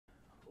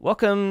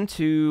Welcome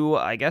to,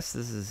 I guess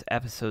this is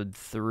episode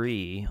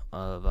 3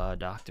 of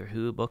Doctor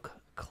Who Book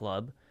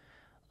Club.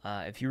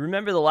 If you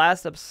remember the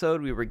last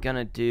episode, we were going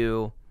to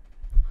do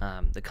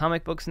the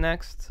comic books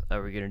next.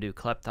 We're going to do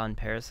Klepton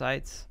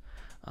Parasites.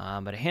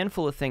 But a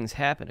handful of things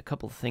happened. A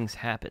couple of things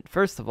happened.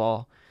 First of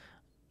all,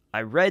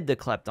 I read the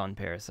Klepton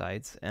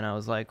Parasites, and I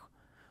was like,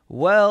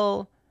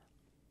 well,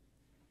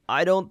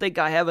 I don't think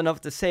I have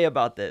enough to say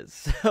about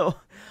this. So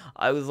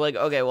I was like,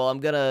 okay, well, I'm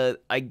going to,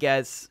 I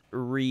guess,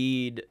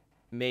 read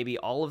maybe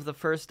all of the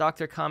first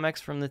Doctor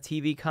comics from the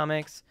TV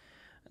comics.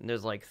 And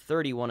there's like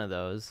 31 of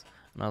those.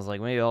 And I was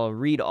like, maybe I'll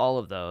read all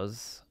of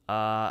those.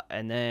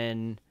 And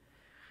then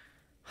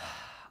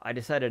I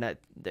decided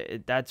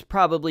that's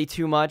probably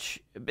too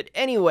much. But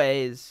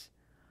anyways,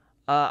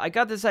 I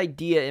got this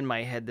idea in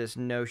my head, this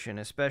notion,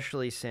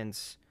 especially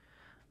since,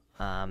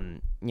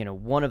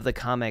 one of the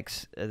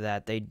comics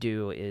that they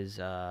do is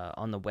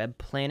on the Web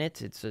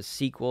Planet. It's a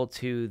sequel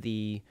to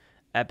the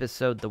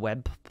episode,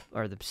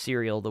 the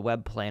serial, The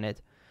Web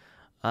Planet.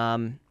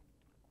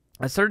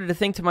 I started to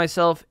think to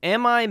myself,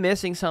 am I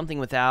missing something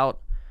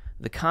without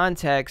the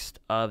context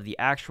of the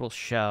actual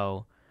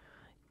show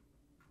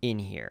in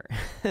here?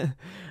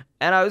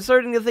 And I was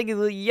starting to think,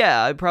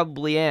 yeah, I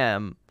probably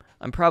am.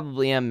 I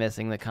probably am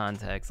missing the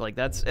context. Like,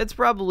 it's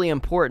probably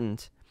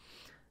important.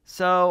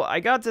 So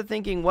I got to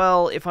thinking,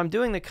 well, if I'm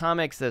doing the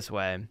comics this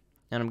way, and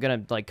I'm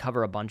going to,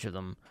 cover a bunch of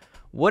them,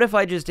 what if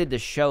I just did the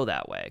show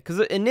that way?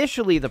 Because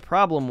initially the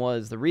problem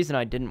was, the reason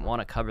I didn't want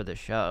to cover the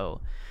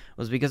show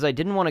was because I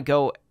didn't want to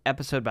go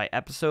episode by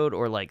episode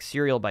or,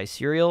 serial by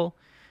serial.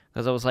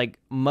 Because I was like,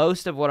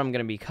 most of what I'm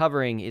going to be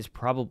covering is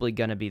probably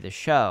going to be the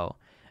show.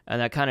 And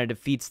that kind of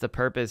defeats the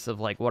purpose of,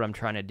 what I'm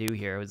trying to do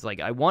here. It was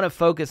I want to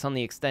focus on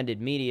the extended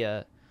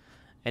media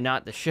and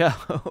not the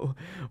show.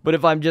 But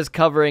if I'm just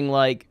covering,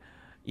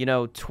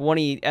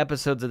 20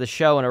 episodes of the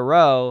show in a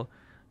row,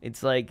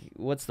 it's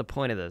what's the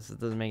point of this? It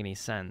doesn't make any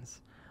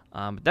sense.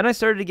 But then I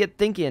started to get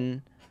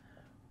thinking,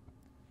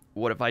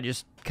 what if I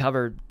just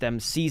cover them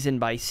season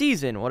by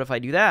season? What if I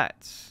do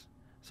that?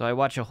 So I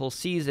watch a whole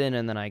season,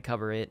 and then I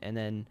cover it, and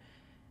then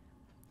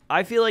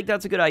I feel like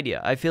that's a good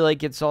idea. I feel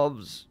like it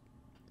solves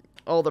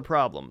all the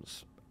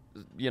problems.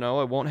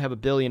 I won't have a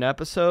billion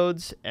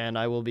episodes, and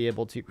I will be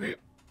able to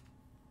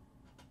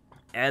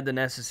add the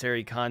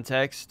necessary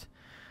context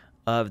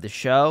of the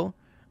show.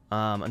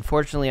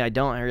 Unfortunately, I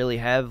don't really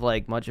have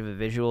much of a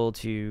visual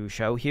to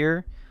show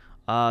here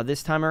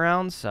this time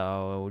around,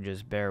 so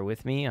just bear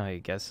with me. I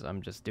guess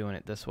I'm just doing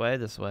it this way.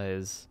 This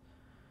way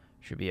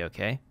should be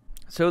okay.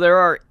 So there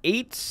are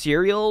 8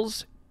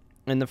 serials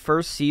in the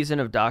first season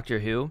of Doctor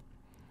Who,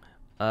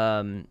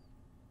 and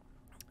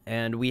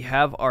we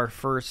have our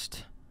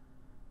first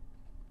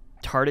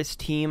TARDIS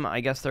team,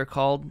 I guess they're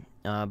called.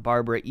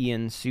 Barbara,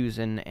 Ian,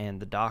 Susan, and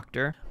the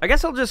Doctor. I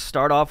guess I'll just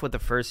start off with the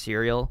first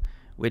serial,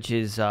 which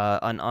is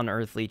An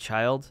Unearthly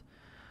Child.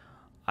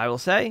 I will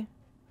say,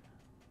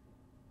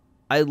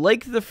 I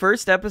like the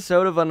first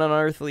episode of An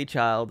Unearthly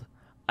Child.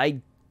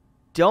 I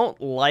don't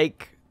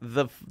like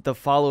the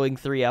following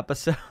 3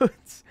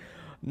 episodes.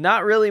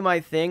 Not really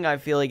my thing. I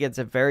feel like it's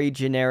a very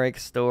generic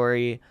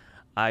story.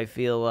 I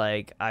feel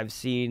like I've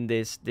seen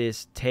this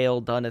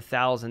tale done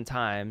 1,000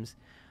 times.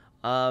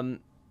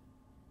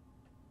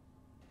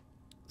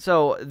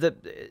 So,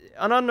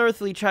 An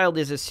Unearthly Child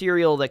is a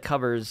serial that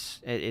covers,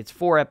 it's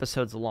 4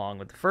 episodes long,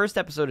 but the first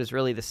episode is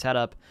really the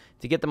setup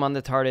to get them on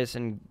the TARDIS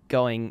and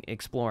going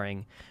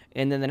exploring.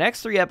 And then the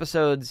next 3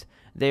 episodes,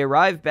 they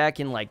arrive back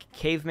in,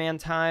 caveman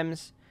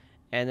times,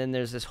 and then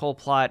there's this whole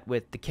plot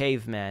with the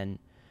cavemen.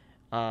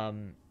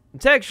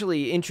 It's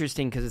actually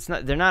interesting because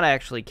they're not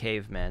actually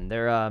cavemen.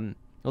 They're,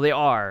 well, they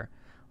are,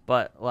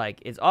 but,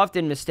 it's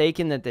often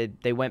mistaken that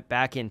they went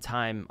back in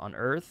time on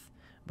Earth.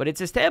 But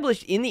it's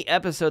established in the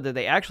episode that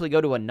they actually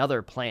go to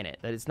another planet.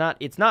 That it's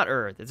not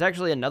Earth. It's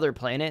actually another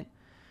planet.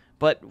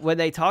 But when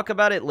they talk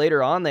about it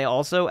later on, they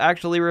also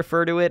actually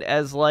refer to it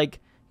as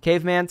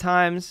caveman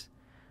times.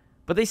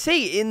 But they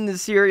say in the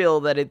serial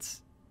that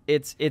it's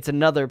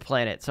another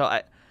planet. So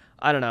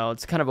I don't know.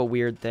 It's kind of a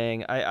weird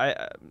thing.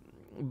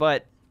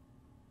 But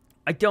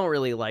I don't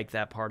really like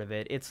that part of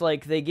it. It's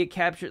they get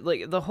captured.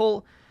 The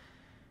whole.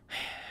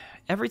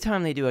 Every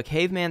time they do a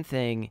caveman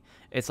thing,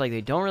 it's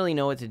they don't really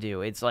know what to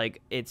do. It's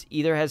it's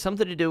either has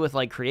something to do with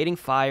creating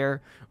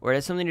fire, or it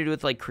has something to do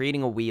with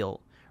creating a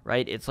wheel,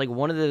 right? It's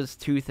one of those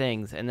 2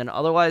 things, and then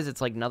otherwise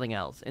it's nothing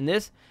else. In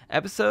this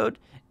episode,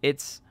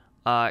 it's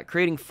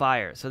creating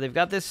fire. So they've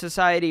got this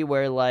society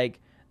where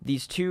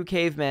these 2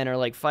 cavemen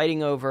are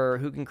fighting over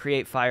who can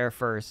create fire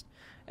first,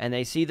 and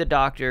they see the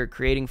Doctor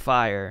creating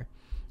fire,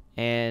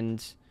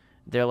 and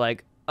they're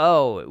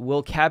oh,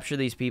 we'll capture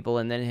these people,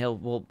 and then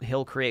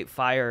he'll create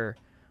fire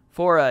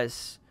for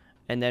us,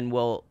 and then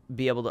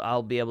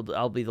I'll be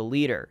the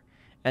leader.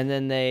 And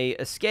then they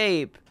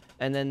escape,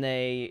 and then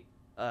they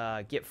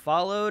get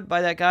followed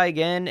by that guy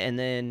again, and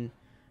then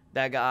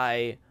that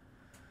guy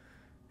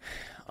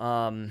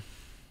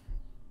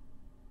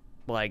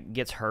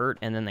gets hurt,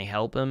 and then they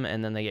help him,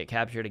 and then they get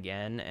captured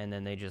again, and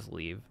then they just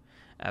leave.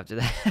 after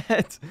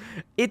that.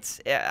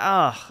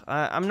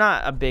 I'm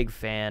not a big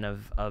fan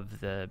of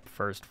the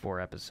first 4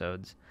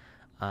 episodes.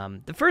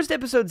 The first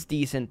episode's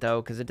decent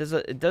though, because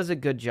it does a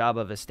good job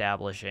of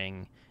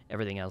establishing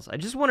everything else. I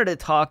just wanted to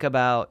talk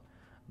about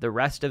the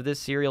rest of this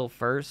serial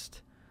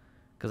first,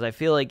 because I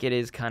feel like it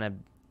is kind of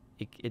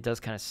it does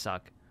kind of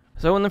suck.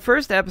 So in the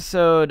first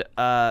episode,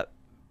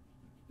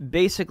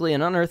 basically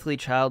an unearthly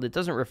child. It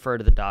doesn't refer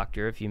to the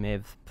doctor. If you may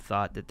have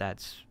thought that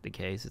that's the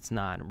case, it's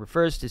not. It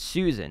refers to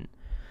Susan,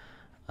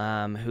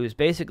 who's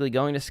basically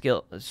going to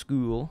school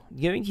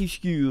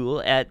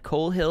at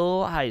Coal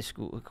Hill High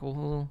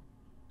School.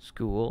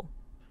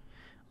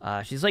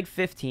 She's like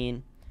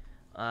 15,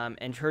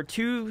 and her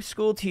 2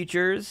 school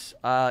teachers,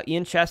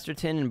 Ian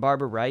Chesterton and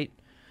Barbara Wright,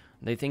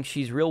 they think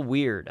she's real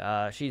weird.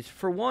 She's,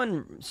 for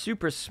one,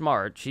 super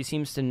smart. She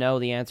seems to know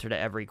the answer to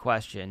every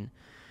question.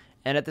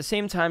 And at the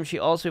same time, she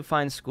also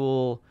finds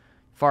school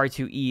far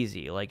too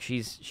easy. Like,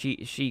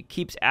 she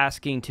keeps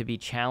asking to be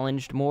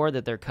challenged more,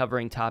 that they're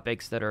covering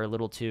topics that are a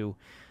little too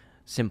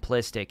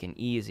simplistic and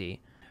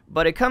easy.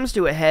 But it comes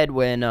to a head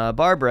when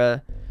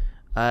Barbara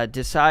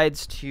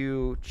decides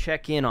to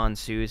check in on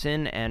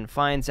Susan and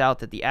finds out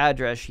that the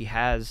address she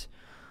has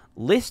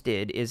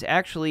listed is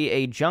actually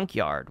a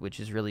junkyard, which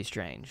is really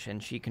strange.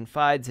 And she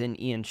confides in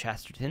Ian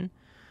Chesterton,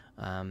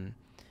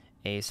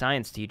 a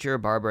science teacher.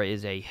 Barbara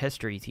is a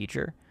history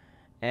teacher.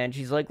 And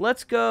she's like,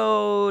 let's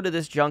go to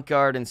this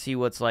junkyard and see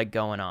what's like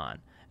going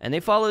on. And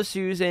they follow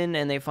Susan,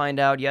 and they find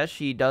out, yes,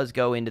 she does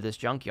go into this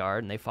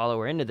junkyard, and they follow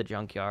her into the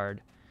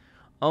junkyard,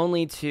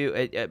 only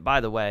to, by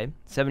the way,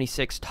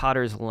 76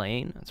 Totters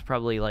Lane. That's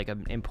probably like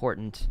an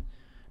important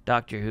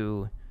Doctor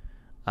Who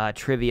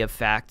trivia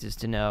fact, is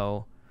to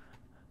know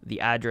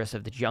the address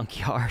of the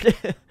junkyard.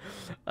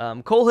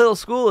 Coal Hill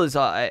School is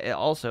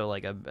also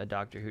like a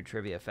Doctor Who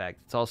trivia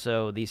fact. It's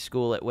also the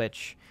school at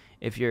which,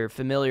 if you're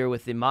familiar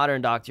with the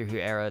modern Doctor Who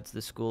era, it's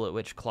the school at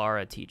which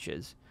Clara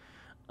teaches.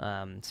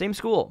 Same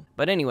school.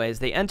 But anyways,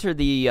 they enter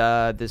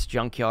this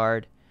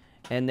junkyard,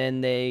 and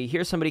then they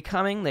hear somebody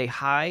coming. They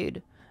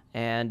hide,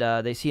 and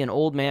they see an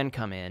old man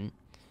come in.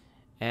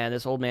 And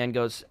this old man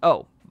goes,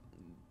 oh,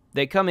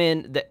 they come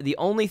in. The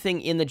only thing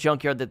in the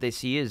junkyard that they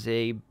see is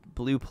a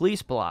blue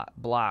police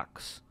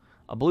box.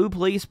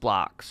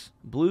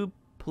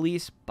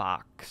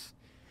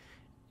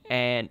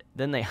 And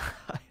then they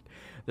hide.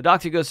 The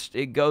doctor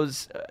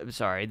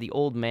the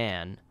old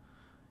man,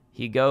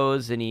 he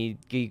goes and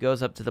he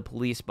goes up to the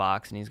police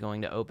box, and he's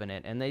going to open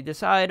it, and they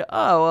decide,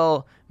 oh,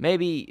 well,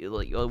 maybe,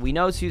 we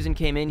know Susan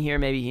came in here,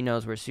 maybe he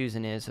knows where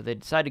Susan is, so they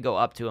decide to go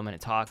up to him and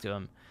talk to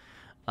him.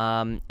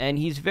 And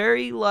he's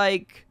very,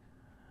 like,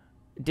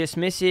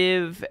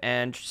 dismissive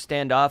and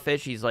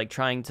standoffish. He's, like,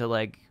 trying to,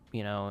 like,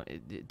 you know,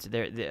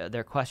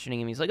 they're questioning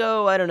him. He's like,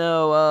 oh, I don't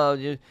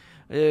know,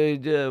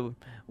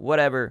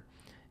 whatever.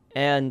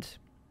 And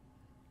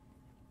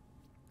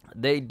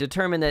they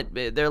determine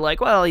that they're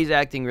like, well, he's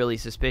acting really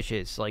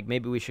suspicious. Like,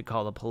 maybe we should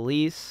call the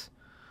police.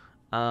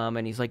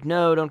 And he's like,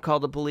 no, don't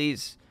call the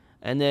police.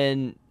 And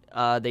then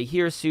they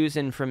hear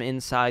Susan from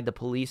inside the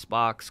police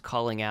box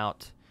calling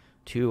out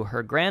to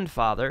her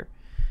grandfather.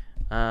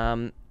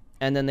 And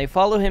then they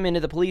follow him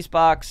into the police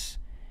box,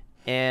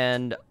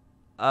 and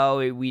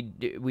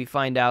we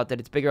find out that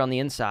it's bigger on the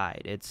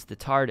inside. It's the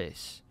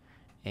TARDIS,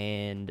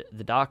 and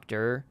the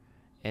Doctor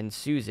and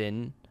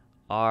Susan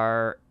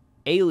are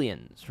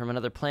aliens from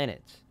another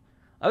planet.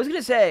 I was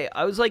gonna say,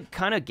 I was like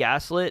kind of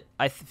gaslit,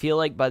 I feel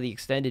like, by the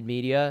extended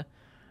media,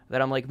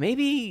 that I'm like,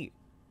 maybe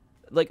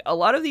like a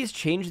lot of these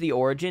change the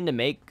origin to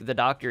make the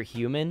Doctor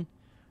human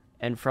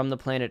and from the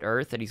planet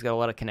Earth, that he's got a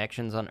lot of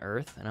connections on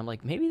Earth. And I'm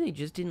like, maybe they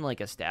just didn't like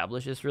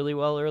establish this really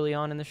well early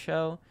on in the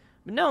show.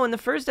 But no, in the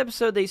first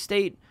episode they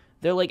state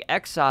they're like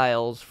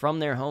exiles from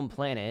their home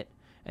planet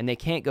and they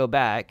can't go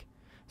back.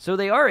 So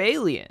they are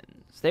aliens.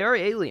 They are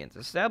aliens,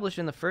 established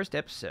in the first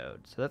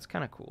episode, so that's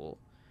kind of cool.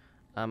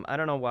 I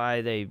don't know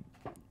why they,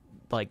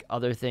 like,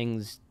 other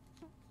things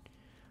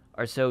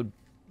are so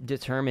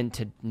determined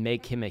to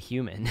make him a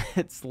human.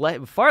 It's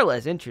far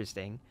less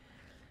interesting.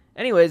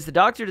 Anyways, the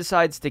Doctor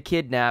decides to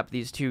kidnap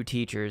these 2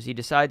 teachers. He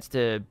decides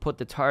to put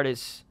the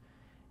TARDIS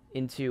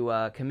into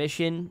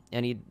commission,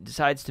 and he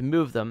decides to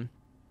move them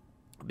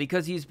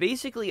because he's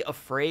basically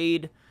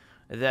afraid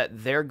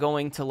that they're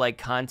going to, like,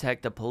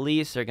 contact the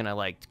police. They're going to,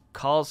 like,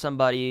 call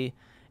somebody,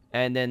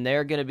 and then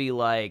they're going to be,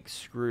 like,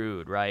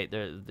 screwed, right?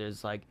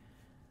 There's like,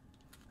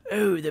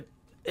 oh, the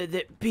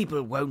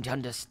people won't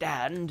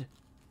understand.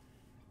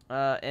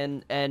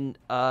 And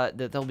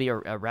that they'll be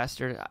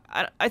arrested.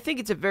 I think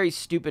it's a very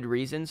stupid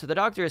reason. So the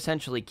Doctor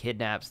essentially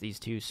kidnaps these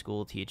 2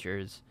 school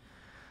teachers.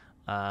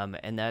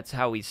 And that's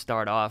how we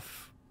start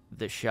off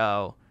the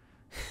show.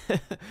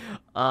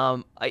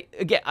 I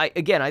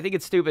think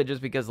it's stupid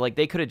just because, like,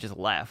 they could have just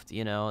left,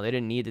 you know? They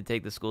didn't need to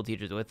take the school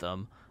teachers with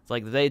them. It's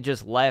like they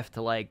just left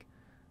to, like,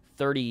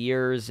 30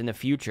 years in the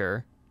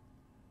future,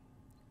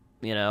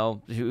 you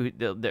know,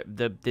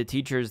 the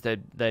teachers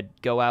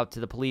that go out to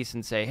the police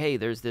and say, hey,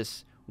 there's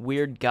this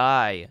weird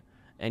guy,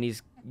 and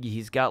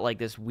he's got, like,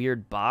 this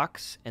weird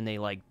box, and they,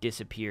 like,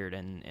 disappeared,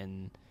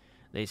 and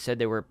They said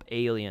they were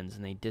aliens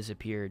and they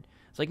disappeared.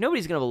 It's like,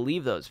 nobody's going to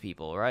believe those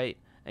people, right?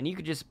 And you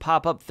could just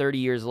pop up 30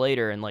 years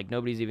later and, like,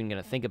 nobody's even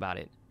going to think about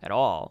it at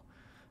all.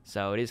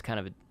 So it is kind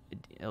of,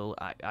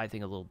 I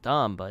think, a little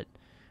dumb. But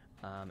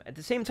at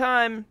the same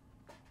time,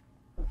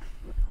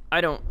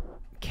 I don't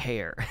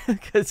care.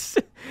 Because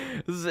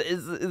this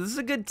is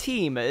a good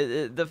team.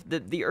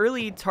 The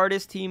early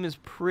TARDIS team is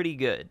pretty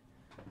good.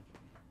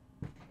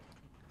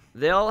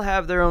 They all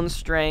have their own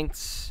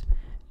strengths.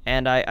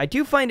 And I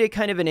do find it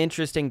kind of an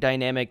interesting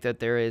dynamic that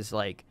there is,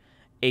 like,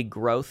 a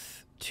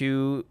growth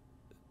to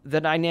the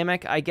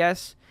dynamic, I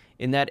guess,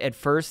 in that at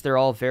first they're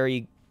all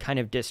very kind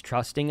of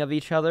distrusting of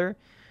each other,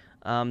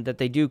 that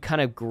they do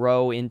kind of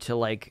grow into,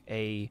 like,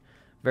 a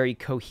very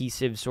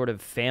cohesive sort of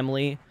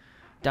family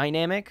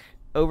dynamic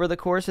over the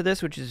course of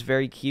this, which is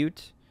very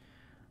cute.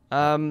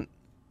 But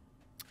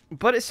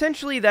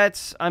essentially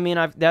that's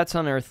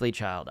Unearthly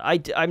Child. I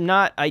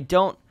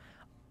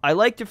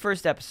liked the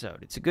first episode.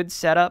 It's a good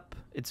setup.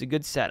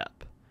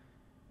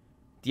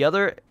 The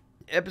other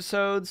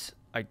episodes,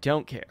 I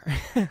don't care.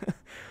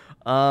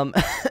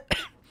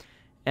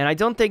 And I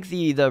don't think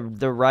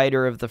the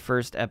writer of the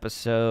first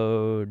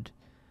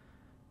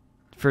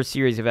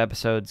series of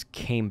episodes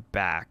came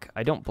back.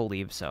 I don't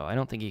believe so. I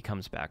don't think he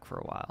comes back for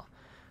a while.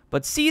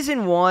 But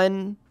season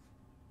 1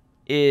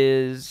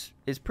 is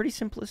pretty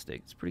simplistic.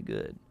 It's pretty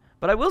good.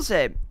 But I will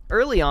say,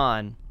 early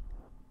on,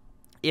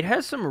 it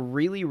has some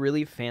really,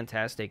 really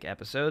fantastic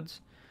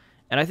episodes.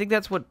 And I think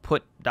that's what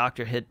put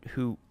Doctor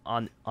Who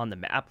on the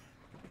map.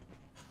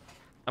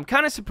 I'm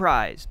kind of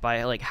surprised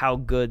by, like, how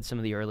good some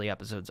of the early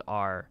episodes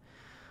are.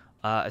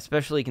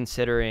 Especially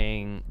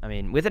considering, I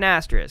mean, with an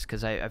asterisk,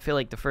 because I feel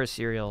like the first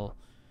serial,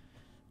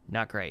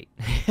 not great.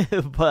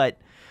 But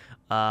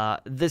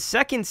the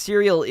second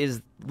serial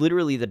is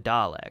literally the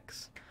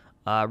Daleks,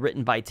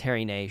 written by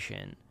Terry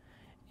Nation.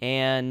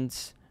 And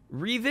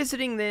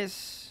revisiting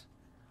this,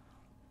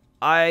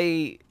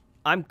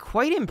 I'm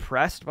quite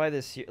impressed by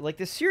this. Like,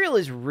 the serial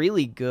is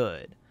really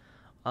good,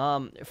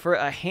 for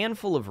a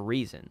handful of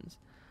reasons.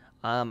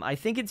 I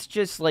think it's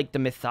just, like, the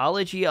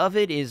mythology of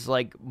it is,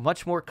 like,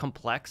 much more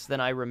complex than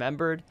I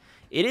remembered.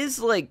 It is,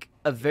 like,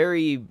 a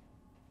very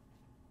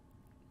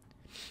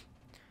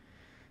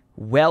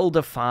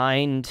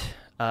well-defined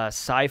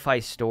sci-fi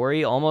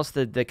story, almost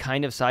the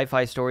kind of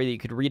sci-fi story that you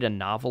could read a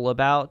novel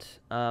about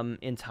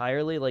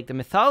entirely. Like, the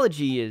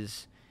mythology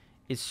is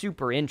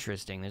super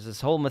interesting. There's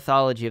this whole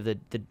mythology of the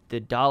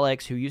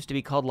Daleks, who used to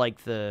be called,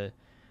 like, the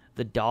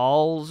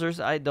Dolls, or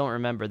I don't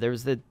remember. There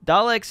was the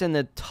Daleks and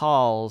the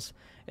Talls,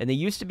 and they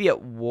used to be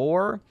at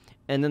war,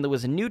 and then there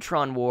was a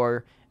neutron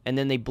war, and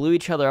then they blew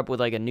each other up with,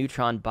 like, a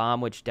neutron bomb,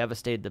 which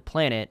devastated the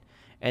planet,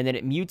 and then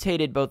it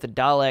mutated both the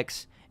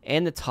Daleks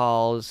and the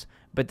Talls,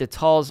 but the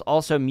Talls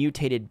also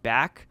mutated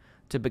back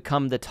to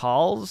become the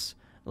Talls,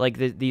 like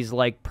these,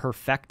 like,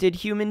 perfected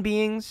human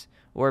beings,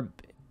 or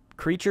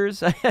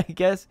creatures, I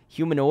guess,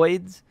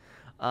 humanoids,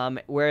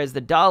 whereas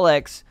the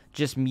Daleks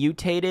just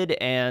mutated,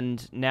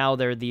 and now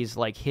they're these,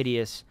 like,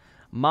 hideous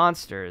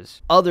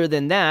monsters. Other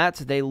than that,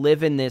 they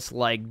live in this,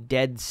 like,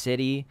 dead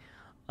city,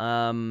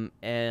 and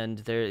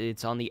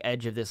it's on the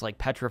edge of this, like,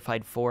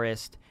 petrified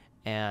forest,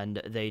 and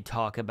they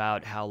talk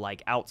about how,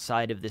 like,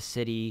 outside of the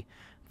city,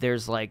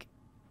 there's, like,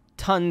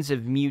 tons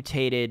of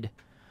mutated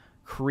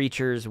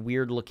creatures,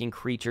 weird-looking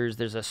creatures.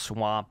 There's a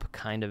swamp,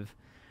 kind of,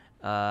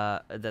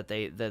 that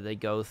they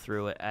go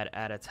through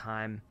at a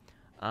time.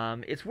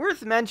 It's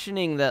worth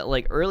mentioning that,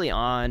 like, early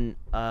on,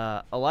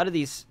 a lot of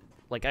these,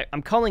 like,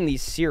 I'm calling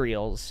these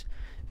serials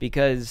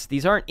because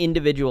these aren't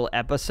individual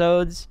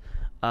episodes.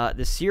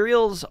 The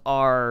serials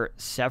are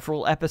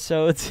several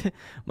episodes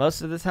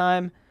most of the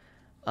time,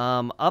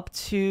 up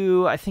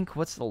to, I think,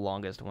 what's the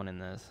longest one in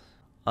this?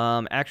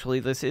 Actually,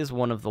 this is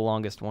one of the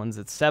longest ones.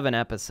 It's 7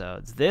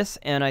 episodes. This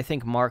and I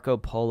think Marco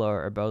Polo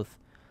are both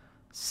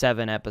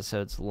 7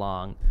 episodes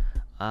long.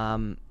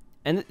 And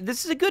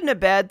this is a good and a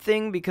bad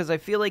thing because I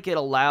feel like it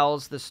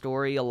allows the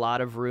story a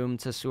lot of room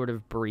to sort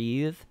of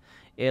breathe.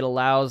 It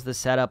allows the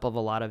setup of a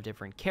lot of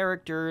different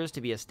characters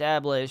to be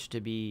established,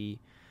 to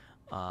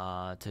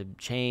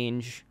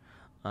change.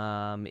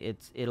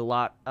 It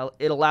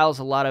allows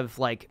a lot of,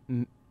 like,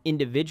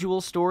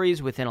 individual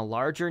stories within a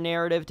larger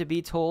narrative to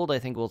be told. I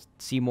think we'll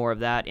see more of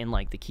that in,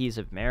 like, the Keys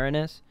of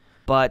Marinus.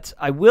 But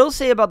I will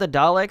say about the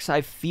Daleks,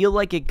 I feel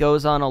like it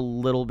goes on a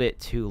little bit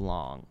too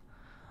long.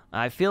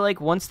 I feel like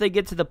once they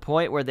get to the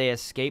point where they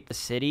escape the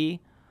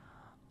city,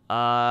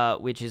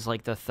 which is,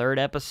 like, the 3rd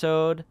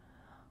episode,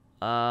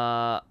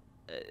 I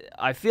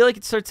feel like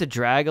it starts to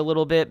drag a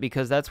little bit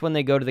because that's when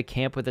they go to the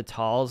camp with the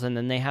Talls and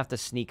then they have to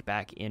sneak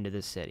back into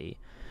the city.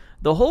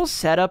 The whole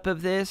setup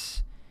of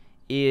this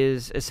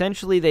is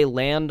essentially they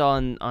land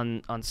on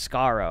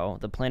Skaro,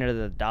 the planet of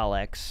the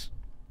Daleks,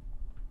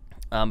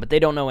 but they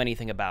don't know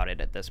anything about it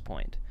at this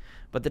point.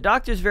 But the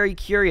Doctor's very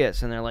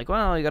curious, and they're like,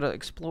 well, you gotta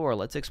explore,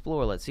 let's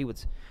see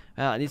what's...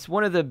 it's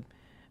one of the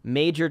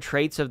major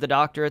traits of the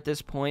Doctor at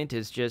this point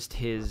is just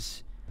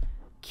his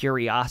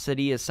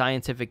curiosity, his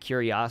scientific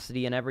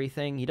curiosity and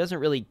everything. He doesn't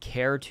really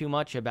care too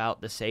much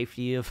about the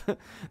safety of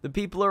the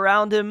people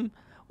around him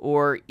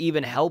or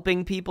even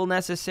helping people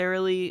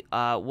necessarily.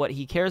 What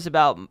he cares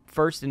about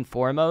first and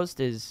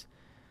foremost is,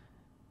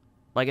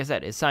 like I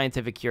said, is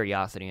scientific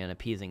curiosity and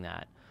appeasing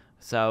that.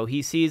 So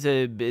he sees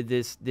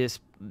this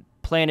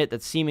planet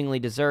that's seemingly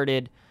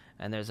deserted,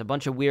 and there's a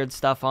bunch of weird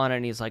stuff on it,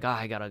 and he's like,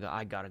 I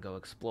gotta go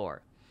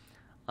explore.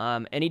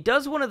 And he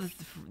does one of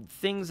the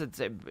things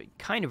that's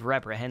kind of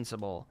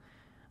reprehensible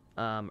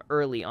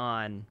early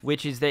on,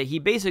 which is that he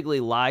basically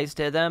lies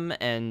to them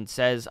and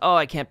says, oh,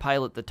 I can't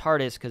pilot the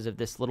TARDIS because of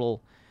this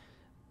little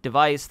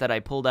device that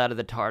I pulled out of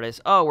the TARDIS.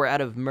 Oh, we're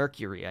out of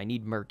mercury. I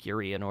need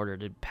mercury in order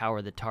to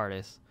power the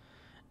TARDIS.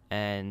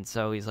 And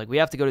so he's like, we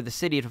have to go to the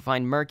city to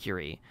find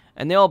mercury.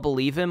 And they all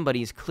believe him, but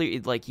he's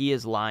clear, like, he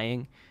is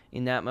lying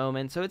in that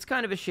moment. So it's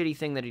kind of a shitty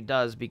thing that he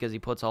does because he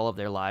puts all of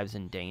their lives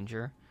in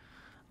danger.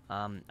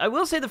 I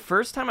will say the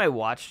first time I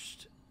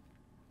watched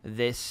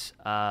this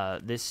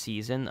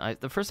season,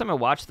 the first time I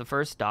watched the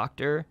first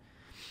Doctor,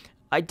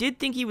 I did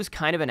think he was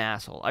kind of an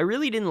asshole. I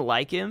really didn't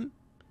like him.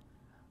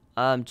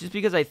 Just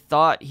because I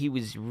thought he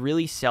was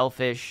really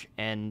selfish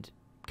and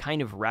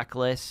kind of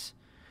reckless.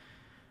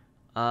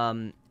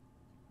 And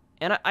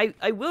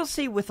I will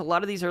say with a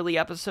lot of these early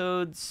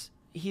episodes,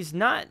 he's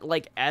not,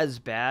 like, as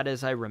bad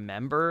as I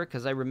remember,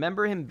 because I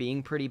remember him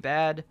being pretty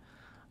bad.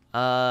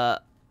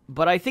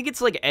 But I think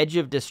it's, like, Edge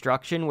of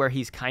Destruction where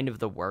he's kind of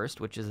the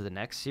worst, which is the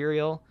next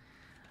serial.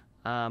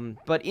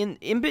 But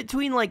in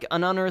between, like,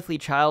 An Unearthly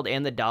Child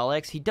and the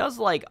Daleks, he does,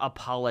 like,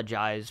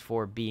 apologize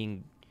for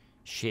being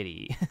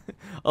shitty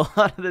a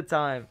lot of the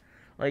time.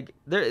 Like,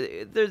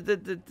 there's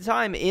the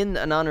time in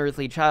An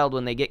Unearthly Child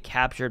when they get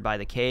captured by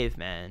the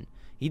caveman,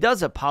 he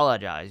does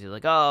apologize. He's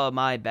like, oh,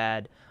 my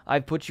bad.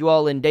 I've put you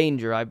all in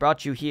danger. I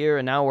brought you here,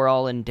 and now we're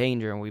all in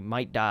danger, and we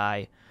might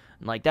die.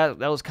 And, like, that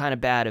was kind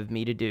of bad of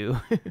me to do.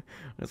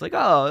 It's like,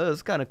 oh, it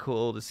was kind of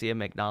cool to see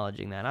him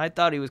acknowledging that. I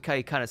thought he was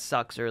kind of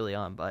sucks early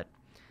on, but,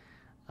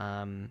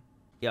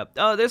 yep.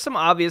 Oh, there's some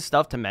obvious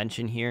stuff to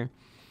mention here.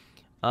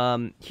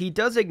 He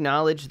does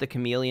acknowledge the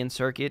chameleon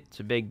circuit.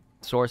 It's a big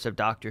source of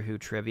Doctor Who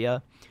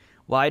trivia.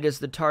 Why does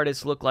the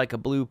TARDIS look like a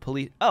blue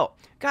police... Oh,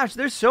 gosh,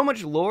 there's so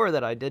much lore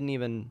that I didn't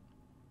even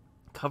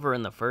cover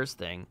in the first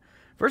thing.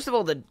 First of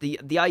all,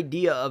 the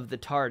idea of the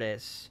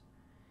TARDIS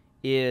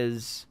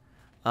is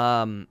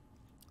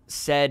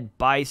said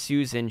by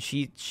Susan.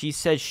 She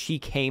says she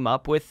came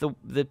up with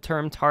the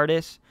term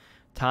TARDIS,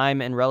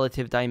 time and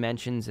relative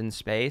dimensions in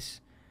space.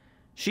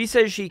 She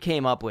says she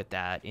came up with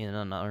that in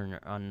An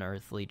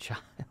Unearthly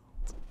Child.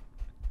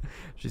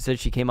 She says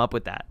she came up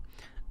with that,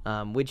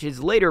 which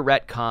is later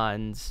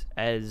retcons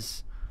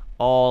as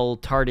all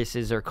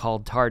TARDISes are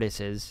called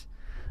TARDISes.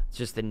 It's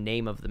just the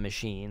name of the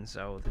machine,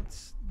 so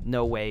it's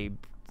no way...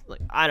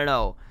 Like, I don't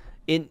know.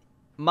 In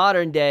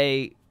modern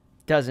day,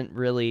 doesn't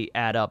really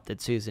add up that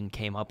Susan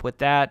came up with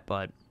that,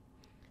 but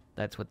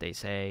that's what they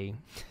say.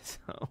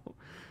 So,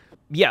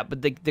 yeah,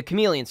 but the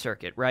chameleon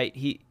circuit, right?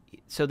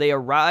 So they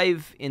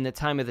arrive in the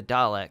time of the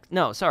Daleks.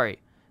 No, sorry.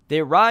 They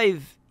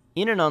arrive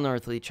in An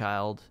Unearthly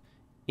Child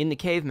in the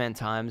caveman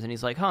times, and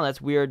he's like, huh,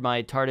 that's weird.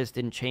 My TARDIS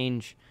didn't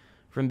change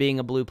from being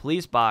a blue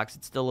police box.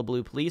 It's still a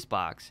blue police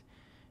box.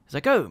 He's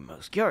like, oh,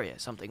 most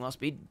curious. Something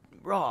must be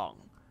wrong.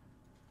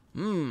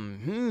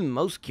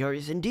 Most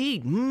curious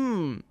indeed.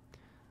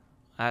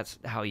 That's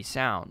how he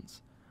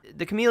sounds.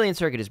 The chameleon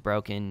circuit is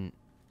broken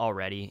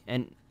already,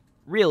 and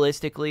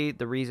realistically,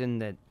 the reason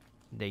that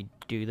they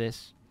do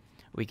this,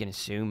 we can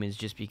assume, is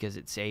just because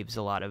it saves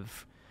a lot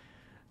of,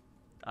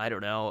 I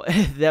don't know,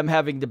 them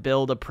having to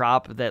build a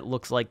prop that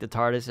looks like the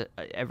TARDIS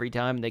every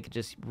time. They could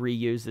just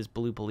reuse this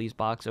blue police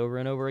box over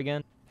and over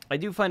again. I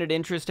do find it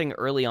interesting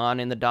early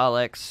on in the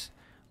Daleks.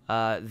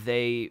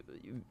 They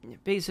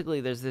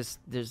basically there's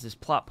this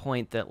plot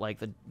point that, like,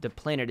 the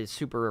planet is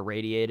super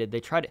irradiated.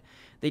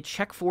 They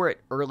check for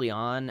it early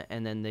on,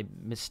 and then they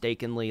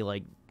mistakenly,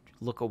 like,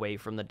 look away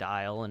from the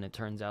dial, and it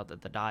turns out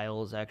that the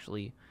dial is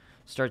actually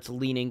starts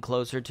leaning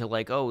closer to,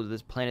 like, oh,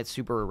 this planet's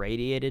super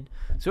irradiated.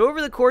 So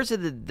over the course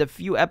of the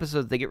few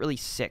episodes, they get really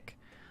sick.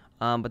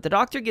 But the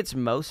Doctor gets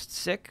most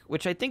sick,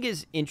 which I think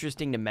is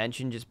interesting to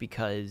mention, just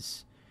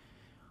because,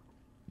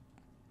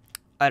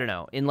 I don't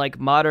know, in, like,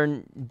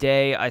 modern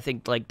day, I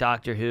think, like,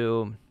 Doctor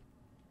Who,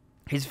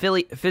 his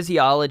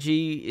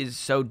physiology is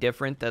so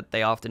different that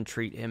they often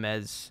treat him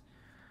as,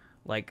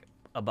 like,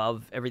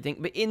 above everything.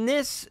 But in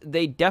this,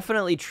 they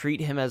definitely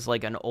treat him as,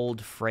 like, an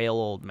old, frail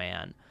old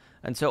man.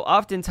 And so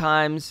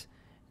oftentimes,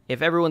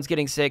 if everyone's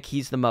getting sick,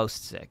 he's the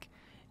most sick.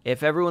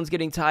 If everyone's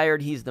getting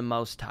tired, he's the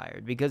most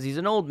tired, because he's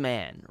an old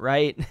man,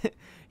 right?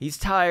 He's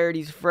tired,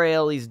 he's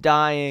frail, he's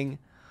dying.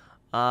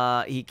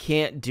 He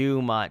can't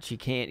do much. He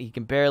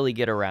can barely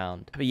get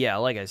around. But yeah,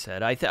 like I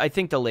said, I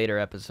think the later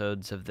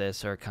episodes of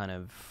this are kind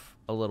of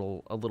a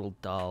little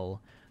dull.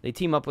 They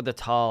team up with the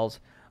Talls.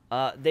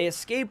 They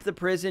escape the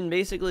prison.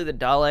 Basically, the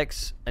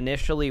Daleks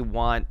initially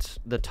want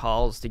the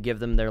Talls to give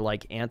them their,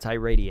 like,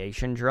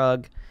 anti-radiation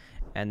drug,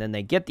 and then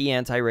they get the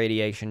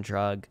anti-radiation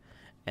drug,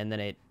 and then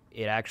it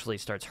actually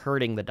starts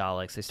hurting the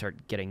Daleks.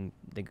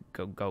 They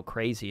go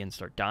crazy and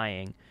start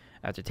dying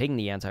after taking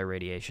the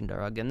anti-radiation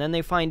drug, and then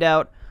they find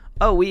out,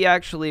 oh, we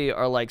actually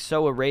are like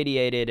so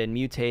irradiated and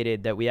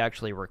mutated that we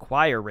actually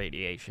require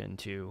radiation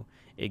to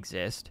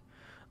exist.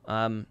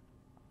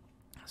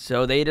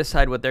 So they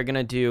decide what they're going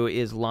to do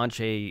is launch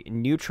a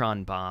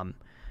neutron bomb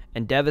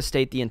and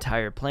devastate the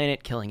entire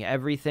planet, killing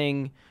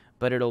everything,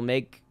 but it'll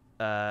make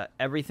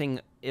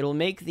it'll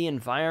make the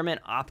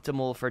environment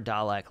optimal for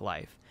Dalek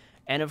life.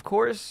 And of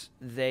course,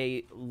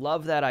 they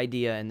love that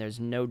idea, and there's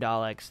no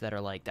Daleks that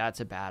are like, that's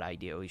a bad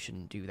idea, we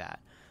shouldn't do that.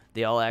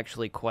 They all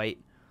actually quite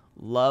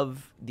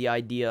love the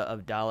idea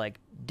of Dalek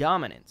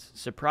dominance,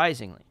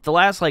 surprisingly. The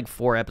last, like,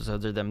 4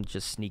 episodes are them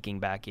just sneaking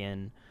back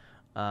in,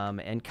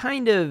 and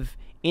kind of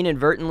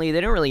inadvertently,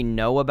 they don't really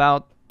know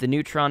about the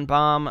neutron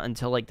bomb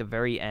until, like, the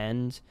very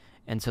end,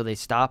 and so they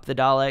stop the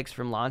Daleks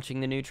from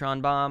launching the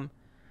neutron bomb.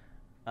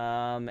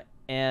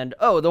 And,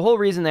 oh, the whole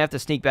reason they have to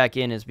sneak back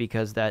in is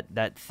because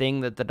that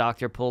thing that the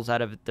Doctor pulls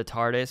out of the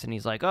TARDIS, and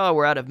he's like, oh,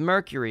 we're out of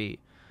mercury.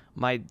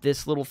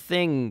 This little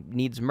thing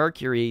needs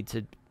mercury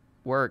to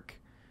work.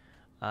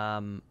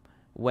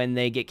 When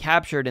they get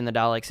captured in the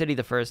Dalek City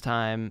the first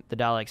time, the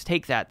Daleks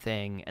take that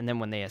thing, and then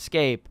when they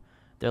escape,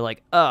 they're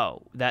like,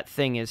 oh, that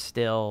thing is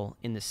still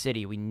in the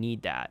city. We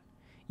need that.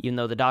 Even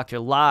though the Doctor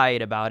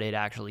lied about it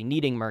actually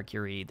needing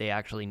mercury, they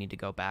actually need to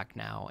go back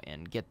now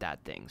and get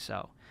that thing.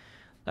 So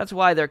that's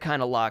why they're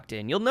kind of locked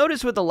in. You'll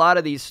notice with a lot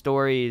of these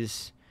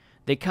stories,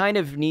 they kind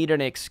of need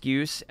an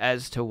excuse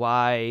as to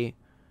why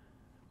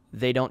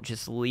they don't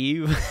just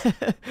leave.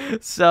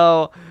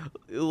 So,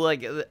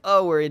 like,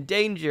 oh, we're in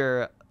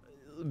danger.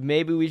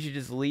 Maybe we should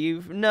just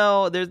leave.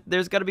 No,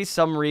 there's got to be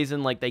some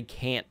reason, like, they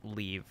can't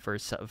leave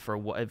for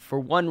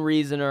one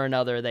reason or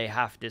another. They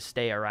have to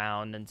stay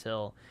around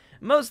until,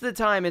 most of the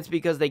time it's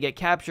because they get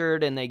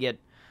captured and they get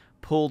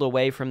pulled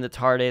away from the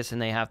TARDIS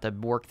and they have to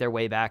work their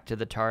way back to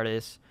the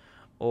TARDIS,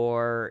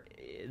 or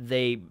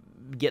they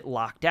get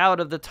locked out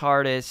of the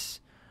TARDIS.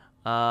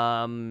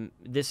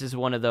 This is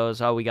one of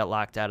those, oh, we got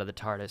locked out of the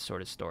TARDIS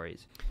sort of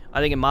stories. I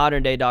think in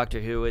modern day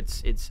Doctor Who,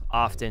 it's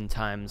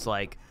oftentimes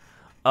like,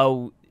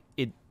 oh,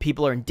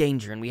 people are in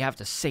danger and we have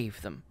to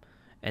save them.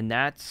 And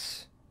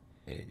that's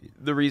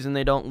the reason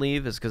they don't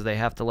leave, is because they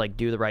have to, like,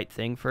 do the right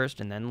thing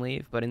first and then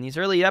leave. But in these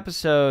early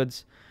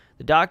episodes,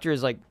 the Doctor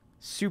is, like,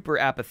 super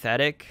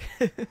apathetic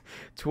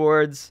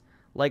towards,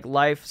 like,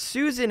 life.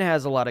 Susan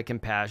has a lot of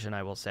compassion,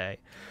 I will say.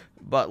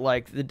 But,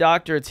 like, the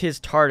Doctor, it's his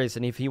TARDIS,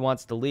 and if he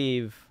wants to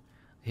leave,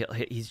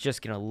 he's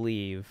just going to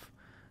leave.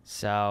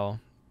 So,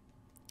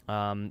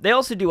 they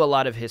also do a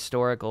lot of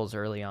historicals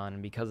early on,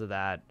 and because of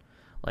that,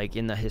 like,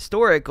 in the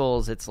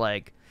historicals, it's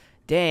like,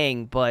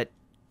 dang, but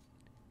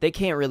they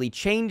can't really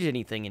change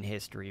anything in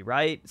history,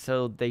 right?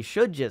 So they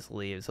should just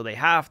leave. So they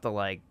have to,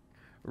 like,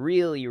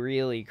 really,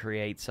 really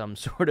create some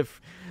sort of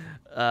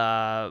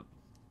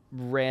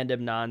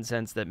random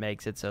nonsense that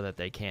makes it so that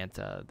they can't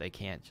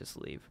just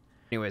leave.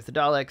 Anyways, the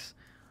Daleks.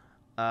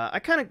 I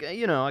kind of,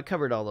 I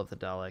covered all of the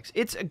Daleks.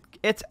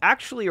 It's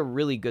actually a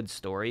really good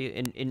story.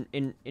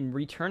 In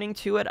returning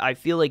to it, I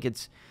feel like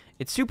it's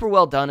super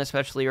well done,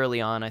 especially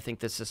early on. I think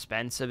the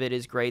suspense of it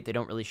is great. They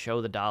don't really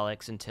show the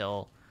Daleks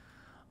until,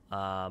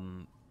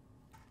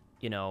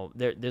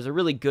 there's a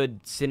really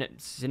good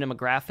cinemat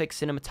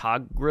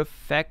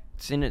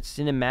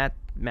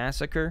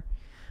massacre.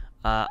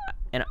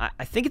 And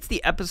I think it's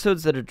the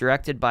episodes that are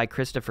directed by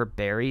Christopher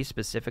Barry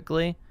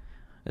specifically.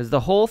 Because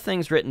the whole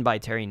thing's written by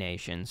Terry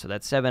Nation, so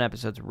that's 7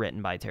 episodes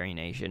written by Terry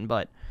Nation.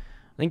 But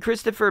I think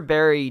Christopher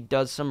Barry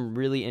does some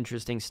really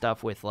interesting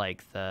stuff with,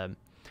 like, the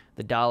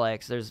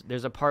Daleks.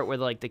 There's a part where,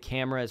 like, the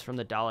camera is from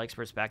the Daleks'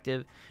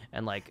 perspective,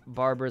 and, like,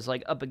 Barbara's,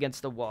 like, up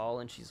against the wall,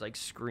 and she's, like,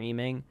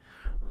 screaming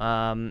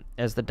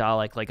as the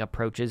Dalek, like,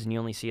 approaches, and you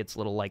only see its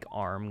little, like,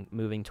 arm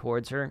moving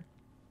towards her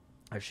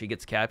as she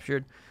gets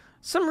captured.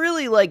 Some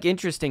really, like,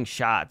 interesting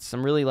shots,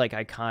 some really, like,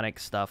 iconic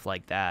stuff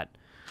like that.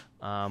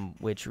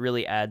 Which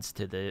really adds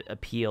to the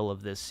appeal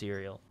of this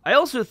serial. I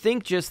also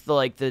think just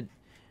the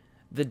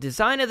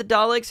design of the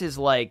Daleks is,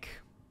 like,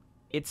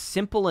 it's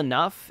simple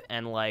enough,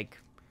 and, like,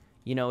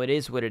 it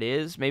is what it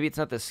is. Maybe it's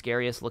not the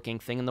scariest looking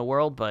thing in the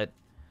world, but,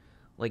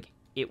 like,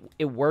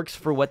 it works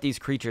for what these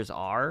creatures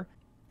are,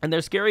 and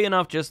they're scary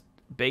enough just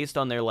based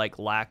on their, like,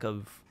 lack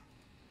of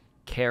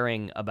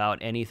caring about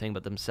anything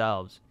but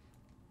themselves.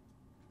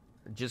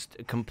 Just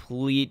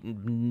complete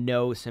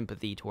no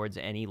sympathy towards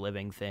any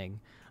living thing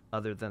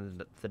other than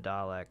the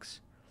Daleks.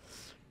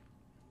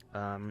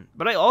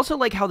 But I also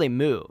like how they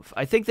move.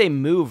 I think they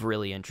move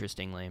really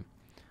interestingly.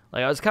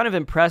 Like, I was kind of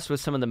impressed with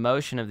some of the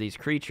motion of these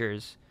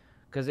creatures,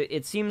 because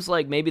it seems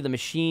like maybe the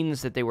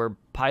machines that they were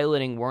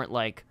piloting weren't,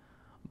 like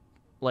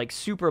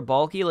super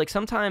bulky. Like,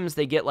 sometimes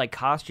they get, like,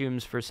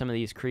 costumes for some of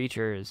these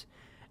creatures,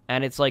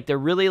 and it's like they're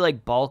really,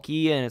 like,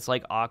 bulky, and it's,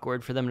 like,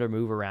 awkward for them to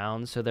move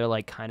around, so they're,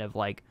 like, kind of,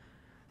 like,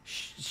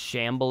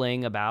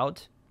 shambling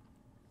about.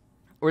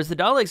 Whereas the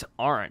Daleks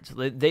aren't.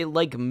 They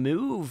like,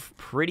 move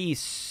pretty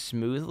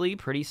smoothly,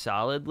 pretty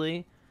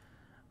solidly,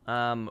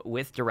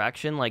 with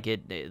direction. Like,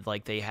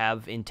 like, they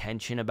have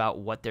intention about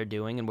what they're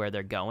doing and where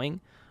they're going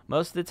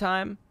most of the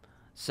time.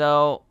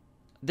 So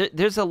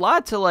there's a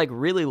lot to, like,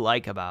 really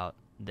like about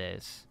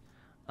this.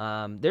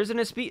 There's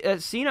a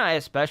scene I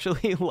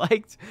especially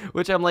liked,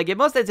 which I'm like, it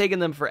must have taken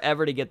them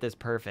forever to get this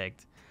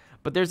perfect.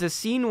 But there's a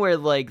scene where,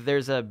 like,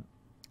 there's a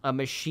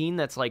machine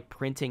that's, like,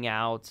 printing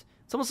out.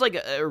 It's almost like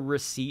a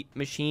receipt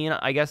machine,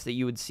 I guess, that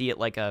you would see at,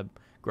 like, a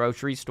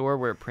grocery store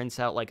where it prints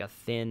out, like, a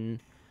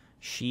thin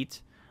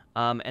sheet.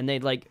 And they,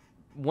 like,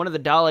 one of the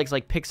Daleks,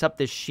 like, picks up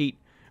this sheet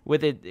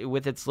with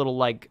its little,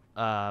 like,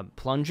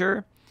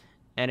 plunger.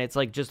 And it's,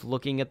 like, just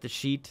looking at the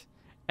sheet.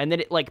 And then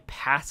it, like,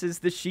 passes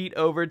the sheet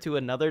over to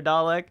another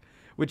Dalek,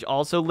 which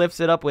also lifts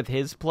it up with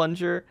his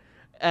plunger.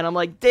 And I'm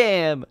like,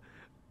 damn.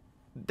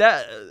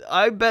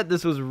 I bet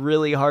this was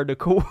really hard to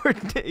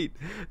coordinate.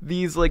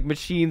 These, like,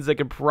 machines that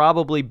could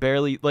probably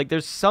barely... Like,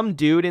 there's some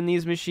dude in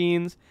these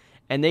machines,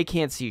 and they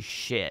can't see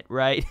shit,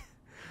 right?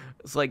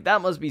 It's like,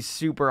 that must be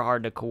super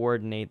hard to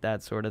coordinate,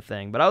 that sort of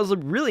thing. But I was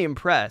really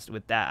impressed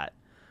with that.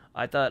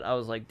 I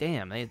was like,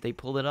 damn, they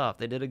pulled it off.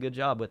 They did a good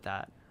job with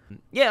that.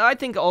 Yeah, I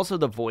think also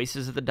the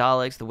voices of the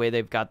Daleks, the way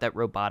they've got that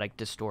robotic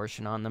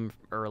distortion on them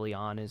early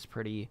on is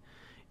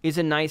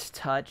a nice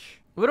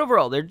touch. But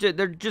overall, they're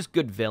just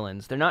good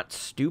villains. They're not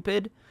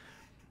stupid.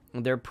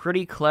 They're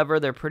pretty clever.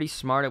 They're pretty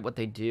smart at what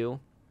they do.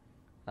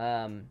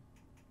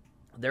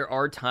 There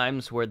are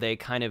times where they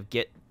kind of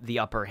get the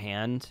upper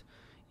hand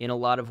in a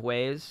lot of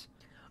ways.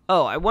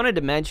 Oh, I wanted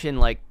to mention,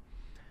 like,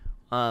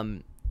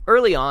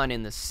 early on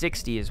in the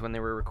 60s when they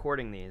were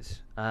recording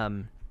these,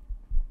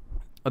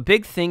 a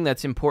big thing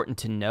that's important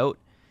to note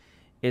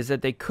is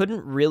that they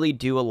couldn't really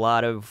do a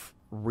lot of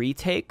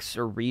retakes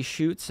or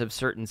reshoots of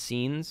certain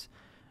scenes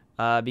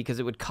because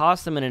it would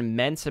cost them an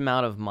immense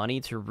amount of money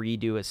to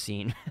redo a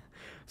scene.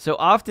 So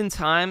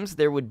oftentimes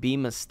there would be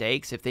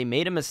mistakes. If they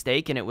made a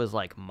mistake and it was,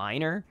 like,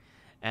 minor,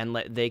 and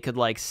they could,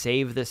 like,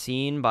 save the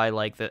scene by,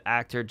 like, the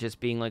actor just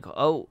being like,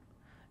 oh,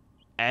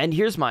 and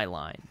here's my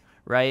line,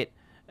 right?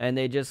 And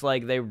they just,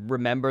 like, they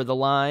remember the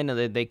line,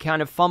 and they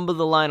kind of fumble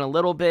the line a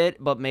little bit,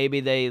 but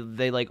maybe they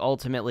like,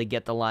 ultimately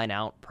get the line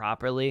out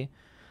properly.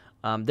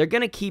 They're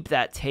going to keep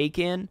that take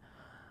in,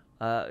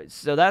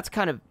 so that's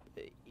kind of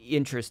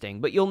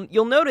interesting. But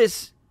you'll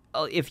notice,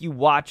 if you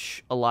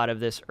watch a lot of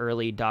this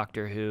early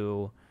Doctor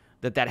Who,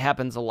 that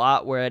happens a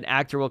lot, where an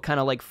actor will kind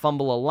of, like,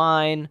 fumble a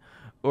line,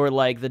 or,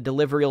 like, the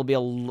delivery will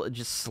be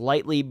just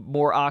slightly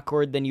more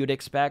awkward than you'd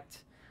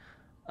expect.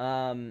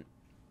 Hartnell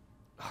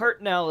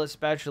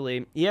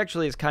especially, he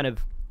actually is kind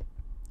of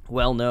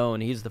well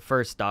known. He's the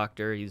first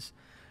Doctor. He's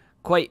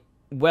quite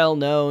well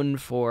known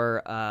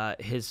for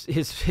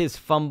his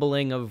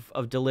fumbling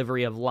of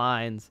delivery of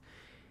lines.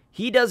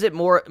 He does it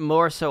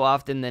more so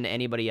often than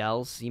anybody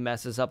else. He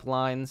messes up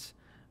lines,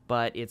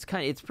 but it's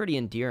pretty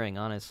endearing,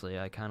 honestly.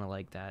 I kind of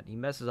like that. He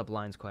messes up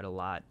lines quite a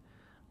lot.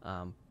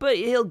 But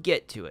he'll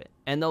get to it,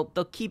 and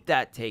they'll keep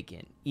that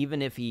taken,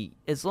 even if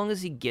as long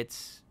as he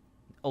gets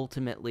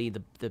ultimately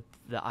the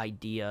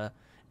idea,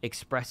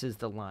 expresses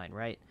the line,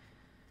 right?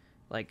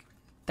 Like,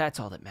 that's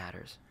all that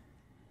matters.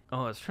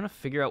 Oh, I was trying to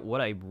figure out what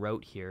I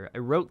wrote here. I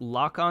wrote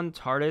lock-on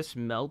TARDIS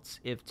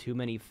melts if too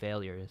many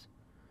failures.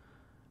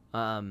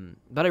 But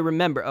I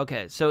remember,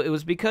 okay, so it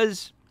was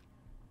because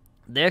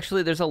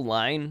there's a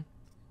line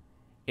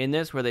in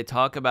this where they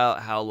talk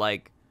about how,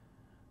 like,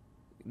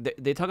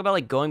 they talk about,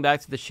 like, going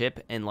back to the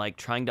ship and, like,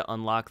 trying to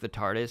unlock the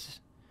TARDIS.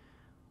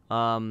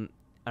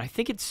 I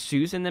think it's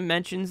Susan that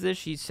mentions this.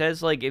 She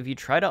says, like, if you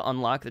try to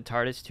unlock the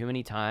TARDIS too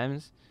many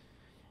times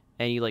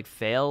and you, like,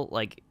 fail,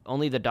 like,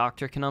 only the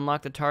Doctor can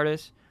unlock the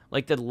TARDIS.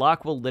 Like, the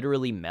lock will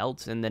literally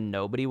melt and then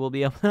nobody will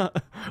be able to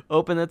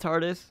open the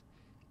TARDIS.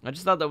 I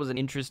just thought that was an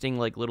interesting,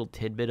 like, little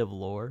tidbit of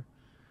lore.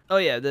 Oh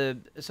yeah,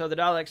 so the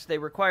Daleks, they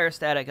require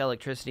static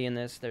electricity in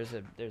this. There's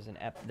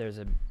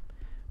a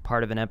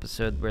part of an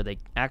episode where they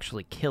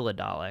actually kill a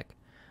Dalek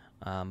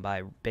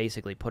by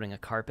basically putting a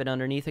carpet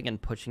underneath it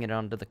and pushing it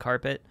onto the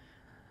carpet.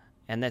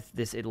 And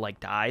it, like,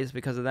 dies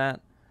because of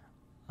that.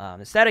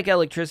 The static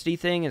electricity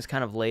thing is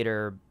kind of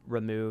later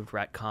removed,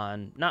 not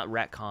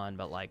retcon,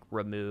 but, like,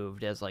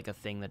 removed as, like, a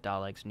thing that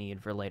Daleks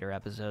need for later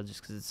episodes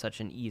just because it's such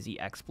an easy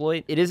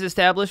exploit. It is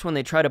established when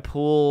they try to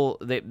pull,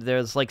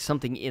 there's, like,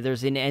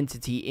 there's an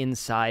entity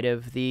inside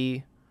of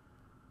the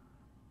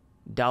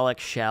Dalek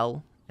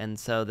shell, and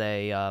so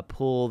they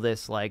pull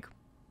this, like,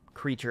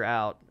 creature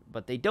out,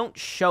 but they don't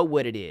show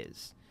what it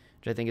is,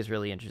 which I think is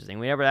really interesting.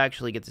 We never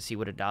actually get to see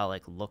what a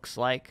Dalek looks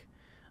like.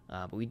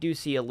 But we do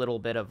see a little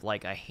bit of,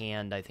 like, a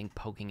hand, I think,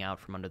 poking out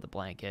from under the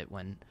blanket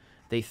when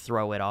they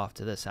throw it off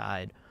to the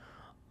side.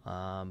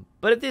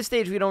 But at this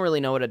stage, we don't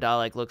really know what a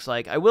Dalek looks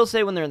like. I will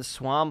say when they're in the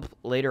swamp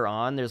later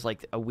on, there's,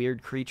 like, a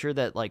weird creature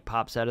that, like,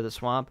 pops out of the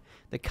swamp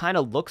that kind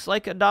of looks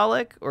like a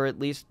Dalek, or at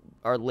least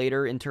our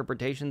later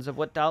interpretations of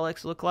what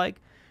Daleks look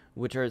like,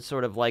 which are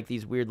sort of like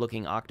these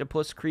weird-looking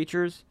octopus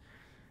creatures.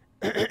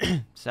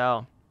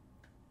 So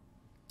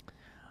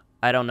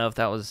I don't know if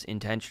that was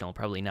intentional.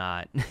 Probably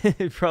not.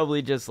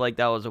 Probably just, like,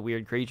 that was a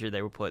weird creature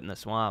they were put in the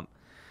swamp.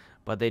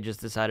 But they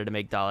just decided to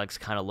make Daleks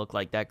kind of look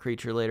like that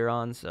creature later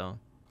on, so.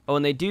 Oh,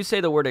 and they do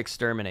say the word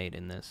exterminate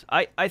in this.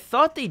 I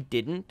thought they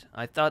didn't.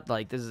 I thought,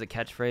 like, this is a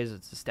catchphrase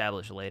that's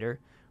established later.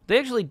 They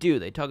actually do.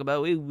 They talk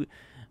about,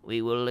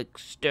 we will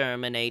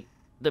exterminate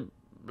the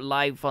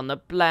life on the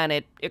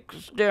planet,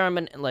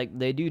 exterminate. Like,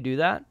 they do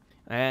that.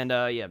 And,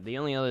 yeah, the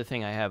only other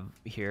thing I have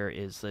here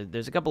is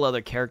there's a couple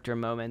other character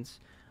moments.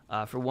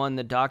 For one,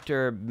 the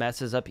Doctor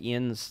messes up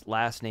Ian's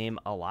last name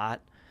a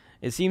lot.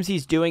 It seems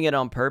he's doing it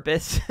on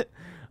purpose.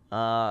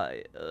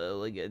 Like,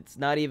 it's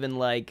not even,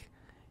 like,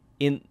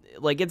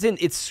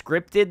 it's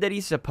scripted that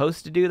he's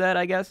supposed to do that,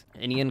 I guess.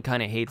 And Ian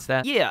kind of hates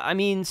that. Yeah, I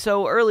mean,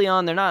 so early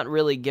on, they're not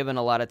really given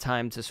a lot of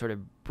time to sort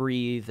of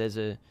breathe as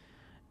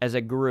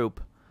a group.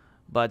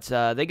 But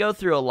they go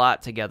through a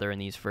lot together in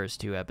these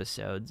first 2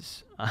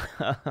 episodes.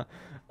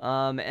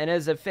 And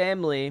as a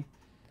family,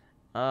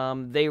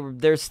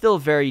 they're still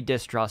very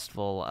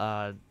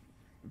distrustful.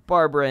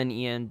 Barbara and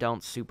Ian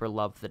don't super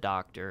love the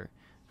Doctor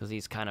because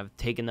he's kind of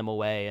taken them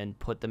away and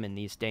put them in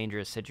these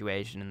dangerous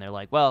situations. And they're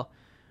like, well,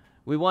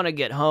 we want to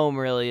get home,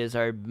 really, is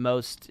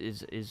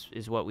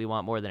what we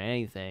want more than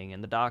anything.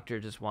 And the Doctor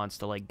just wants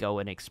to, like, go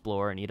and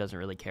explore, and he doesn't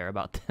really care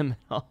about them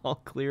at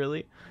all,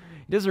 clearly.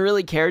 He doesn't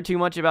really care too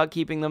much about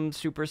keeping them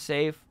super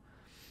safe.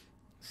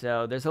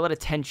 So there's a lot of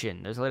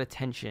tension. There's a lot of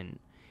tension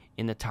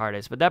in the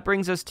TARDIS. But that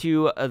brings us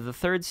to the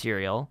 3rd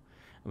serial.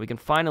 We can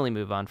finally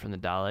move on from the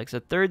Daleks.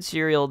 The 3rd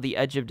serial, The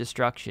Edge of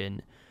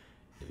Destruction,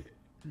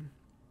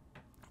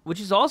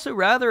 which is also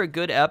rather a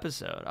good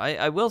episode.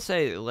 I will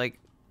say, like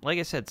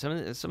I said,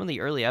 some of the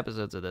early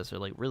episodes of this are,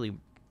 like, really,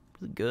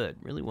 really good,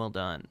 really well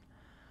done.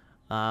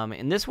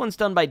 And this one's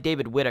done by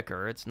David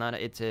Whittaker. It's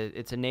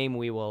a name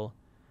we will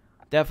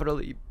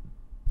definitely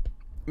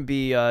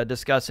be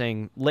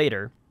discussing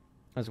later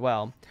as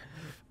well.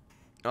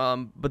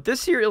 But this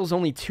serial is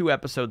only 2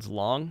 episodes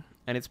long,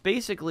 and it's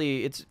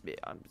basically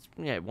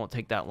it won't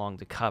take that long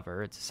to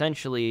cover. It's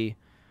essentially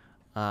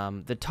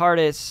the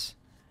TARDIS.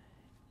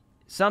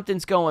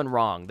 Something's going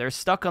wrong. They're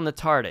stuck on the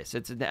TARDIS.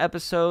 It's an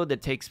episode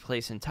that takes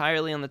place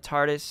entirely on the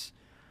TARDIS.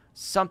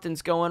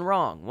 Something's going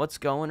wrong. What's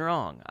going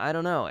wrong? I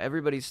don't know.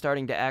 Everybody's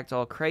starting to act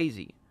all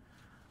crazy.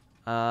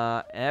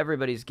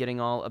 Everybody's getting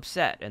all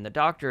upset, and the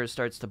Doctor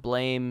starts to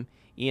blame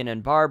Ian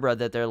and Barbara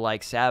that they're,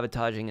 like,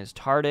 sabotaging his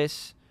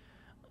TARDIS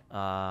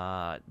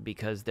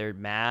because they're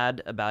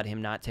mad about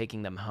him not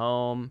taking them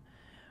home.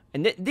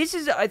 And this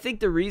is, I think,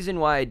 the reason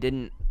why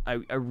I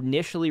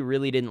initially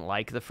really didn't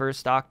like the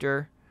first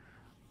Doctor.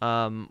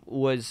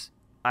 Was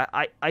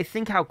I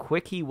think how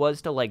quick he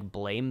was to, like,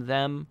 blame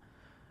them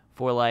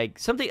for, like,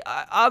 something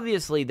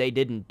obviously they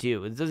didn't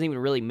do. It doesn't even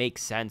really make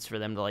sense for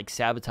them to, like,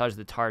 sabotage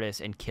the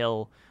TARDIS and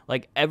kill,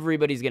 like,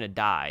 everybody's gonna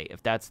die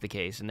if that's the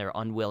case, and they're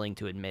unwilling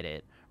to admit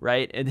it,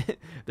 right? And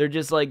they're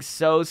just, like,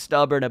 so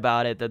stubborn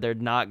about it that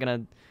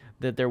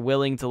they're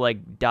willing to,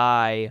 like,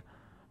 die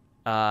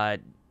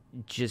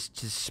just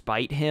to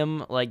spite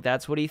him. Like,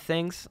 that's what he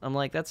thinks. I'm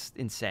like, that's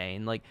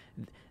insane. Like,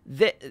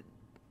 they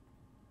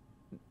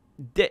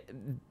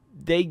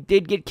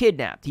did get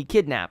kidnapped. He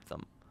kidnapped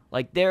them.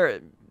 Like,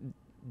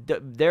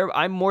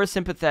 I'm more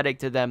sympathetic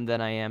to them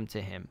than I am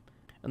to him.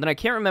 And then I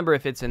can't remember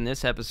if it's in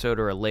this episode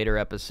or a later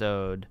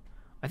episode.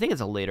 I think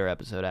it's a later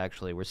episode,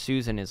 actually, where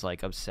Susan is,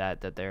 like, upset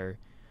that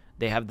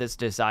they have this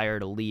desire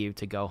to leave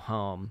to go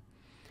home.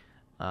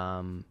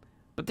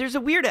 But there's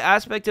a weird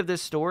aspect of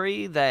this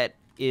story that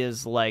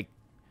is, like,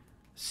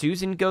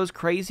 Susan goes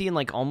crazy and,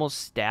 like, almost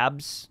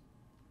stabs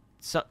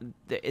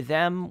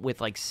them with,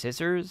 like,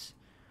 scissors.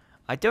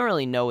 I don't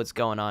really know what's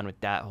going on with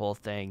that whole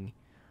thing.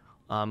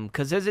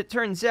 Because as it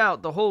turns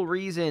out, the whole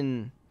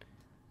reason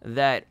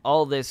that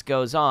all this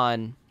goes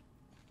on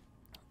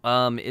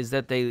is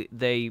that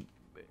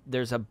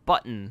there's a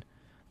button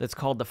that's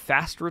called the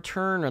fast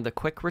return or the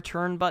quick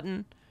return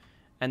button.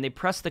 And they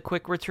press the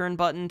quick return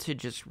button to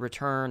just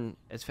return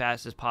as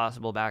fast as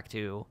possible back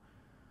to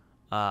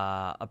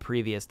a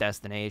previous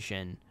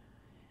destination.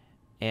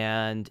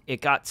 And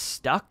it got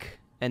stuck.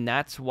 And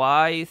that's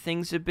why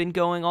things have been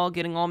getting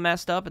all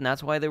messed up, and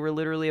that's why they were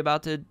literally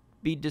about to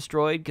be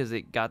destroyed, because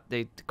the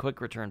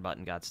quick return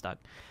button got stuck.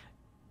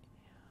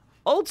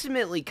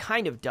 Ultimately,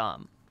 kind of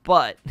dumb,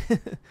 but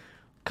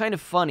kind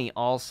of funny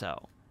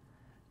also.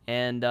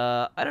 And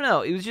I don't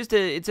know. It was just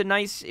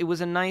it was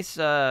a nice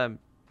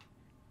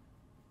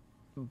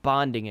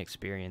bonding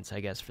experience, I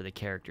guess, for the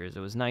characters.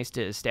 It was nice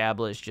to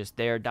establish just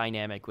their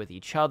dynamic with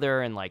each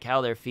other and, like,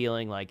 how they're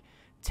feeling, like,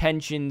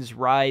 tensions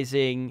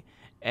rising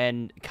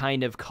and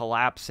kind of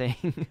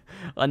collapsing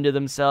under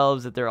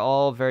themselves, that they're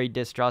all very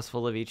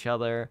distrustful of each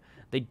other.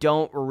 They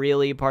don't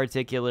really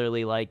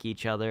particularly like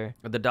each other.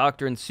 The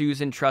Doctor and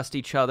Susan trust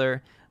each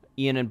other.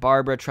 Ian and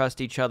Barbara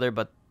trust each other,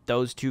 but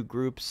those 2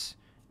 groups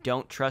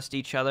don't trust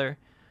each other.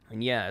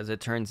 And yeah, as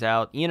it turns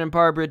out, Ian and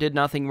Barbara did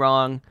nothing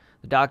wrong.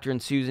 The Doctor and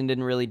Susan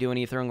didn't really do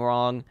anything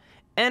wrong.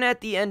 And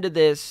at the end of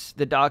this,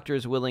 the Doctor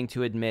is willing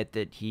to admit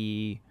that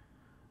he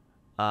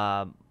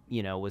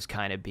was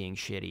kind of being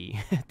shitty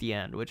at the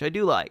end, which I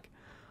do like.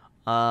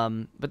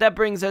 But that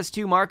brings us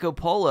to Marco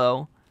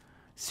Polo,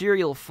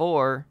 Serial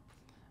 4.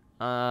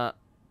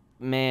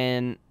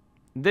 Man,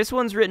 this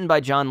one's written by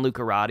John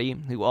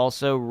Lucarotti, who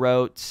also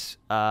wrote,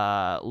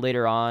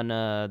 later on,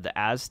 The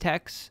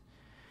Aztecs,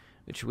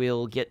 which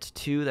we'll get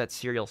to. That's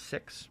Serial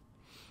 6.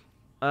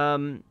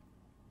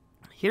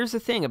 here's the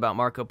thing about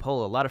Marco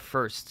Polo. A lot of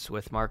firsts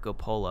with Marco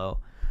Polo.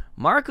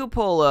 Marco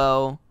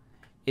Polo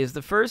is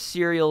the first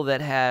serial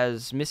that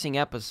has missing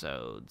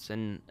episodes.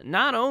 And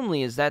not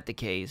only is that the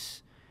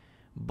case,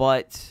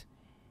 but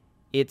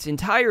it's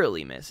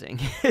entirely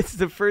missing. It's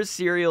the first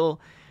serial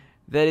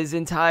that is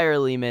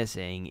entirely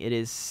missing. It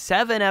is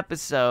 7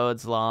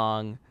 episodes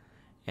long,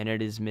 and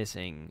it is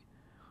missing.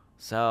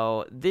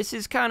 So this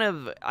is kind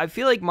of, I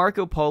feel like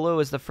Marco Polo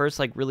is the first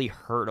like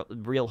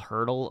real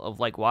hurdle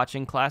of like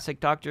watching classic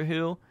Doctor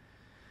Who.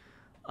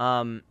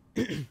 Because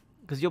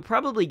you'll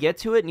probably get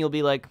to it and you'll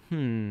be like,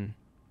 do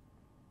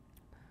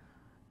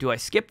I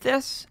skip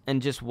this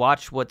and just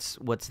watch what's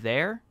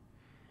there?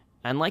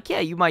 And like, yeah,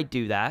 you might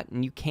do that,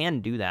 and you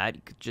can do that.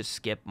 You could just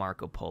skip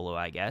Marco Polo,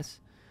 I guess.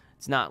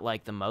 It's not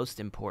like the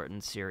most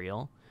important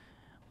serial.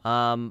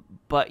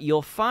 But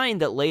you'll find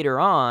that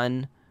later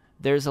on,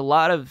 there's a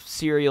lot of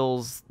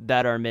serials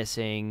that are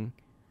missing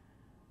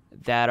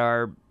that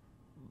are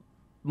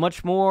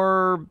much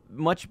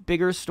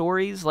bigger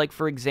stories. Like,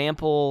 for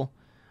example,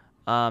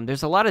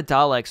 there's a lot of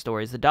Dalek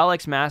stories. The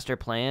Daleks' Master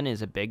Plan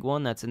is a big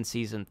one that's in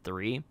Season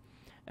 3.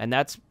 And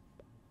that's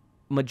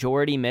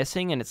majority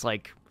missing, and it's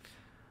like,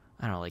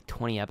 I don't know, like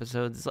 20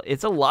 episodes.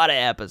 It's a lot of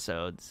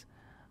episodes.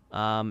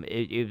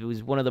 It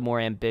was one of the more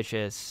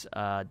ambitious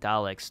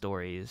Dalek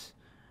stories.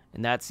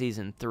 And that's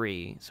Season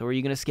 3. So are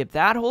you going to skip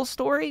that whole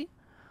story?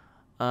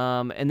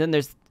 And then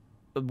there's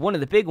one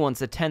of the big ones,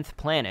 the 10th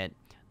Planet.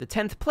 The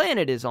 10th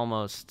Planet is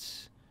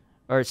almost...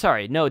 Or,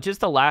 sorry, no, just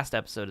the last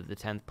episode of the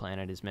 10th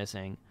Planet is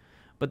missing.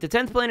 But the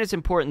 10th Planet is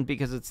important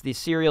because it's the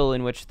serial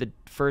in which the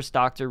first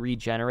Doctor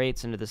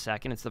regenerates into the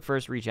second. It's the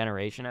first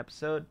regeneration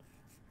episode.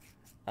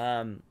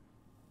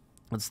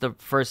 It's the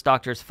first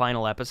Doctor's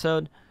final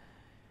episode.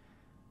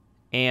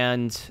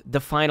 And the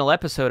final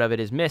episode of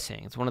it is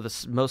missing. It's one of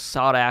the most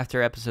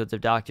sought-after episodes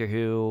of Doctor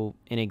Who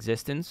in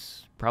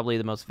existence. Probably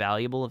the most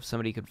valuable if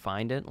somebody could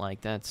find it. Like,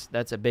 that's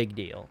a big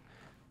deal.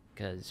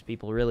 Because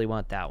people really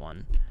want that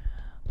one.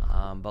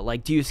 But,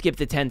 like, do you skip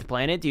the 10th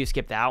Planet? Do you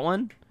skip that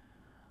one?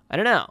 I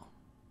don't know.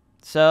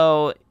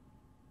 So,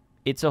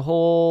 it's a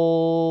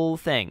whole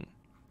thing.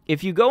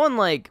 If you go on,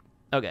 like...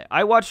 Okay,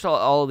 I watched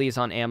all of these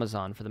on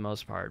Amazon for the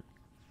most part.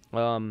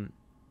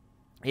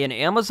 And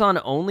Amazon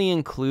only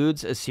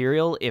includes a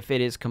serial if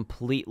it is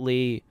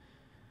completely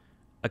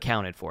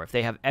accounted for. If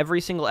they have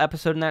every single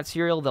episode in that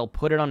serial, they'll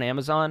put it on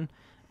Amazon.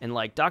 And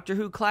like Doctor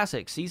Who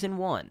Classic Season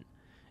 1,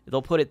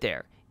 they'll put it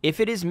there. If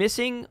it is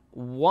missing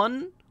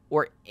one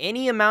or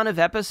any amount of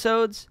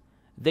episodes,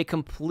 they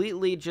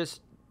completely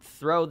just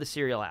throw the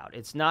serial out.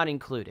 It's not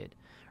included,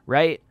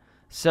 right?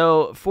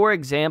 So, for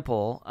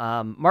example,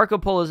 Marco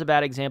Polo is a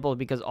bad example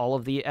because all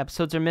of the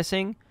episodes are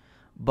missing.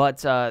 But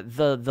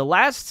the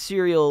last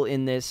serial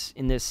in this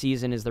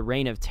season is The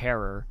Reign of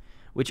Terror,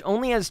 which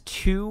only has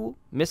 2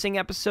 missing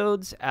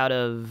episodes out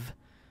of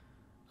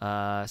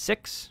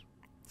 6.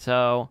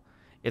 So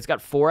it's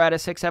got 4 out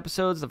of 6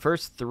 episodes, the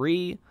first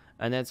 3,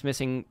 and then it's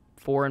missing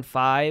 4 and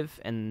 5,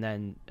 and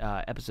then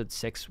episode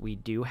 6 we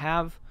do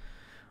have.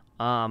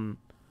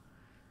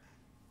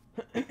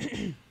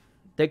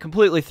 They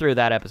completely threw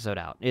that episode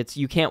out.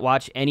 You can't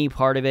watch any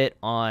part of it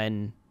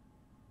on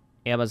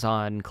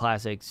Amazon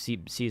Classic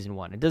Season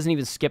 1. It doesn't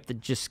even skip the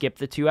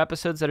 2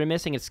 episodes that are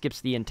missing. It skips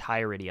the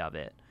entirety of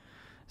it.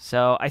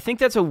 So I think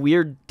that's a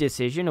weird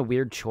decision, a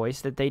weird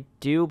choice that they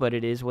do, but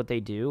it is what they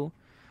do.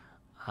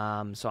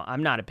 So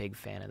I'm not a big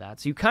fan of that.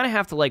 So you kind of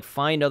have to like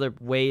find other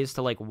ways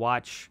to like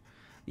watch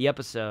the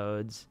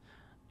episodes.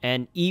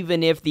 And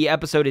even if the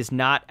episode is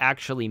not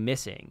actually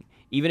missing,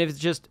 even if it's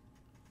just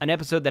an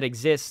episode that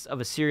exists of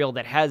a serial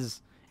that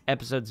has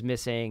episodes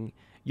missing,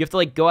 you have to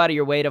like go out of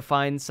your way to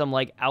find some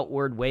like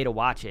outward way to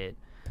watch it.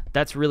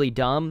 That's really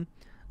dumb.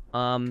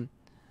 And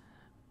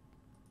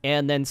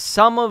then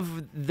some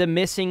of the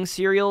missing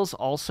serials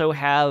also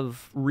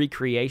have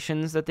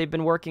recreations that they've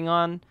been working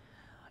on.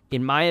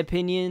 In my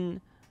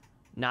opinion,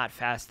 not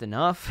fast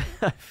enough.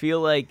 I feel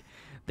like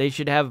they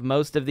should have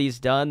most of these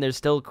done. There's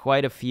still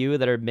quite a few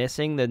that are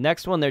missing. The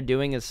next one they're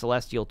doing is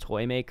Celestial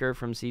Toymaker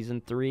from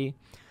Season 3,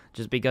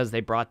 just because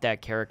they brought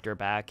that character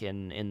back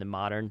in the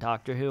modern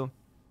Doctor Who.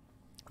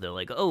 They're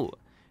like, oh,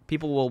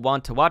 people will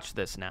want to watch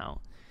this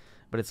now.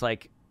 But it's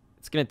like,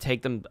 it's going to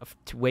take them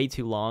way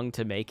too long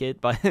to make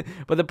it. But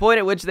the point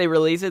at which they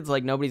release it's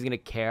like nobody's going to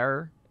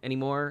care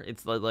anymore.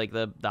 It's like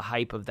the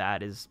hype of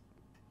that is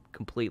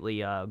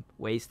completely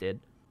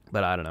wasted.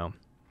 But I don't know.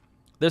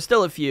 There's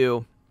still a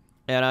few,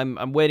 and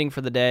I'm waiting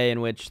for the day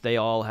in which they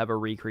all have a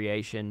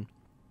recreation.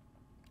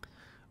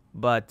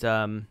 But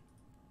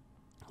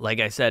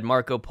like I said,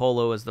 Marco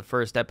Polo is the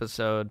first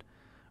episode,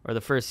 or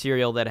the first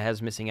serial that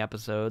has missing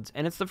episodes,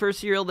 and it's the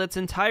first serial that's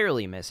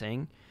entirely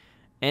missing,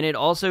 and it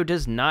also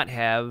does not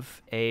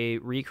have a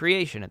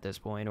recreation at this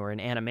point, or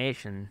an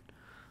animation.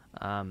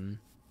 Yeah.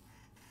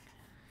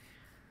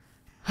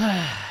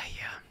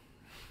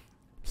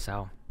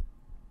 So,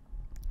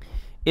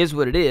 is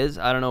what it is.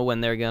 I don't know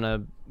when they're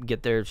gonna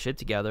get their shit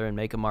together and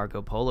make a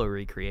Marco Polo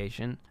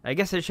recreation. I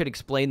guess I should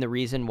explain the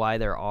reason why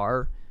there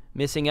are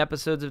missing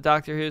episodes of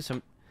Doctor Who.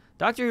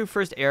 Doctor Who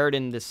first aired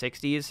in the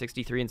 60s,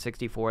 63 and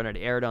 64, and it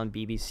aired on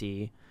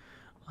BBC.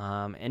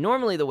 And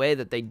normally the way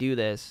that they do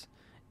this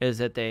is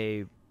that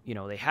they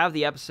have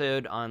the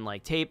episode on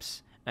like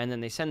tapes, and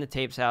then they send the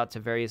tapes out to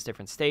various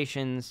different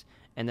stations,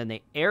 and then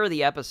they air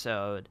the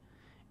episode,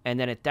 and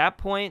then at that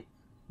point,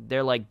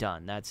 they're like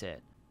done. That's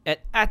it.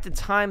 At the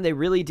time, they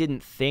really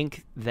didn't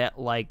think that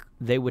like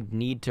they would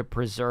need to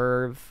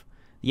preserve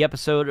the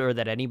episode or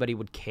that anybody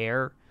would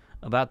care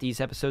about these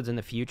episodes in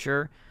the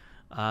future.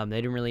 They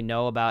didn't really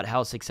know about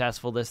how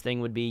successful this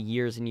thing would be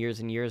years and years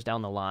and years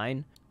down the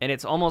line. And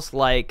it's almost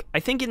like,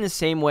 I think in the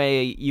same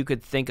way you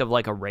could think of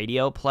like a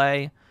radio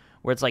play,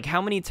 where it's like,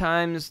 how many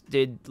times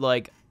did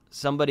like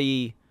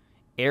somebody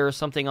air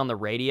something on the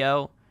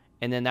radio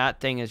and then that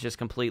thing is just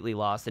completely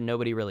lost and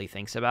nobody really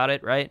thinks about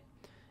it, right?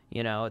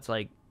 It's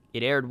like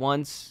it aired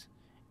once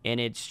and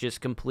it's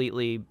just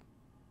completely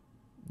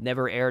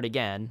never aired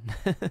again,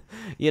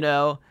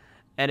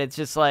 and it's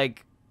just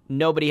like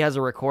nobody has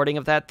a recording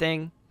of that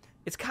thing.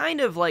 It's kind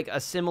of like a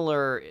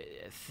similar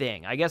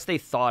thing. I guess they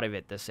thought of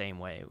it the same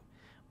way,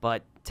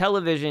 but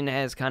television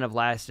has kind of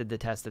lasted the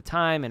test of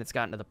time, and it's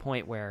gotten to the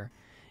point where,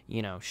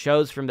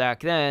 shows from back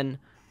then,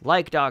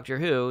 like Doctor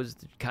Who, is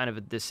kind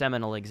of the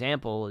seminal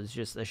example, is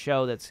just a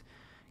show that's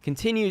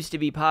continues to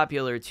be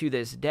popular to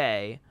this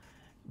day,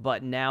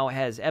 but now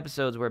has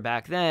episodes where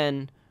back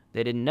then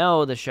they didn't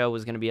know the show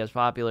was going to be as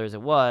popular as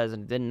it was,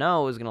 and didn't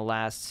know it was going to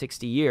last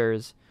 60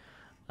 years.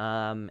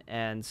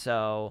 And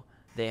so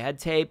they had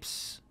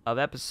tapes of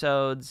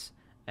episodes,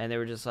 and they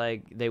were just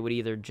like, they would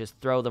either just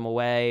throw them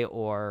away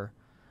or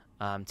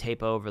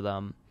tape over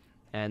them,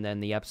 and then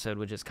the episode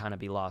would just kind of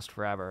be lost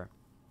forever.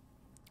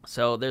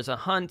 So there's a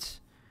hunt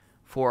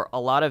for a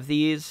lot of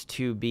these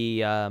to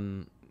be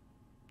found,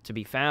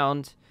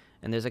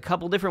 and there's a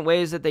couple different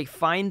ways that they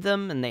find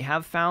them, and they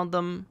have found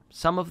them,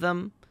 some of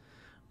them.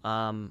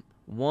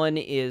 One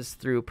is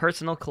through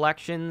personal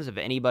collections of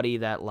anybody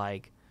that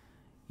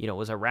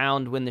was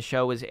around when the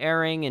show was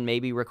airing and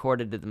maybe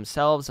recorded it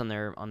themselves on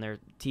their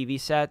TV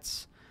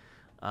sets.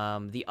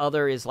 The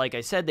other is, like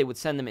I said, they would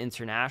send them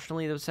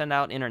internationally. They would send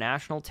out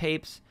international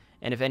tapes,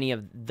 and if any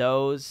of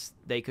those,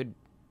 they could,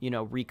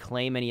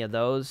 reclaim any of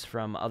those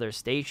from other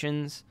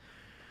stations.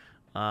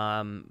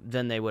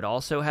 Then they would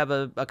also have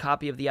a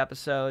copy of the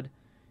episode.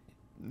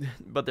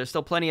 But there's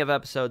still plenty of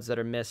episodes that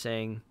are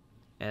missing,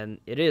 and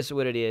it is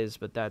what it is,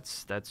 but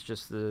that's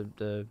just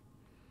the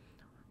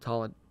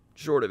tall and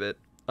short of it.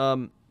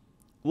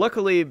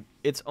 Luckily,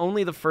 it's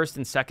only the first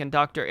and second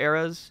Doctor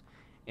eras,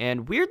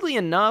 and weirdly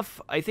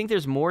enough, I think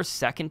there's more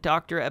second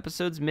Doctor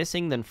episodes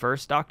missing than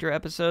first Doctor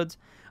episodes.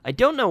 I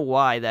don't know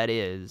why that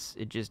is.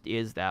 It just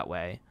is that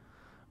way.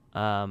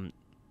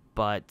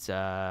 But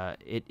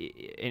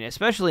and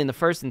especially in the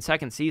first and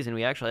second season,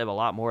 we actually have a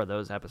lot more of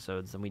those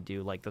episodes than we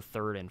do like the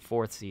third and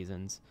fourth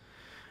seasons.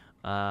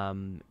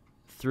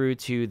 Through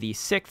to the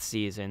sixth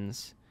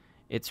seasons,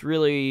 it's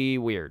really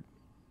weird.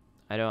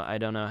 I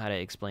don't know how to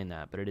explain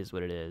that, but it is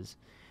what it is.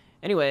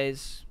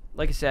 Anyways,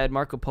 like I said,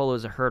 Marco Polo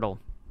is a hurdle.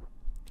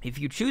 If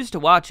you choose to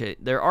watch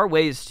it, there are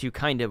ways to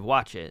kind of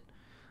watch it.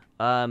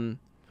 Back in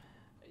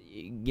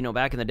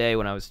the day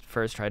when I was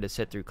first trying to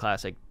sit through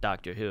classic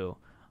Doctor Who,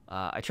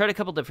 I tried a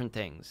couple different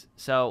things.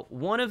 So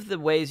one of the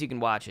ways you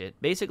can watch it,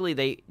 basically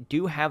they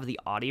do have the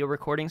audio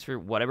recordings for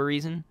whatever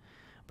reason,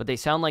 but they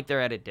sound like they're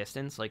at a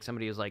distance, like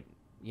somebody was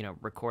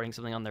recording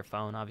something on their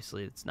phone.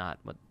 Obviously, it's not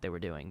what they were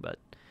doing, but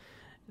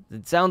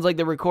it sounds like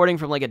they're recording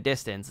from like a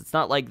distance. It's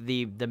not like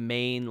the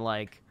main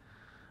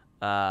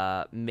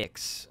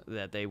mix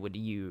that they would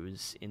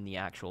use in the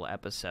actual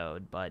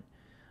episode, but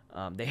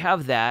they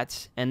have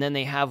that, and then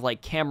they have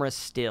like camera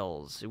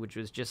stills, which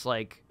was just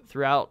like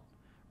throughout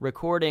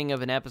recording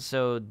of an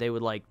episode, they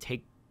would like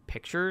take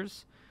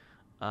pictures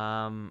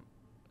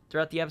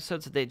throughout the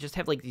episode, so they just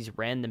have like these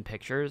random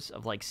pictures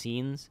of like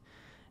scenes.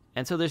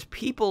 And so there's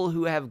people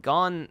who have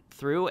gone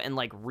through and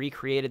like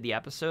recreated the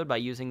episode by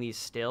using these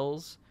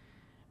stills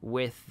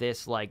with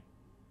this like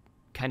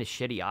kind of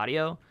shitty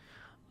audio.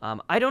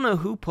 I don't know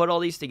who put all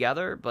these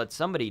together, but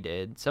somebody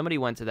did. Somebody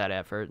went to that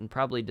effort and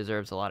probably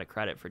deserves a lot of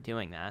credit for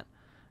doing that,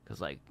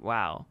 because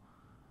wow,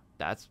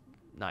 that's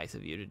nice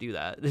of you to do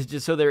that. It's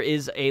just so there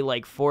is a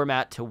like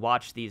format to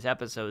watch these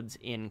episodes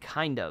in,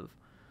 kind of.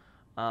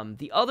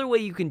 The other way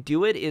you can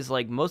do it is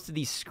like most of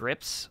these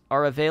scripts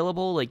are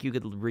available. Like you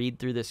could read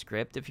through the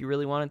script if you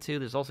really wanted to.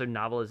 There's also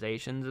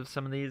novelizations of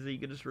some of these that you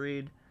could just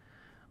read.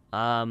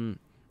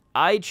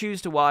 I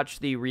choose to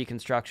watch the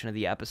reconstruction of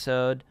the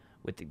episode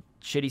with the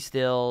shitty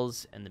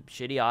stills and the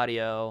shitty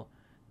audio.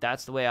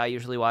 That's the way I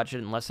usually watch it.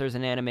 Unless there's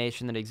an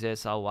animation that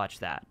exists, I'll watch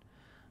that.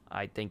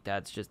 I think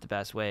that's just the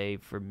best way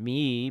for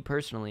me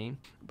personally.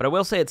 But I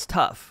will say it's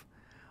tough.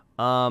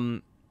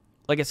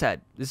 Like I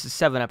said, this is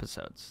 7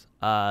 episodes.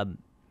 And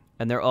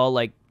they're all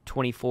like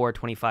 24,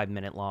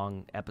 25-minute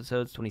long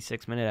episodes,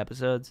 26-minute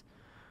episodes.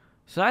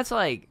 So that's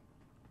like,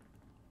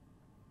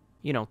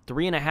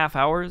 3.5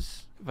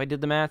 hours, if I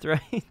did the math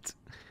right. It's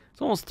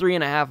almost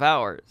 3.5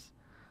 hours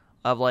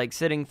of like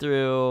sitting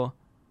through.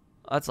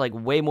 That's like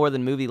way more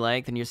than movie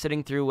length, and you're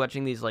sitting through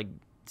watching these like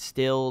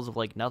stills of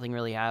like nothing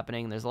really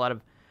happening. There's a lot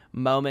of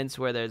moments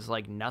where there's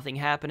like nothing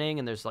happening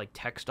and there's like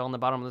text on the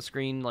bottom of the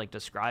screen like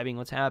describing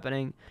what's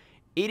happening.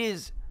 It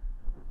is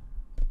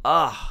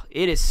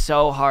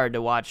so hard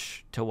to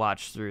watch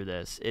through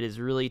this. It is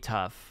really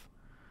tough.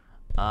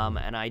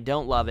 And I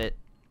don't love it,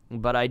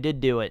 but I did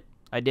do it.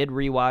 I did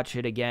rewatch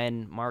it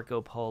again,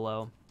 Marco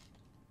Polo.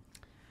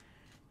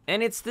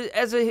 And it's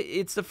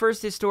the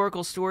first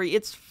historical story.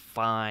 It's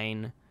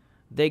fine.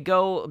 They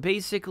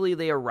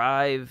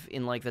arrive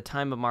in like the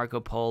time of Marco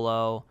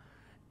Polo,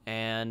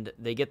 and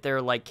they get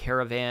their like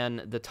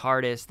caravan, the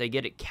TARDIS. They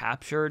get it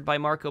captured by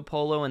Marco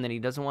Polo, and then he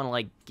doesn't want to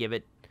like give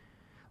it,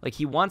 like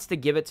he wants to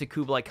give it to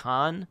Kublai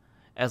Khan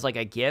as like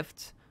a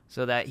gift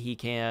so that he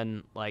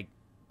can like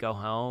go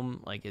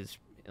home.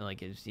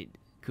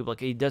 Kublai,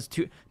 he does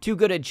too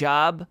good a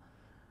job.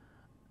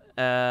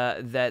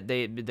 That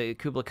the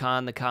Kublai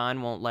Khan, the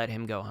Khan, won't let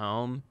him go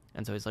home,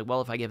 and so he's like,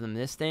 well, if I give them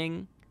this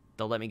thing,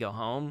 they'll let me go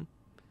home.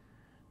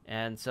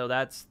 And so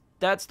that's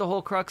the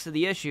whole crux of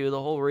the issue.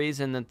 The whole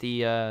reason that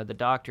the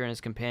Doctor and his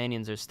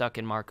companions are stuck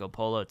in Marco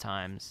Polo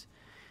times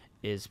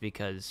is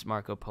because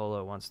Marco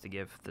Polo wants to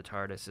give the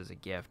TARDIS as a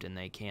gift, and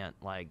they can't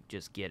like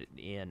just get it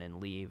in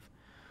and leave.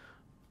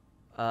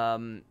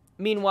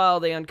 Meanwhile,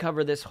 they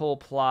uncover this whole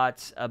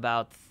plot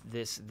about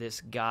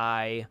this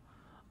guy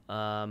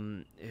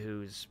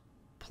who's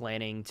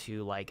planning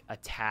to like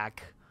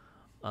attack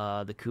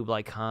the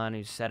Kublai Khan,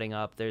 who's setting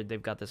up.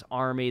 They've got this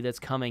army that's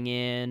coming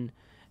in,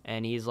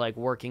 and he's like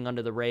working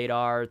under the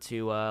radar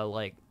to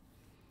like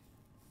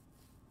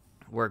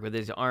work with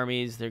his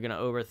armies. They're gonna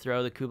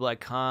overthrow the Kublai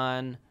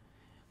Khan,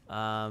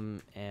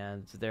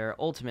 and they're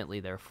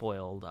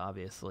foiled,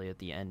 obviously, at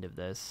the end of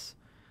this.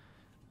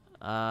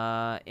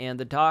 And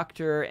the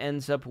Doctor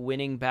ends up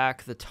winning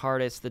back the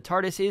TARDIS. The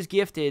TARDIS is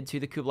gifted to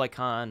the Kublai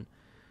Khan,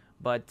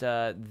 but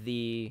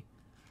the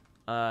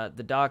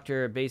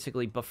Doctor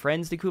basically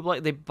befriends the Kublai.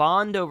 They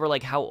bond over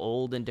like how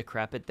old and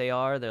decrepit they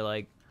are. They're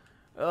like,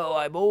 oh,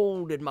 I'm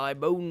old and my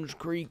bones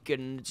creak,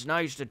 and it's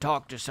nice to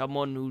talk to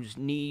someone whose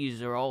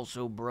knees are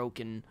also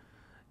broken,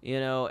 you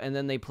know. And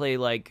then they play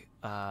like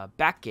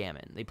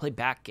backgammon. They play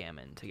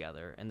backgammon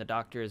together, and the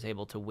Doctor is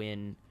able to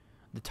win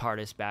the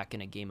TARDIS back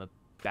in a game of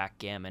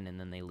backgammon, and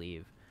then they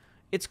leave.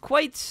 It's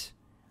quite,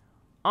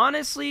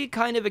 honestly,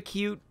 kind of a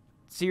cute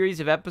series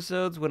of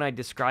episodes when I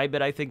describe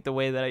it, I think, the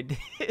way that I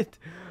did.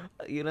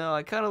 You know,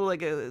 I kind of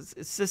like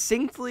it.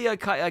 Succinctly, I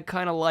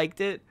kind of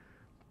liked it,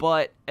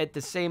 but at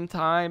the same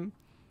time,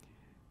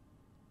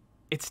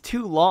 it's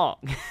too long.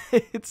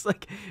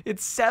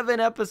 It's 7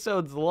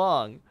 episodes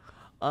long,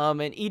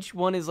 and each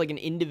one is like an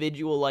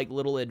individual like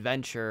little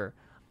adventure.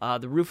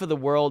 The Roof of the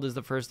World is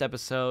the first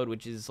episode,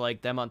 which is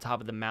like them on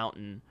top of the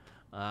mountain,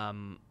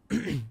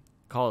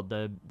 called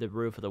the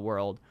Roof of the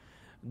World.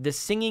 The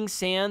Singing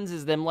Sands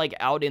is them like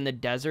out in the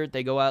desert.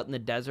 They go out in the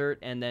desert,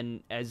 and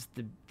then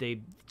they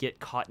get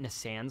caught in a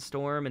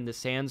sandstorm, and the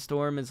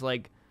sandstorm is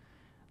like,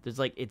 there's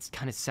like, it's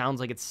kind of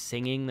sounds like it's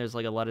singing. There's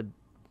like a lot of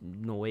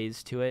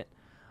noise to it.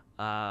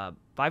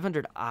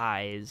 500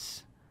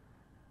 Eyes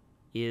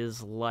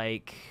is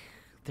like,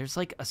 there's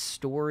like a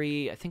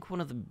story. I think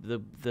one of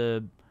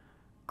the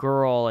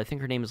girl, I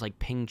think her name is like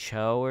Ping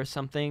Cho or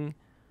something.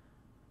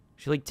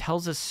 She like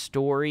tells a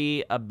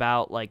story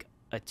about like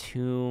a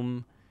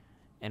tomb,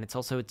 and it's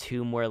also a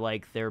tomb where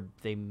like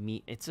they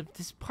meet. It's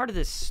this part of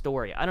this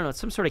story. I don't know. It's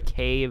some sort of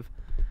cave,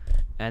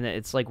 and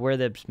it's like where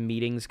the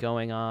meeting's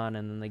going on,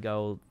 and then they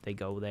go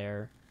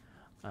there.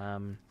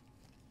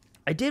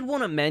 I did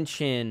want to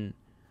mention,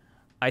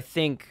 I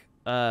think,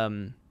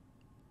 we'll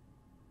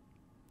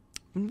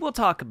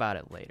talk about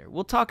it later.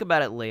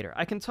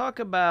 I can talk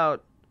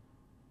about,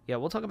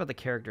 we'll talk about the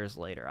characters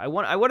later. I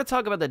want to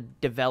talk about the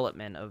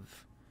development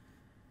of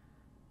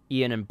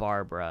Ian and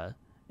Barbara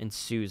and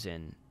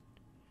Susan.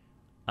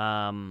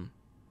 I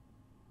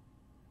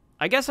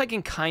guess I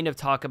can kind of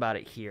talk about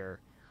it here.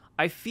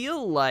 I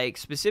feel like,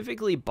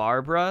 specifically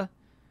Barbara,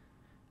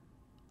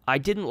 I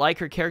didn't like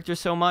her character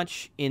so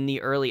much in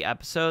the early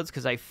episodes,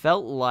 because I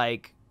felt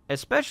like,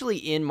 especially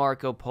in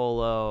Marco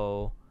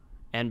Polo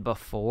and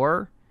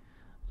before,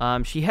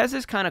 she has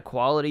this kind of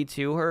quality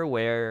to her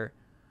where,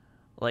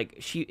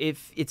 like,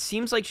 if it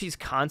seems like she's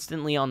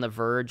constantly on the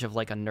verge of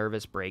like a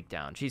nervous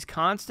breakdown. She's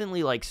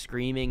constantly like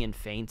screaming and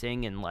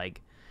fainting and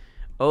like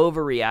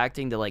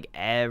overreacting to like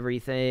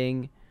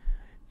everything,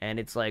 and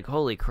it's like,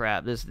 holy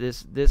crap,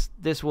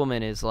 this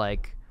woman is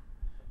like,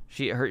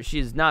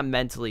 she's not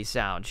mentally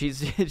sound.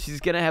 She's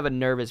gonna have a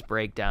nervous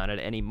breakdown at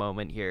any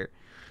moment here.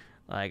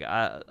 Like,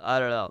 I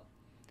don't know.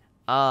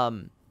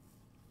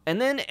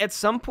 And then at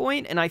some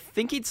point, and I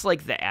think it's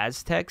like the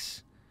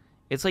Aztecs,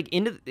 it's like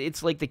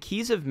the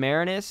Keys of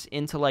Marinus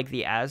into like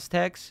the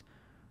Aztecs.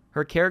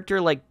 Her character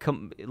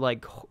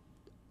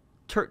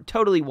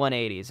totally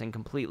 180s and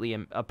completely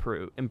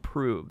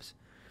improves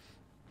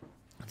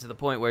to the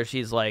point where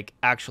she's like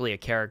actually a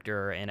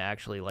character and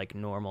actually like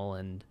normal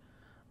and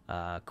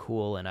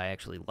cool, and I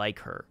actually like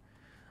her.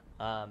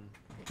 But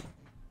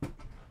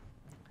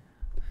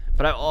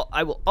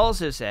I will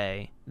also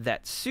say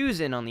that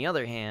Susan, on the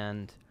other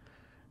hand,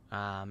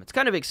 It's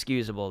kind of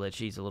excusable that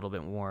she's a little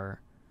bit more,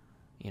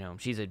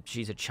 she's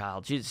a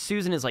child.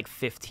 Susan is like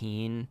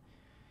 15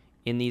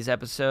 in these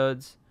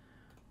episodes,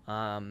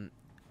 and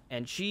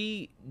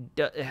she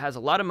has a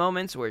lot of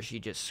moments where she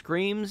just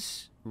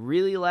screams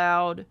really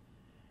loud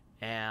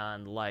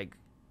and like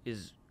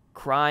is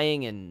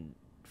crying and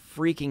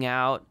freaking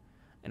out,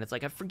 and it's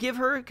like I forgive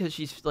her because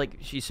she's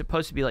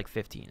supposed to be like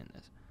 15 in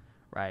this,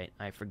 right?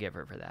 I forgive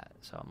her for that.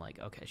 So I'm like,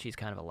 okay, she's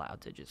kind of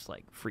allowed to just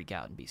like freak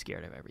out and be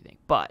scared of everything,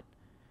 but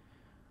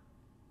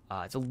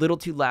it's a little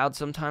too loud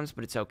sometimes,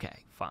 but it's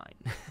okay, fine.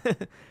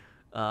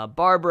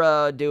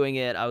 Barbara doing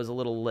it, I was a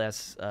little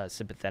less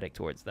sympathetic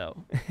towards,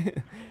 though.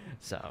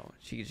 So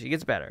she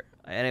gets better.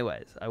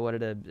 Anyways, I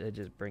wanted to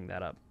just bring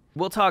that up.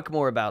 We'll talk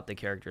more about the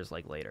characters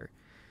like later.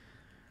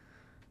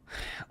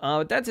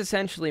 That's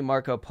essentially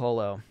Marco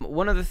Polo.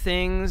 One of the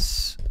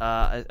things...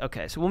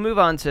 okay, so we'll move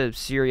on to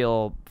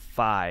Serial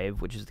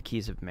 5, which is the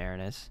Keys of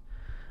Marinus.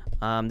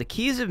 The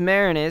Keys of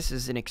Marinus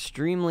is an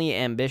extremely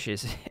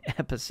ambitious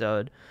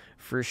episode,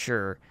 for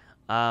sure.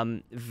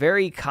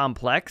 Very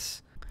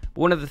complex.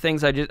 One of the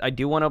things I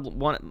do want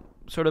to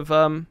sort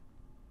of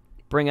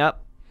bring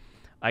up,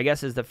 I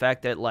guess, is the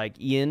fact that like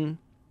Ian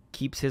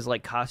keeps his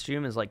like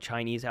costume, his like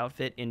Chinese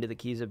outfit into the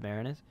Keys of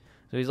Marinus,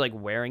 so he's like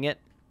wearing it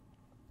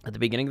at the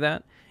beginning of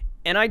that,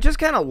 and I just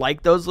kind of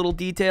like those little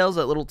details,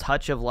 that little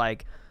touch of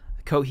like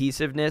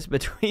cohesiveness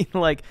between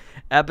like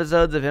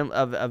episodes of him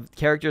of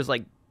characters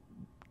like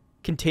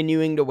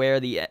continuing to wear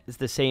the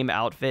same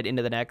outfit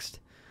into the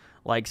next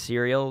like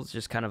serial. It's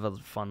just kind of a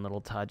fun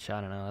little touch. I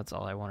don't know. That's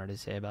all I wanted to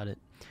say about it.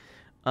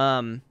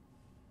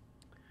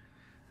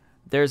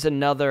 There's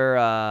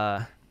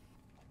another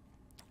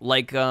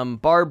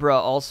Barbara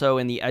also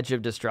in the Edge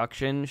of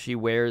Destruction. She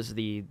wears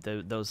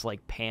those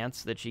like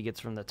pants that she gets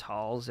from the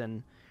Talls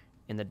and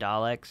in the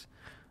Daleks.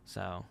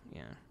 So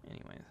yeah.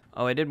 Anyways,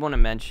 I did want to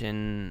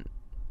mention.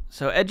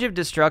 So Edge of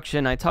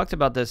Destruction. I talked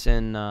about this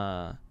in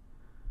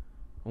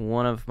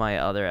one of my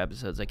other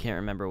episodes. I can't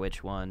remember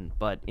which one,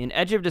 but in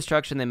Edge of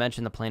Destruction they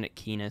mentioned the planet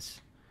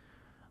Keenness.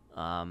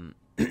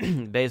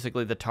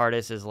 Basically the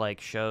TARDIS is like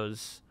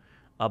shows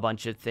a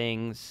bunch of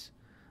things,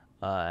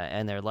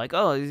 and they're like,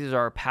 oh, these are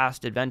our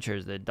past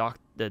adventures. The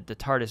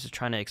TARDIS is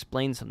trying to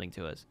explain something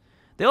to us.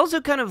 They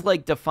also kind of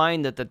like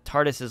define that the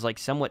TARDIS is like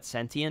somewhat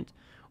sentient,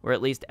 or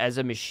at least as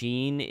a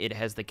machine it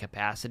has the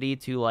capacity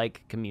to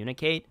like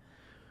communicate,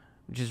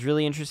 which is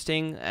really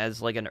interesting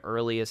as like an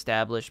early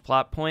established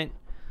plot point.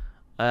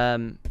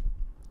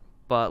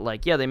 But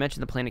like, yeah, they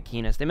mentioned the planet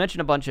Keenness. They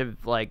mentioned a bunch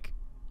of like,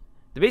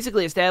 they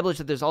basically established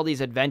that there's all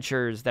these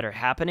adventures that are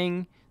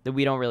happening that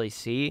we don't really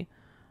see,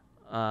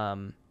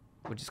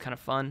 which is kind of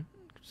fun.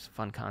 It's a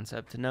fun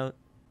concept to note,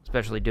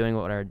 especially doing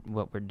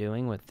what we're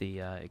doing with the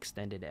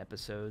extended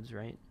episodes,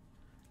 right?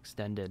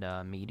 Extended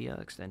media,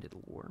 extended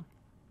lore.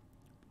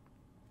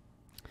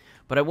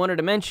 But I wanted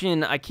to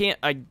mention, I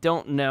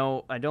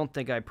don't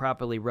think I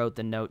properly wrote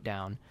the note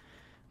down,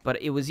 but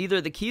it was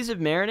either the Keys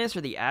of Marinus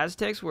or the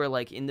Aztecs where,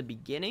 like, in the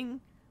beginning,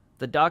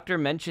 the Doctor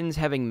mentions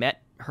having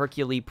met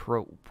Hercule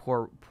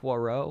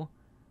Poirot.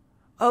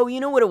 Oh, you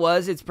know what it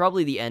was? It's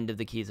probably the end of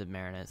the Keys of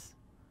Marinus.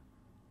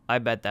 I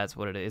bet that's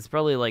what it is. It's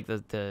probably like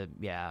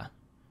yeah,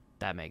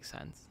 that makes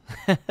sense.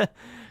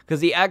 Because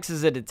he acts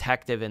as a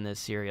detective in this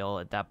serial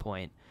at that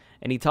point,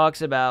 and he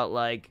talks about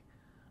like,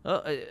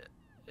 don't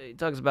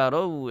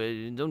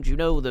you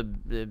know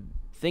the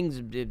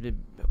things,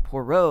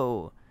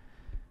 Poirot?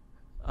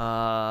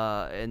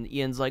 And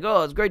Ian's like,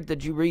 oh, it's great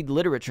that you read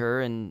literature,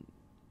 and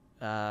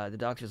the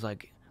Doctor's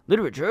like,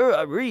 literature?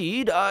 I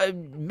read? I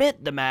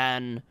met the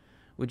man.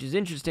 Which is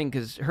interesting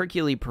because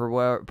Hercule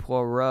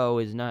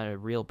Poirot is not a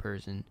real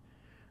person,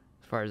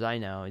 as far as I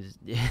know. He's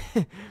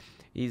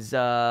he's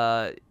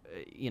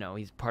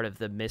part of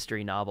the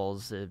mystery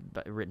novels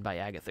written by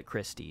Agatha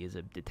Christie. He's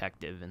a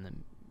detective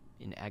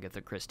in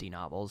Agatha Christie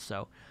novels.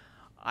 So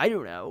I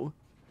don't know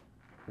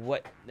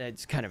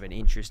that's kind of an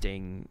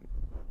interesting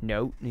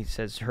note. He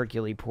says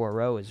Hercule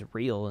Poirot is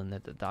real and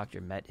that the Doctor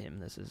met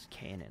him. This is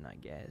canon, I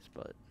guess,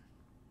 but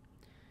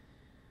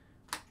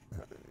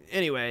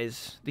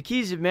anyways, the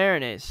Keys of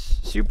Marinus,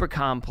 super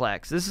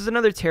complex. This is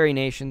another Terry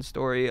Nation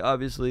story,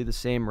 obviously the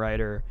same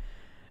writer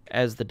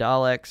as the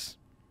Daleks,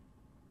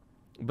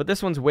 but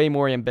this one's way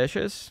more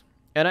ambitious.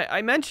 And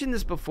I mentioned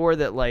this before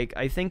that, like,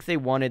 I think they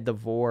wanted the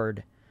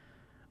Vord,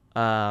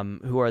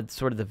 who are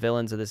sort of the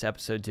villains of this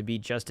episode, to be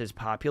just as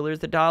popular as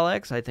the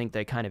Daleks. I think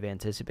they kind of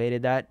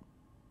anticipated that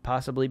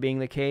possibly being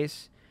the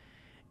case.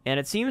 And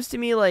it seems to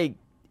me like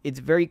it's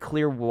very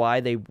clear why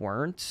they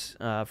weren't.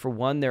 For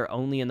one, they're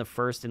only in the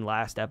first and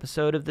last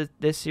episode of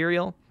this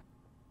serial.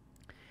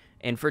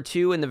 And for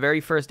two, in the very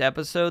first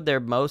episode, they're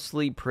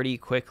mostly pretty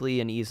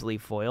quickly and easily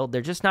foiled. They're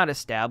just not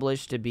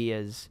established to be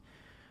as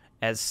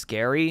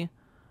scary.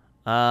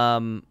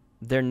 They're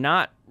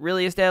not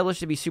really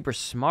established to be super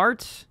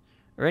smart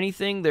or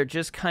anything. They're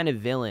just kind of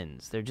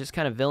villains.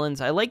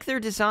 I like their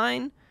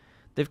design.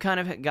 They've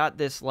kind of got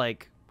this,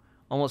 like,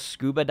 almost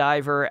scuba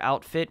diver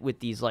outfit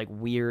with these like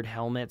weird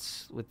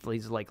helmets with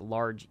these like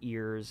large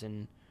ears,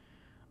 and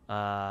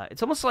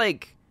it's almost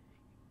like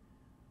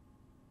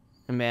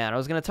Man, I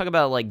was gonna talk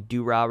about like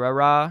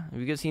Do-Ra-Ra-Ra. Have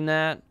you guys seen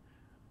that?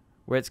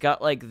 Where it's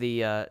got like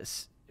the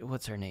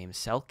what's her name?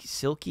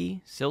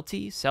 Silty?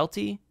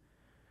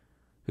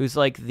 Who's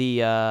like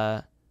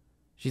the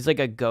she's like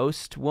a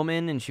ghost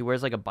woman, and she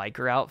wears like a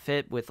biker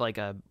outfit with like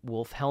a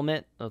wolf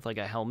helmet, with like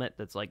a helmet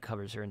that's like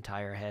covers her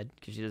entire head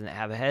because she doesn't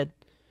have a head.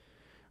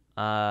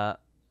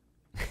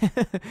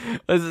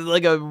 This is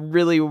like a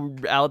really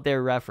out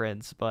there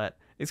reference, but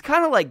it's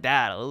kind of like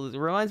that. It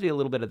reminds me a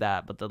little bit of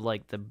that, but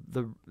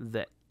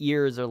the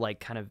ears are like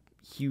kind of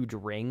huge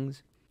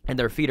rings, and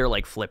their feet are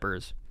like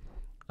flippers.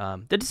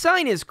 The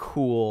design is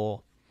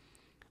cool.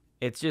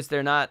 It's just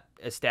they're not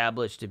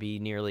established to be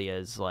nearly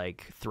as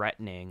like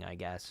threatening, I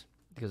guess,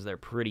 because they're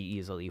pretty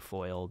easily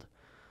foiled.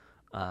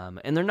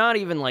 And they're not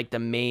even like the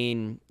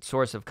main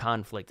source of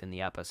conflict in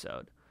the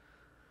episode.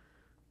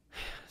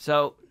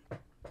 So,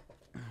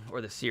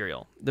 or the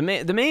serial. The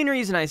main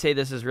reason I say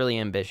this is really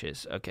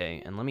ambitious,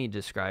 okay, and let me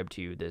describe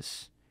to you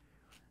this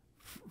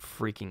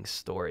freaking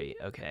story,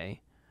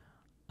 okay?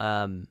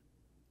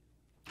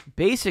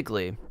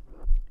 Basically,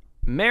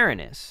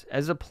 Marinus,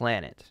 as a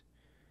planet,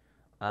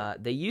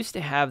 they used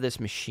to have this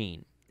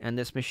machine, and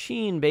this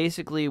machine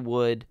basically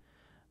would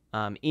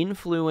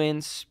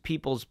influence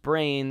people's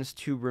brains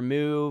to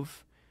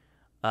remove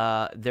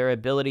their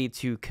ability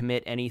to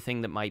commit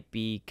anything that might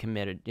be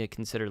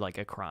considered like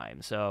a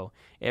crime. So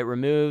it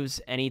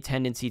removes any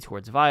tendency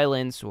towards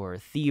violence or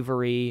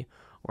thievery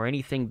or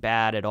anything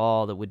bad at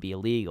all that would be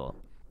illegal.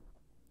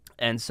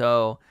 And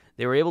so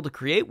they were able to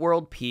create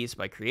world peace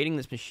by creating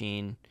this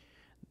machine,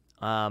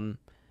 and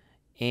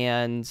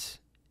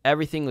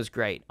everything was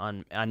great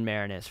on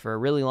Marinus for a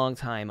really long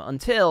time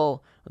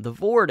until the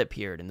Vord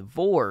appeared, and the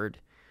Vord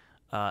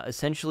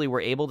essentially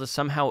were able to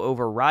somehow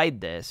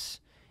override this.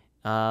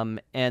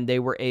 And they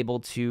were able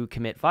to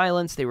commit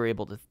violence, they were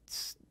able to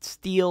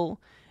steal,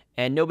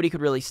 and nobody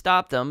could really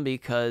stop them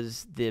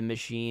because the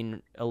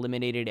machine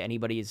eliminated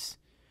anybody's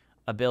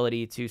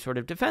ability to sort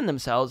of defend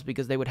themselves,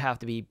 because they would have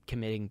to be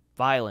committing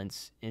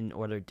violence in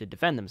order to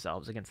defend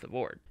themselves against the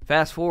Vord.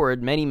 Fast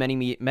forward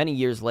many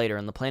years later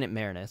on the planet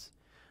Marinus,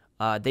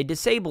 they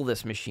disable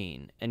this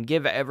machine and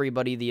give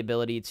everybody the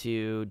ability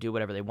to do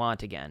whatever they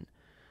want again.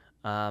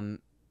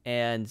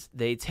 And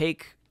they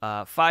take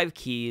 5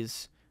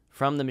 keys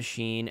from the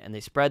machine, and they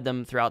spread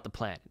them throughout the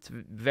planet. It's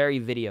very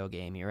video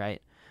gamey,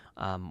 right?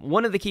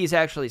 One of the keys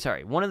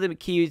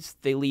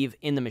they leave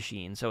in the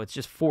machine, so it's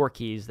just 4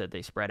 keys that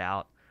they spread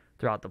out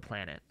throughout the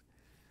planet.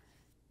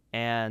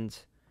 And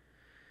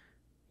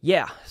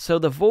yeah, so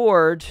the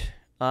Vord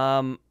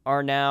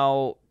are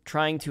now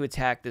trying to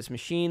attack this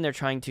machine. They're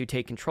trying to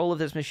take control of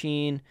this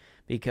machine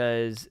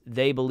because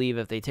they believe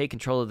if they take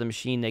control of the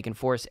machine, they can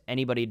force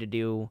anybody to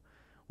do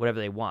whatever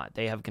they want.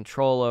 They have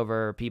control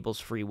over people's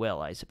free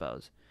will, I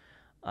suppose.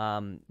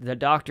 The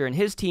Doctor and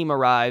his team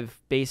arrive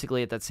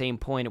basically at that same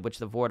point at which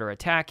the Vord are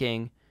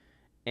attacking,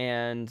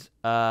 and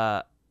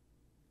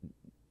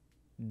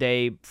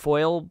they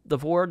foil the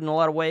Vord in a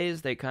lot of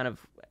ways. They kind of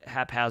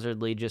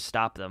haphazardly just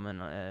stop them,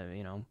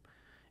 and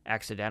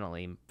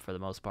accidentally for the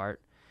most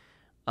part.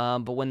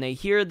 But when they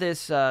hear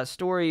this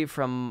story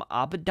from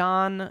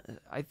Abaddon,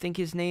 I think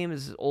his name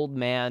is, an old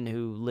man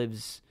who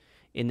lives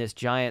in this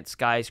giant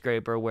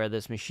skyscraper where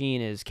this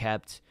machine is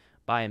kept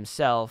by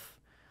himself.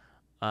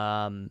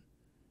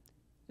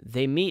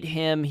 They meet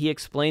him, he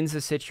explains the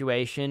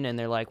situation, and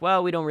they're like,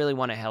 well, we don't really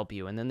want to help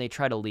you. And then they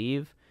try to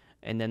leave,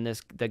 and then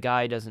the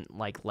guy doesn't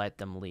let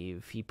them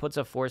leave. He puts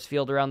a force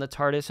field around the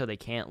TARDIS so they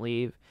can't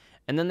leave,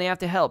 and then they have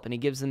to help, and he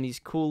gives them these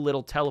cool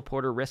little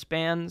teleporter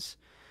wristbands,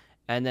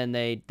 and then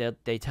they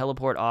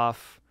teleport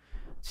off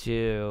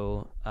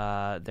to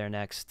their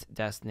next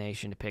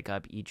destination to pick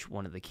up each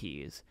one of the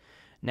keys.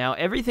 Now,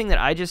 everything that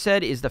I just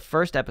said is the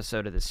first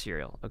episode of this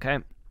serial, okay?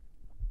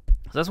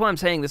 So that's why I'm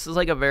saying this is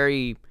like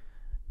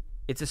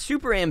it's a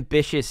super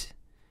ambitious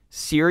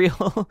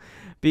serial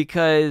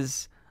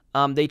because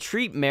they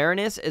treat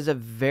Marinus as a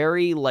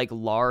very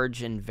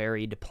large and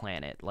varied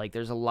planet. Like,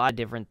 there's a lot of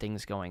different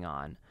things going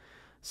on.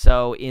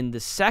 So in the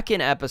second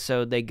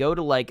episode, they go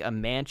to a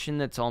mansion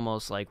that's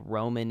almost like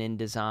Roman in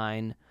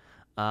design.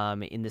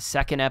 In the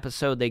second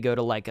episode, they go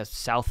to a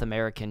South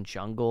American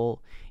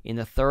jungle. In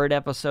the third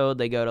episode,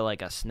 they go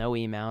to a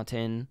snowy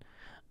mountain.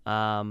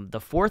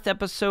 The fourth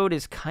episode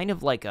is kind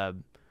of like a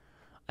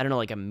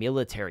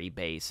military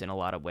base in a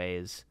lot of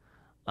ways.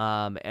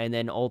 And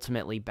then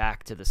ultimately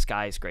back to the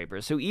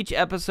skyscraper. So each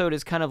episode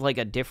is kind of like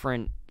a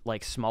different,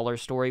 smaller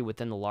story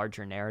within the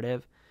larger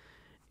narrative.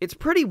 It's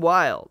pretty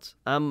wild.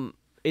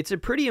 It's a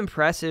pretty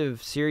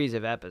impressive series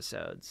of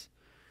episodes.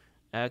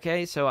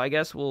 Okay, so I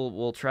guess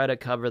we'll try to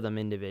cover them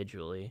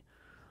individually.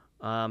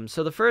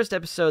 So the first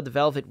episode, The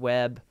Velvet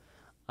Web,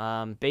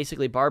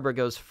 basically Barbara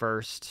goes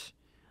first.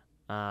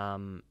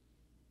 I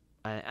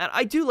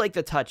do like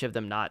the touch of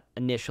them not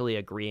initially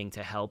agreeing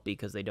to help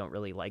because they don't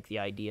really like the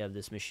idea of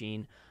this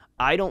machine.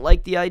 I don't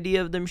like the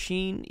idea of the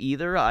machine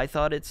either. I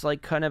thought it's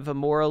kind of a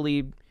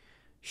morally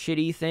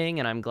shitty thing,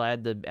 and I'm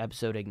glad the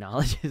episode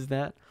acknowledges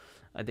that.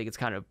 I think it's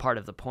kind of part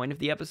of the point of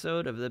the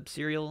episode, of the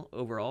serial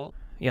overall.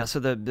 Yeah,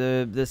 so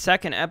the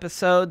second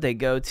episode, they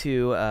go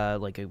to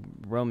like a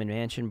Roman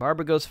mansion.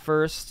 Barbara goes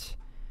first,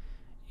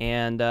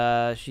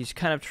 and she's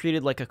kind of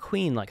treated like a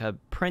queen, like a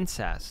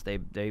princess.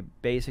 They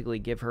basically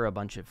give her a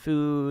bunch of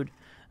food,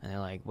 and they're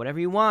like, whatever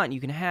you want,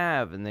 you can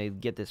have. And they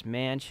get this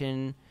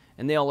mansion,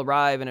 and they all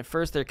arrive, and at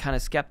first they're kind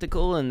of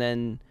skeptical, and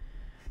then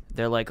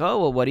they're like, oh,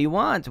 well, what do you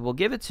want? We'll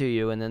give it to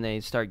you. And then they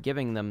start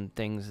giving them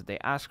things that they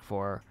ask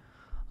for.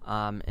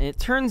 And it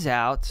turns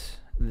out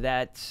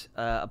that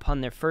upon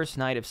their first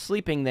night of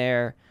sleeping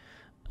there,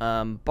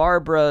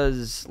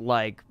 Barbara's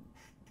like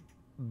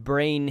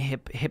brain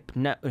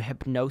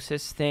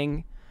hypnosis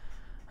thing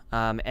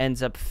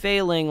ends up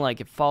failing.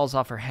 Like, it falls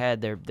off her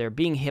head. They're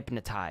being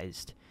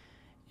hypnotized,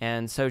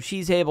 and so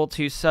she's able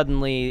to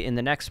suddenly in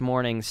the next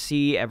morning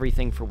see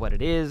everything for what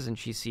it is, and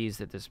she sees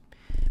that this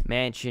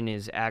mansion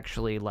is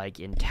actually like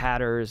in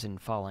tatters and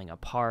falling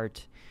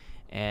apart.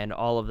 And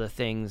all of the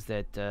things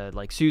that,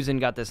 like, Susan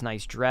got this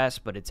nice dress,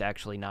 but it's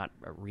actually not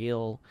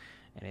real,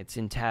 and it's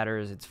in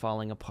tatters, it's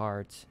falling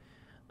apart.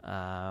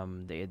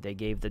 They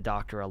gave the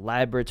doctor a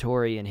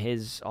laboratory, and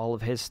all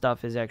of his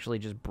stuff is actually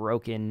just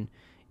broken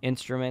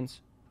instruments.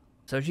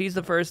 So she's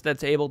the first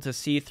that's able to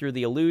see through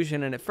the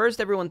illusion, and at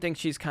first everyone thinks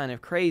she's kind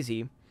of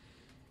crazy,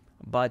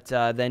 but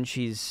then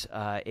she's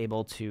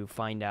able to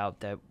find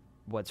out that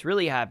what's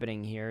really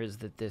happening here is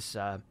that this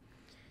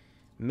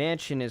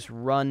mansion is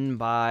run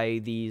by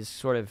these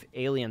sort of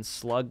alien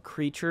slug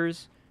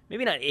creatures.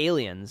 Maybe not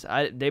aliens.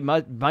 They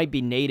might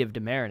be native to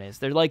Marinus.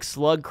 They're like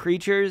slug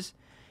creatures,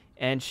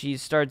 and she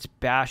starts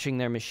bashing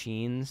their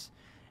machines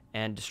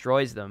and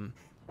destroys them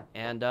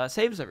and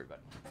saves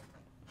everybody,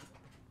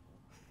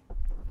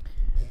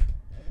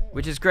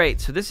 which is great.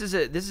 So this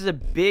is a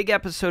big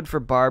episode for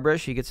Barbara.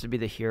 She gets to be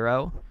the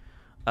hero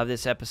of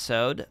this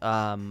episode,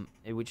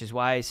 which is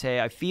why I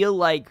say I feel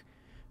like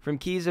from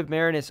Keys of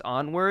Marinus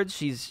onwards,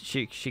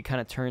 she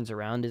kind of turns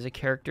around as a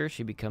character.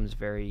 She becomes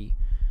very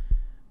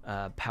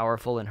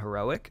powerful and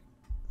heroic,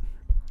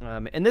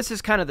 and this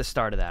is kind of the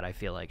start of that. I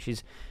feel like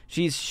she's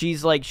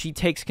like, she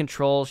takes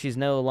control. She's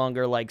no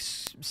longer like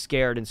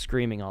scared and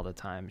screaming all the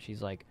time.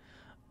 She's like,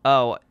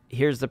 oh,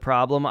 here's the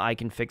problem. I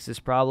can fix this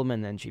problem,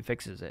 and then she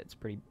fixes it.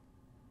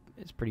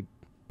 It's pretty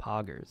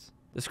poggers.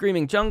 The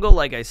Screaming Jungle,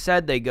 like I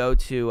said, they go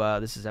to,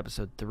 this is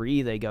episode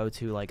 3, they go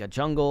to, like, a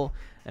jungle,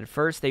 and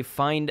first they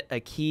find a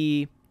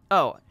key.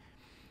 Oh,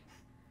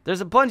 there's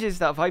a bunch of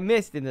stuff I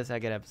missed in the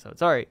second episode.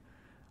 Sorry.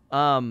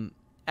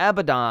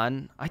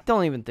 Abaddon, I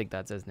don't even think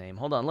that's his name.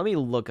 Hold on, let me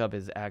look up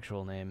his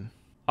actual name.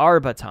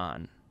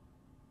 Arbaton.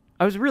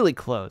 I was really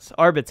close.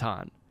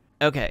 Arbaton.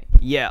 Okay,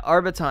 yeah,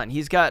 Arbaton.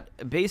 He's got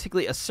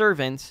basically a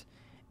servant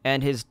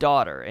and his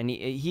daughter, and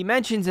he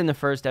mentions in the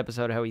first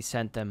episode how he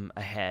sent them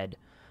ahead.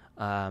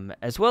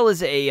 As well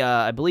as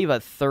I believe a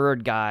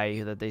third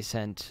guy that they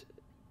sent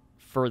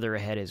further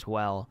ahead as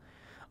well.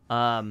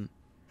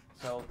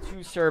 So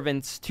two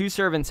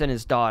servants and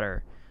his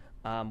daughter.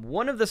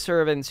 One of the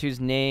servants, whose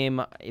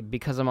name,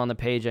 because I'm on the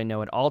page, I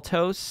know it,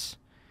 Altos,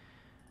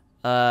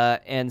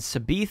 and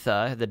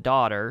Sabitha, the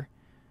daughter,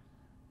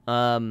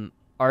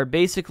 are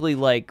basically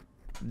like,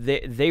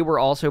 they were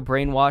also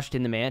brainwashed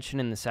in the mansion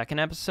in the second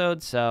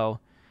episode,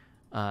 so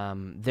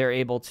they're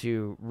able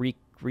to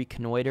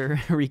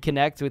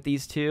reconnect with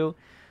these two,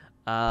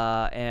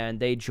 and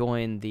they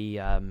join the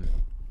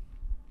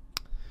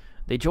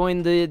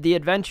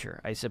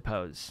adventure, I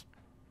suppose.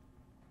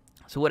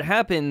 So what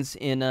happens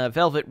in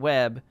Velvet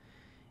Web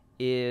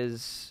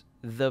is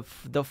the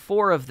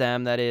four of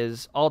them, that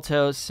is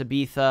Altos,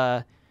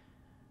 Sabitha,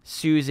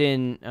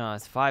 Susan,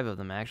 it's 5 of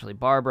them actually,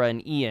 Barbara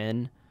and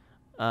Ian,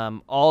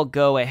 all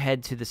go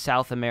ahead to the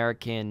South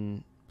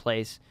American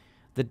place.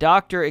 The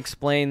doctor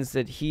explains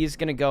that he's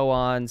going to go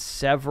on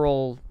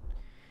several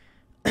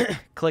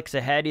clicks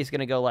ahead. He's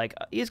going to go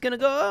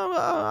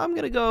I'm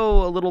going to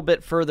go a little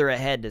bit further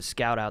ahead to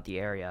scout out the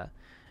area.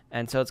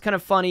 And so it's kind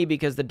of funny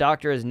because the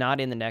doctor is not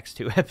in the next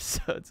 2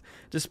 episodes.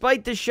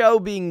 Despite the show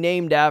being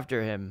named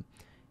after him,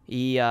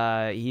 he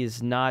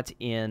is not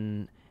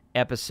in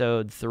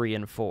episode 3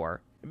 and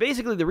 4.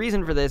 Basically, the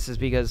reason for this is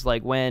because,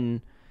 like,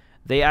 when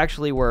they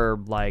actually were,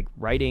 like,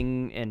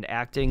 writing and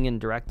acting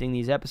and directing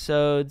these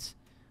episodes,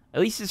 at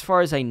least as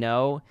far as I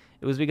know,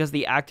 it was because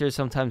the actors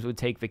sometimes would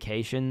take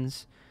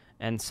vacations.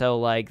 And so,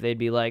 like, they'd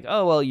be like,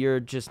 oh, well,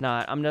 I'm just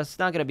not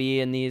going to be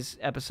in these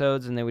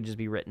episodes. And they would just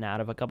be written out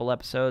of a couple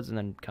episodes and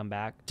then come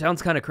back.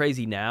 Sounds kind of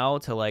crazy now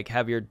to, like,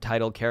 have your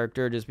title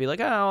character just be like,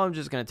 oh, I'm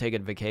just going to take a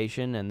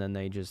vacation. And then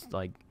they just,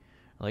 like,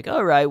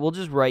 all right, we'll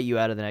just write you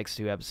out of the next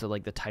 2 episodes,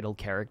 like, the title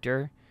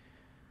character.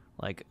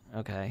 Like,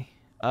 okay.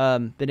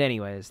 But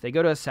anyways, they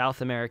go to a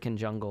South American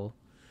jungle.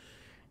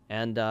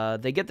 And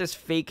they get this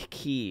fake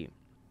key,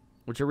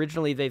 which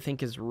originally they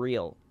think is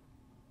real.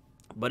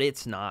 But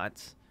it's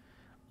not.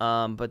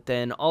 But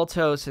then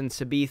Altos and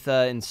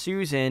Sabitha and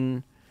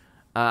Susan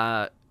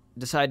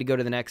decide to go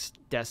to the next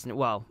destination.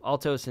 Well,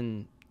 Altos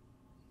and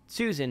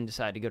Susan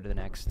decide to go to the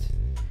next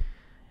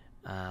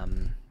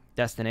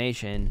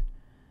destination.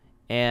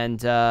 And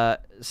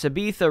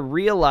Sabitha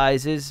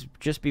realizes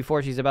just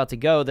before she's about to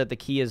go that the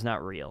key is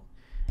not real.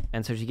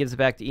 And so she gives it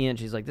back to Ian.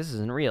 She's like, this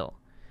isn't real.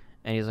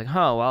 And he's like,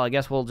 oh, well, I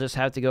guess we'll just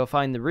have to go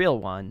find the real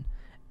one.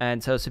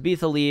 And so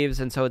Sabitha leaves,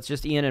 and so it's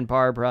just Ian and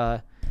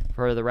Barbara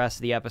for the rest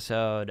of the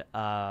episode.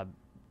 Barbara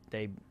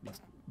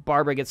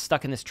gets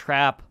stuck in this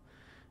trap,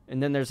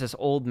 and then there's this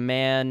old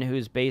man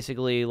who's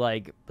basically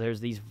like, there's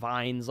these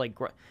vines like,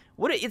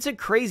 it's a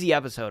crazy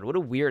episode. What a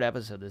weird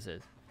episode this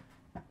is.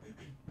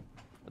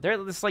 They're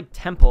at this like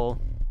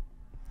temple,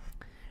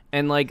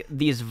 and like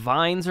these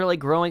vines are like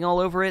growing all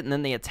over it, and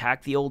then they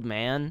attack the old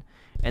man,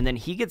 and then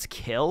he gets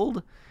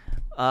killed,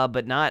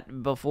 but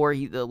not before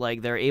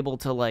they're able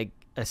to like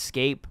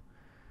escape.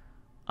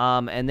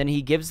 And then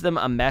he gives them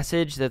a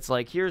message that's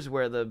like, here's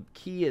where the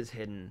key is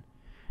hidden.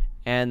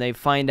 And they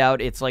find out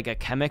it's like a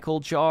chemical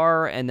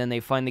jar, and then they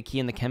find the key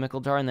in the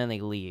chemical jar, and then they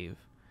leave.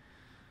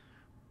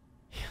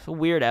 It's a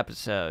weird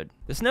episode.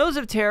 The Snows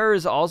of Terror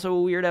is also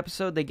a weird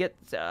episode. They get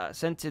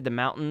sent to the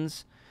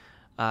mountains.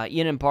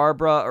 Ian and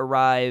Barbara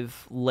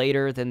arrive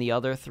later than the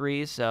other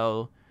three,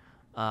 so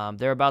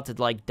they're about to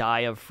like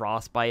die of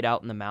frostbite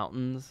out in the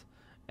mountains.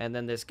 And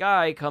then this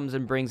guy comes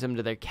and brings them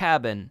to their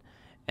cabin,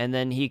 and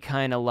then he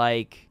kind of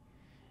like,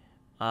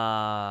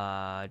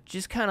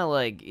 just kind of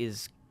like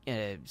is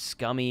a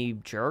scummy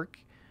jerk,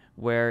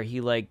 where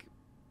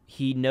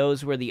he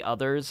knows where the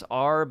others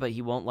are, but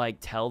he won't like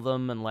tell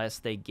them unless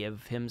they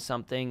give him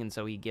something, and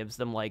so he gives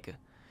them like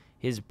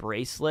his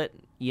bracelet.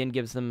 Ian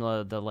gives them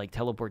the like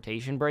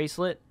teleportation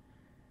bracelet,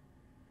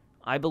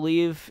 I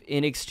believe,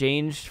 in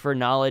exchange for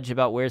knowledge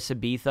about where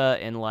Sabitha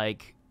and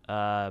like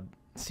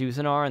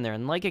Susan are, and they're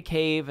in like a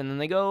cave, and then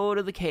they go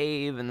to the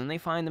cave, and then they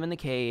find them in the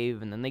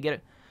cave, and then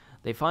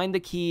they find the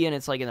key, and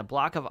it's like in a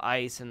block of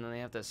ice, and then they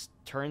have to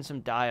turn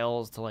some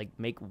dials to like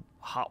make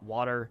hot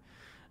water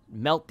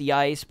melt the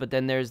ice. But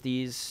then there's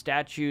these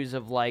statues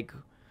of like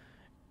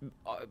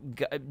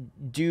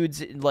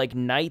dudes, like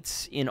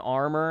knights in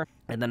armor,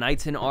 and the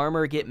knights in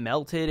armor get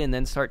melted and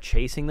then start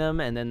chasing them,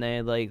 and then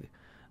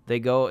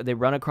they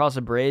run across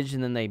a bridge,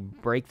 and then they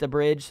break the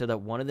bridge so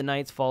that one of the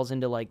knights falls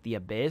into like the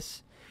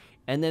abyss,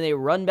 and then they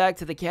run back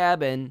to the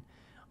cabin,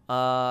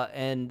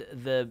 and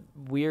the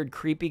weird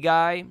creepy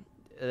guy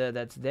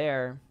that's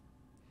there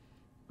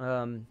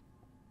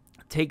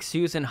takes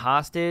Susan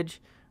hostage,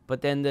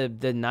 but then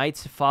the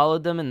knights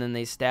followed them, and then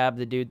they stab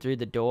the dude through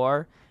the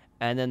door,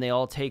 and then they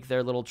all take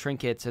their little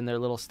trinkets and their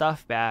little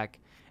stuff back,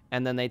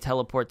 and then they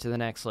teleport to the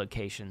next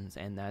locations,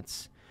 and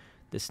that's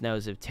the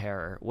Snows of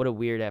Terror. What a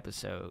weird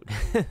episode.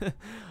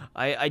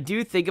 I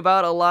do think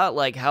about a lot,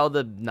 like how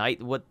the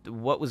knight,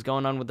 what was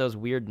going on with those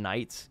weird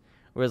knights,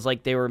 whereas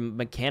like they were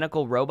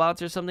mechanical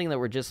robots or something that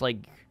were just like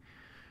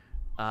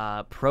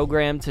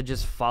programmed to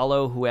just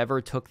follow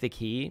whoever took the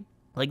key.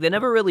 Like they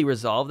never really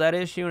resolved that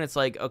issue, and it's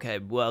like, okay,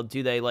 well,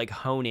 do they like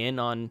hone in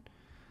on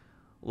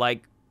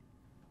like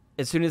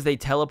as soon as they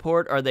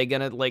teleport, are they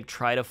gonna like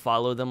try to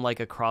follow them like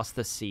across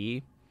the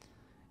sea?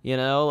 You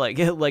know, like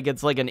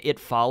it's like an It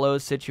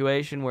Follows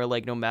situation where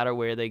like no matter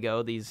where they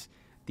go, these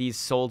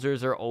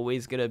soldiers are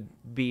always gonna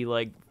be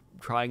like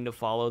trying to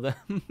follow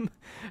them,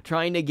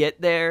 trying to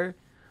get there.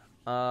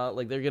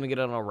 Like they're gonna get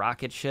on a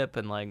rocket ship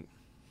and like,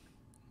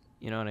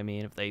 you know what I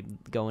mean, if they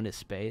go into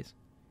space.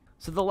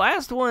 So the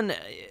last one,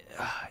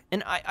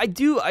 and I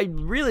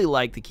really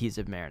like the Keys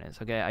of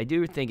Marinus, okay? I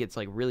do think it's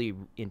like really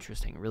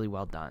interesting, really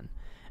well done.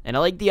 And I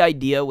like the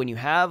idea when you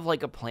have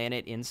like a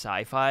planet in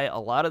sci-fi, a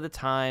lot of the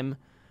time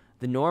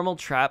the normal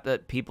trap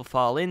that people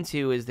fall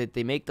into is that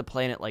they make the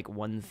planet like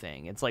one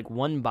thing. It's like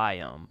one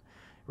biome,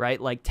 right?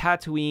 Like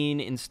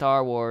Tatooine in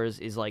Star Wars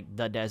is like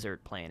the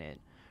desert planet,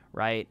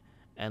 right?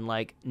 And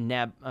like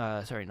not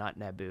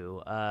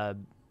Naboo,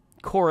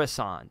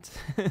 Coruscant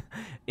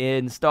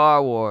in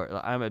Star Wars.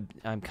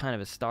 I'm kind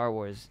of a Star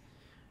Wars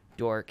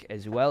dork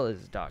as well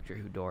as Doctor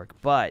Who dork,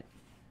 but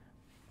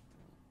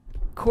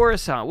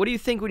Coruscant, what do you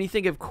think when you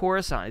think of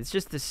Coruscant? It's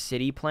just the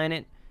city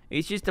planet.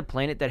 It's just a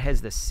planet that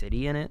has the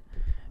city in it.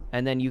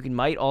 And then you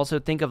might also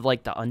think of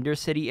like the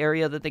Undercity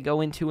area that they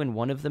go into in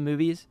one of the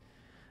movies.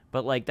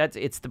 But like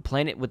it's the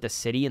planet with the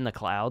city in the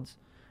clouds.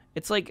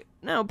 It's like,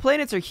 no,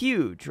 planets are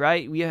huge,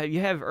 right? You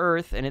have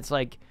Earth, and it's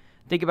like,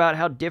 think about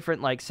how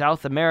different like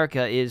South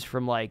America is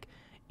from like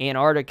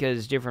Antarctica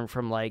is different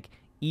from like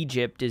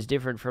Egypt is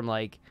different from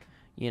like,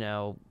 you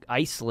know,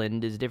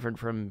 Iceland is different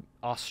from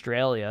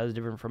Australia, is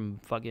different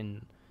from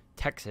fucking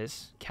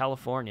Texas,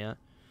 California,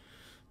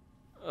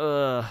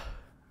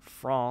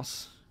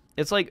 France.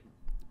 It's like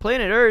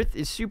planet Earth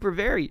is super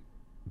varied.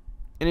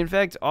 And in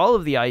fact, all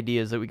of the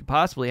ideas that we could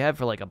possibly have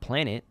for like a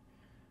planet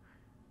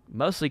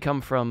mostly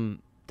come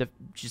from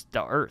just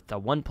the Earth, the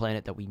one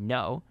planet that we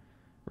know,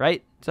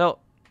 right? So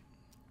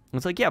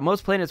it's like, yeah,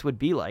 most planets would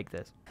be like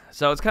this.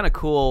 So it's kind of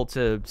cool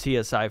to see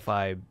a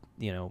sci-fi,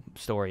 you know,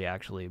 story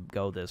actually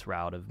go this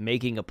route of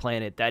making a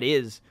planet that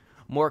is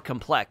more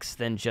complex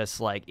than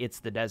just like it's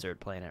the desert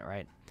planet,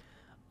 right?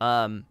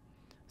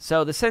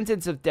 So the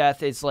sentence of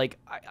death is like,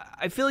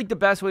 I feel like the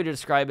best way to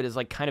describe it is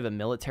like kind of a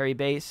military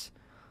base.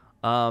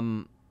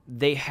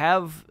 They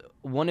have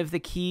one of the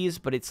keys,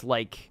 but it's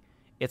like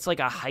a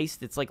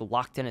heist. It's like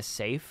locked in a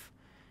safe.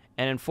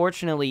 And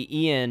unfortunately,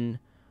 Ian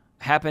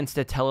happens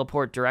to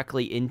teleport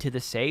directly into the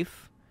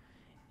safe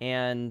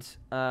and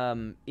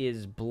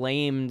is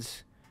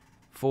blamed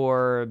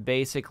for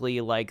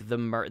basically like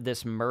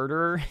this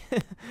murder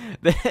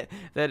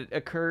that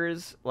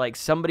occurs. Like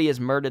somebody has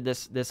murdered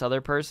this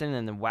other person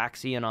and then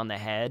whacks Ian on the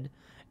head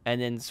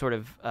and then sort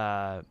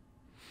of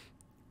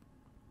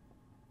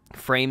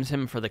frames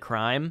him for the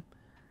crime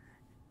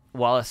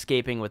while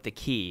escaping with the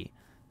key.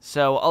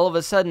 So all of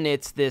a sudden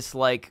it's this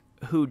like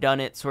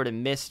whodunit sort of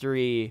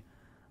mystery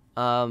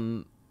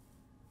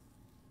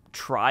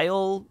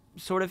trial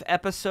sort of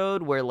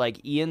episode where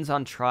like Ian's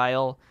on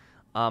trial.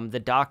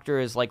 The doctor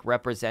is like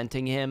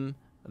representing him.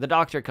 The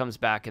doctor comes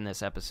back in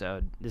this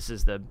episode. This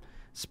is the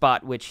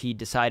spot which he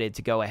decided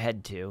to go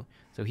ahead to.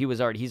 So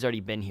he's already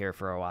been here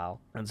for a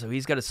while. And so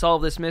he's got to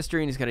solve this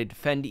mystery and he's got to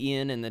defend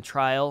Ian in the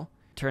trial.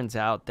 Turns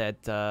out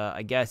that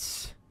I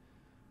guess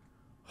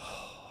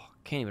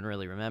can't even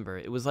really remember.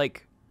 It was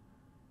like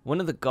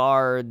one of the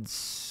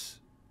guards.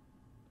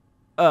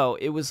 Oh,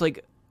 it was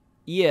like,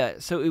 yeah.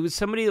 So it was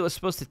somebody that was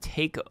supposed to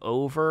take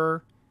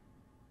over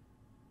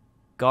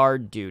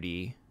guard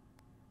duty.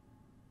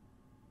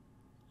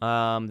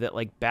 That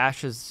like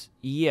bashes.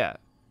 Yeah.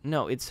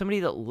 No, it's somebody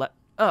that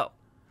oh.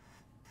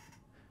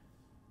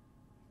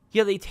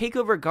 Yeah, they take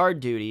over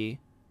guard duty.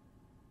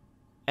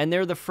 And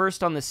they're the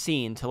first on the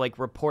scene to like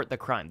report the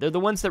crime. They're the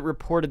ones that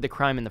reported the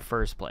crime in the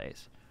first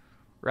place.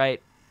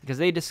 Right? Because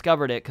they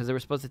discovered it because they were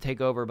supposed to take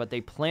over, but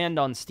they planned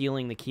on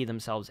stealing the key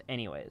themselves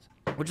anyways.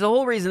 Which the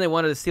whole reason they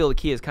wanted to steal the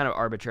key is kind of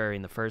arbitrary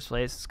in the first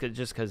place. It's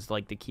just because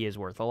like the key is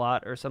worth a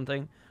lot or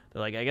something.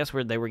 They're like, I guess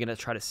they were going to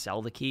try to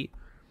sell the key.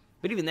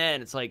 But even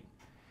then, it's like,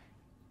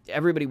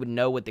 everybody would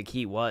know what the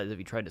key was if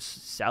you tried to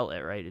sell it,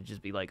 right? It'd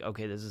just be like,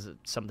 okay, this is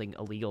something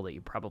illegal that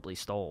you probably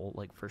stole,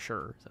 like, for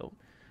sure. So,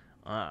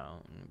 I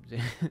don't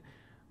know.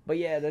 But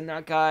yeah, then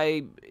that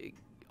guy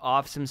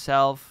offs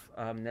himself.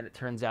 Then it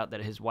turns out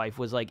that his wife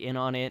was, like, in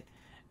on it.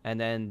 And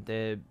then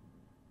they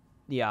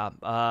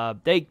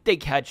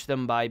catch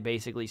them by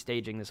basically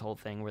staging this whole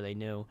thing where they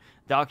knew.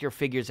 Doctor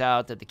figures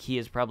out that the key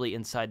is probably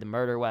inside the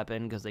murder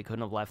weapon because they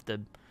couldn't have left the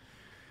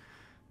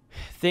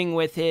thing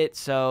with it,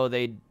 so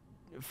they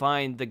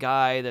find the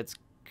guy that's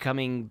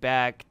coming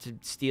back to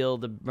steal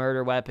the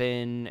murder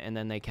weapon, and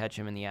then they catch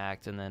him in the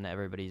act, and then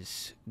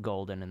everybody's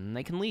golden, and then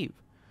they can leave.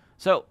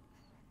 So,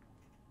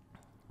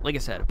 like I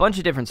said, a bunch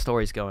of different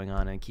stories going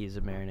on in Keys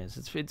of Marinus.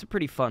 It's a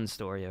pretty fun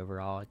story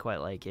overall. I quite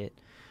like it.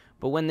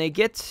 But when they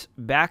get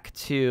back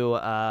to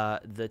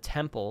the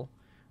temple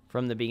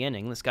from the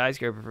beginning, the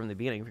skyscraper from the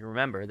beginning, if you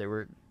remember, they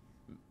were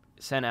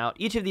sent out.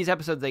 Each of these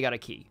episodes, they got a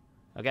key,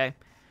 okay?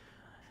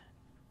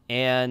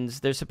 And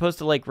they're supposed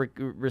to, like,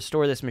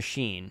 restore this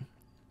machine.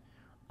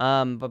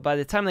 But by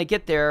the time they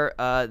get there,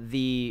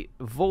 the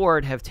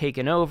Vord have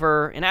taken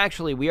over. And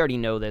actually, we already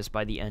know this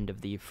by the end of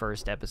the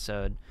first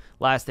episode.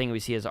 Last thing we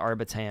see is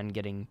Arbitan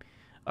getting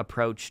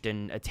approached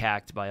and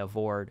attacked by a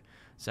Vord.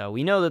 So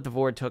we know that the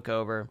Vord took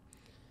over.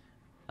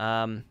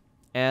 And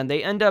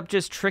they end up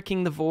just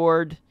tricking the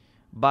Vord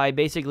by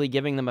basically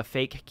giving them a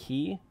fake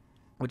key,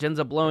 which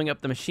ends up blowing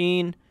up the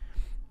machine.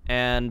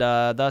 And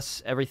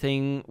thus,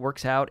 everything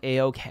works out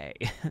a-okay.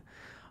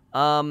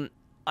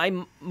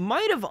 I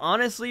might have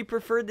honestly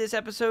preferred this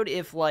episode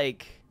if,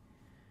 like,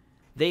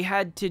 they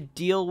had to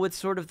deal with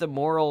sort of the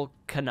moral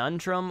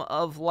conundrum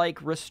of,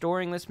 like,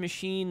 restoring this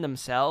machine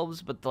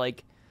themselves. But,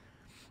 like,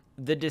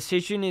 the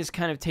decision is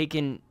kind of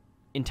taken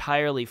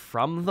entirely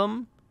from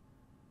them.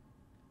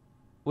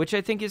 Which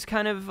I think is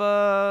kind of,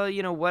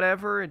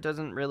 whatever. It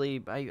doesn't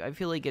really... I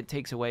feel like it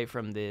takes away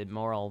from the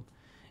moral...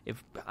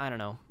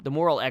 the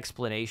moral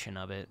exploration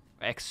of it,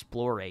 I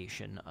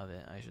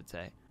should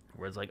say,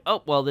 where it's like,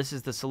 oh, well, this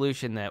is the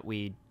solution that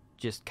we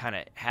just kind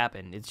of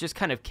happened. It's just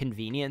kind of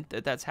convenient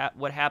that that's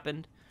what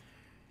happened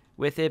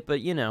with it,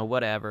 but,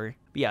 whatever.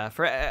 But yeah,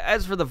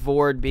 as for the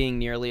Vord being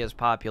nearly as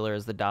popular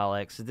as the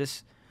Daleks,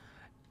 this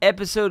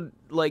episode,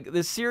 like,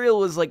 the serial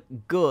was, like,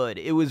 good.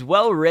 It was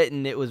well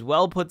written. It was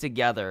well put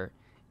together.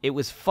 It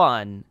was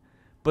fun,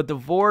 but the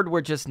Vord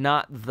were just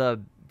not the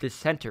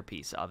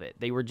centerpiece of it.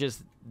 They were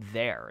just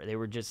there. They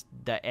were just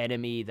the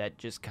enemy that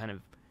just kind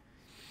of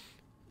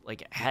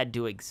like had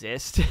to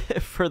exist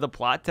for the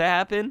plot to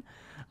happen,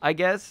 I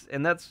guess.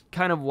 And that's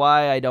kind of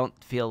why I don't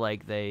feel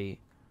like they,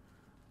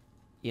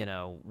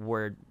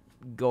 were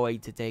going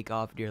to take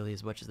off nearly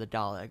as much as the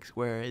Daleks.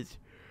 Whereas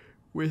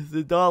with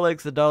the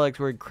Daleks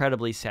were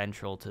incredibly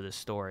central to the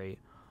story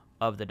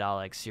of the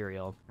Dalek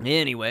serial.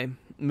 Anyway,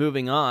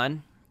 moving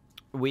on,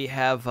 we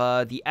have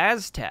the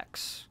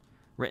Aztecs,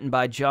 written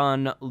by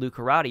John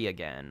Lucarotti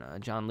again.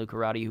 John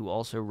Lucarotti, who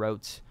also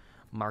wrote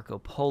Marco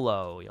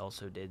Polo. He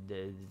also did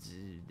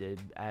the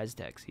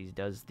Aztecs. He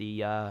does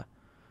the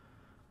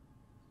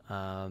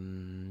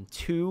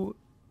 2,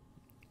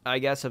 I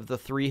guess, of the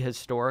 3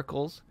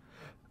 historicals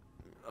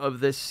of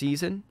this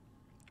season.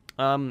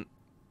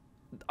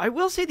 I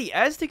will say the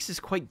Aztecs is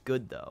quite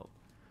good, though.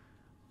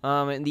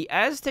 And the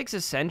Aztecs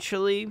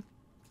essentially,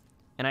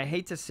 and I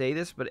hate to say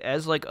this, but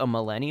as like a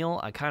millennial,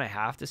 I kind of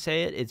have to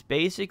say it. It's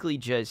basically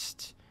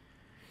just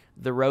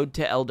The Road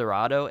to El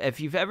Dorado. If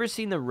you've ever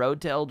seen The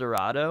Road to El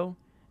Dorado,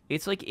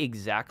 it's like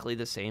exactly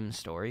the same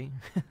story.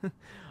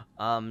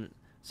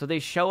 So they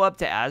show up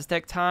to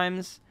Aztec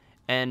times,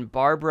 and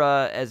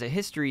Barbara, as a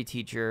history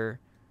teacher,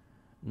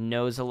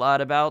 knows a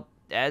lot about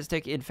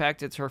Aztec. In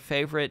fact, it's her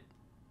favorite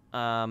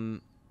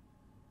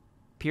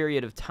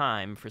period of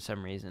time for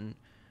some reason.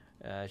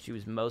 She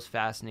was most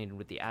fascinated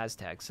with the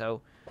Aztecs.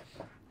 So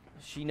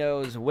she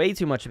knows way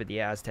too much about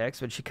the Aztecs,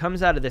 but she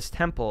comes out of this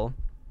temple,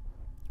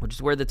 which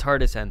is where the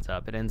TARDIS ends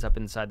up. It ends up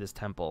inside this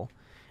temple.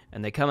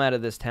 And they come out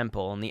of this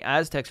temple, and the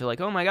Aztecs are like,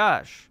 oh my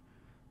gosh,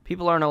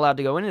 people aren't allowed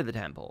to go into the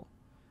temple.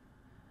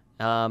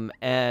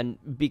 And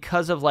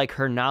because of, like,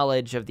 her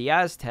knowledge of the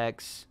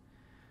Aztecs,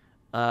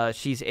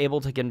 she's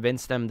able to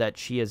convince them that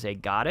she is a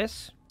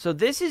goddess. So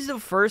this is the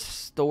first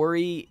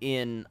story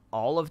in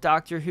all of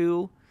Doctor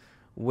Who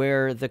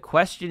where the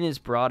question is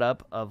brought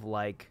up of,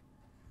 like,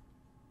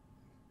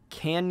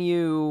 can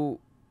you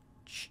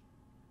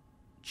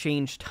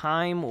change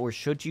time, or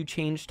should you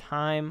change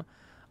time?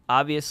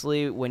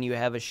 Obviously, when you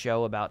have a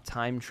show about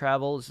time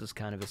travel, this is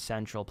kind of a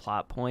central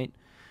plot point.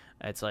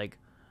 It's like,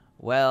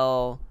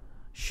 well,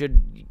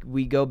 should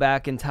we go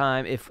back in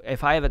time?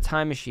 If I have a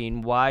time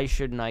machine, why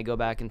shouldn't I go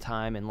back in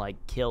time and, like,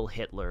 kill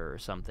Hitler or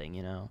something,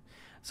 you know?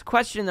 It's a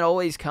question that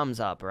always comes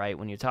up, right,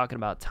 when you're talking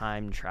about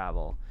time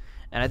travel.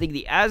 And I think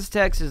the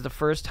Aztecs is the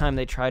first time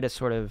they try to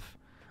sort of,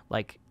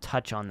 like,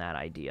 touch on that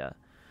idea.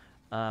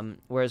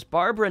 Whereas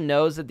Barbara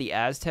knows that the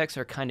Aztecs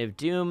are kind of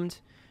doomed.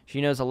 She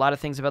knows a lot of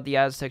things about the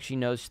Aztecs. She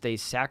knows they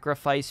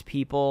sacrifice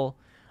people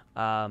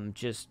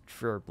just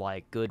for,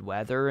 like, good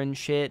weather and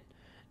shit.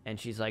 And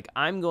she's like,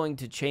 I'm going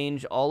to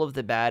change all of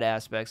the bad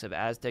aspects of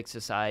Aztec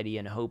society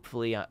and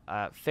hopefully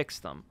fix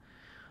them.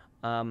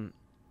 And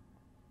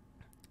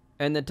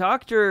the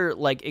Doctor,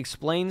 like,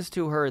 explains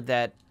to her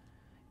that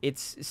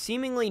it's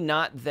seemingly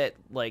not that,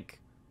 like,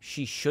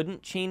 she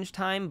shouldn't change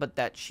time, but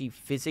that she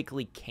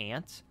physically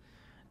can't.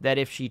 That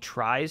if she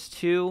tries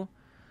to,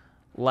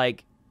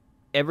 like,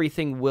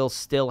 everything will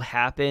still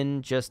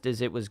happen just as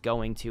it was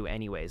going to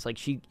anyways. Like,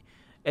 she,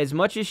 as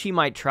much as she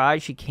might try,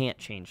 she can't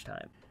change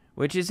time.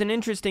 Which is an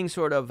interesting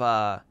sort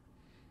of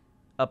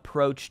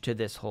approach to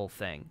this whole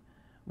thing.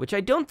 Which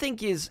I don't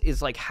think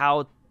is like,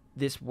 how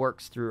this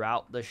works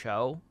throughout the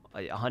show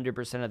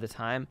 100% of the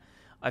time.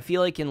 I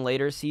feel like in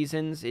later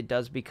seasons, it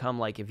does become,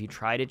 like, if you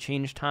try to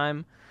change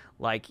time,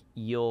 like,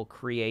 you'll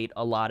create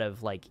a lot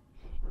of, like,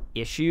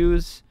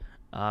 issues.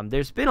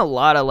 There's been a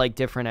lot of, like,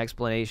 different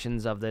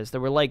explanations of this. There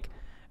were, like,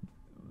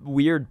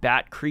 weird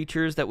bat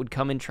creatures that would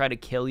come and try to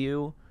kill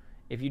you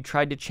if you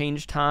tried to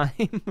change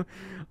time.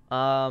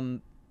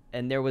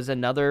 And there was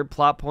another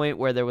plot point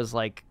where there was,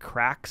 like,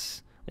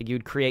 cracks. Like, you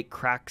would create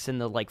cracks in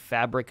the, like,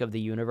 fabric of the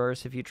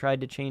universe if you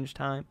tried to change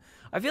time.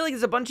 I feel like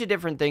there's a bunch of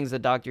different things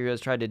that Doctor Who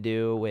has tried to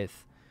do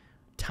with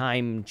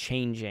time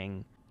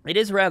changing. It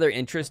is rather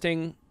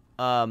interesting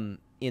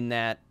in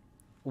that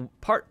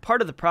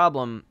part of the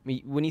problem,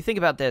 when you think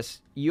about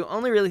this, you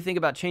only really think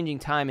about changing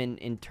time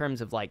in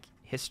terms of, like,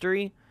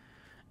 history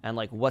and,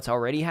 like, what's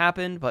already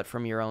happened, but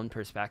from your own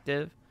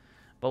perspective.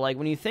 But, like,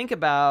 when you think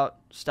about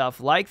stuff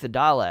like the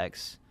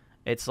Daleks,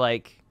 it's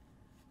like,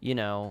 you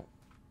know,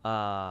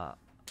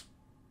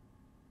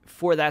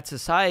 for that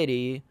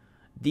society,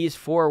 these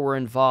four were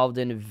involved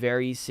in a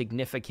very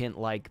significant,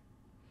 like,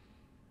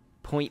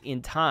 point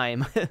in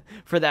time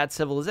for that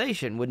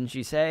civilization, wouldn't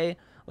you say?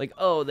 Like,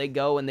 oh, they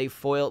go and they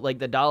foil, like,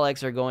 the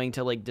Daleks are going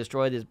to, like,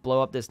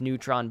 blow up this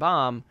neutron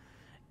bomb,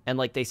 and,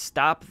 like, they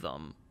stop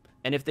them.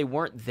 And if they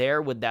weren't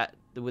there, would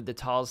the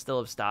Tals still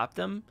have stopped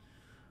them?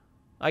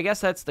 I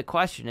guess that's the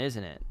question,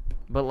 isn't it?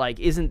 But, like,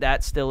 isn't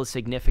that still a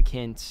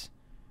significant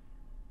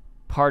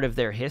part of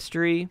their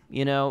history,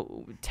 you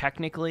know,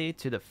 technically,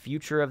 to the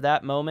future of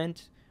that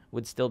moment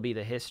would still be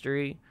the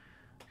history?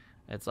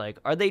 It's like,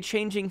 are they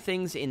changing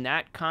things in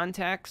that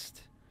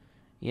context,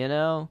 you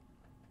know?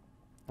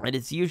 And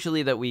it's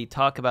usually that we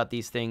talk about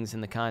these things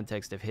in the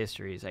context of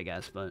histories, I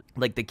guess, but,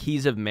 like, the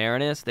Keys of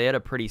Marinus, they had a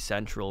pretty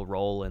central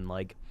role in,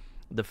 like,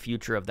 the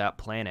future of that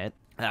planet.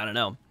 I don't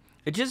know.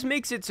 It just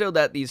makes it so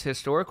that these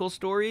historical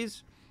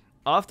stories,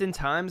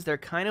 oftentimes, they're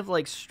kind of,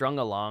 like, strung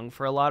along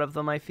for a lot of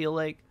them, I feel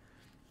like.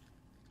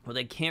 Well,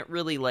 they can't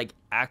really, like,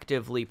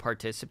 actively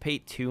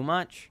participate too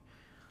much.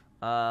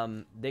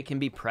 They can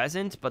be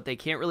present, but they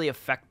can't really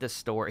affect the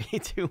story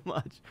too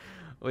much,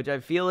 which I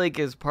feel like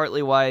is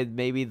partly why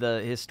maybe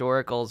the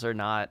historicals are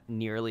not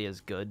nearly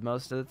as good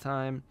most of the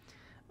time.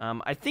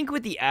 I think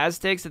with the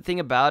Aztecs, the thing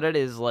about it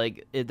is,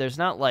 like, there's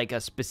not, like, a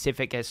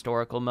specific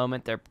historical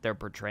moment they're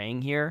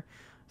portraying here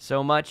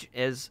so much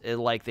as,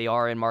 like, they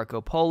are in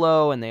Marco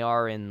Polo, and they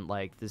are in,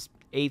 like, this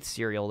 8th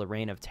serial, The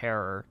Reign of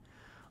Terror.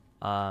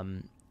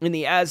 In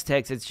the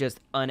Aztecs, it's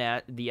just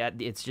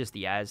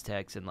the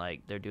Aztecs, and,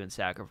 like, they're doing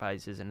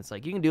sacrifices, and it's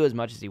like, you can do as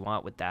much as you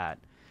want with that,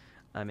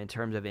 in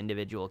terms of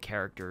individual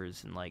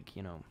characters, and, like,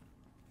 you know,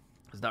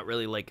 it's not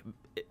really, like,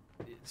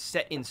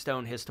 set in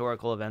stone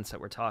historical events that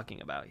we're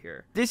talking about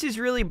here. This is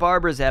really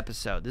Barbara's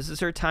episode. This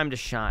is her time to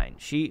shine.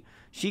 She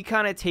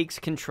kind of takes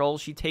control.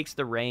 She takes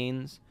the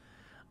reins.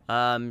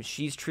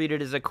 She's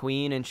treated as a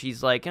queen, and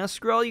she's like,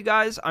 screw all you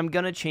guys. I'm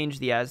gonna change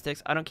the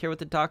Aztecs. I don't care what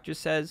the doctor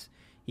says.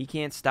 He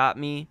can't stop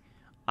me.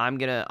 I'm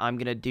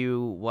gonna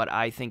do what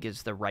I think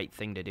is the right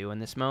thing to do in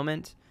this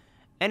moment.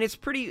 And it's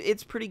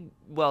pretty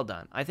well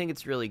done. I think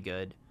it's really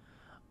good.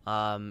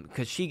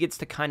 Because she gets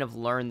to kind of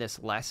learn this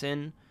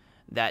lesson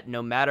that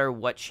no matter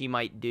what she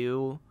might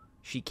do,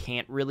 she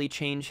can't really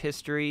change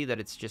history, that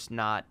it's just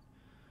not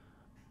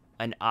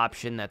an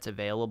option that's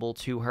available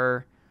to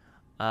her.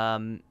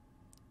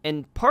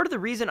 And part of the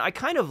reason I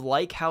kind of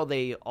like how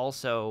they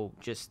also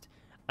just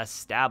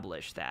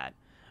establish that,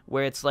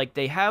 where it's like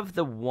they have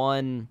the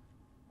one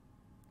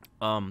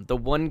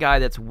guy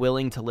that's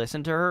willing to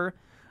listen to her,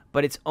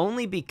 but it's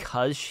only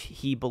because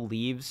he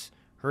believes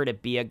her to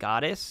be a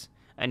goddess.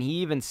 And he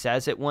even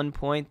says at one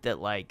point that,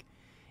 like,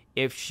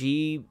 if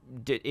he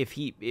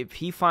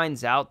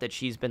finds out that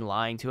she's been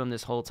lying to him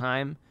this whole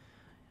time,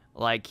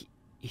 like,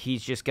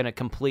 he's just gonna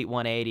complete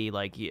 180.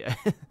 Like,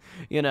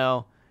 you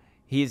know,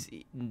 he's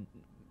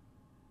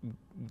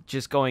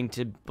just going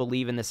to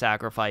believe in the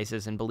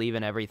sacrifices and believe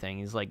in everything.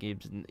 He's like,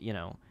 you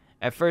know,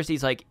 at first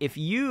he's like, if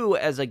you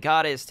as a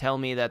goddess tell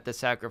me that the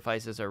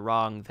sacrifices are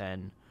wrong,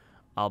 then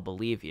I'll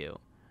believe you.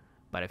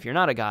 But if you're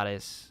not a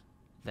goddess,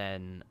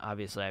 then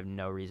obviously I have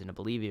no reason to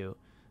believe you.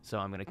 So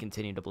I'm going to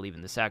continue to believe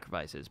in the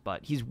sacrifices.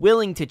 But he's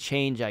willing to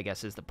change, I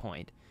guess, is the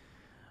point.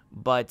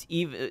 But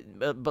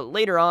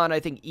later on, I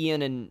think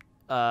Ian and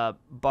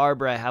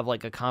Barbara have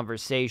like a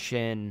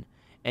conversation,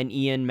 and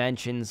Ian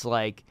mentions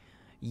like,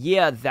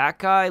 yeah, that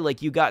guy,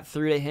 like, you got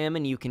through to him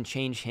and you can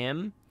change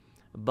him,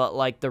 but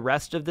like the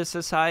rest of the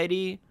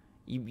society,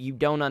 you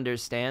don't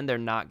understand. They're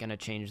not going to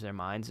change their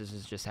minds. This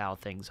is just how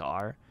things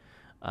are.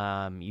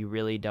 You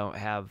really don't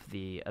have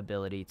the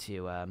ability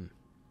to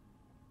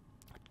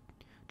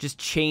just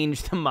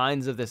change the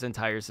minds of this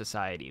entire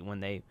society when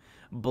they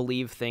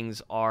believe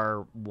things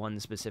are one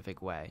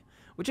specific way,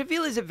 which I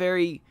feel is a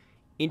very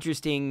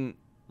interesting,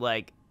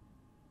 like,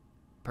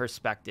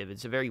 perspective.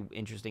 It's a very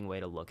interesting way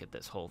to look at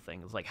this whole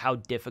thing. It's like how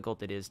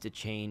difficult it is to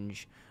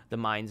change the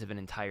minds of an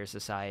entire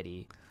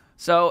society.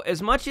 So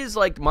as much as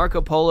like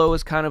Marco Polo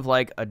is kind of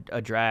like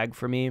a drag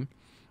for me,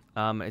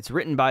 it's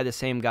written by the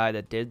same guy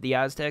that did the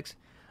Aztecs.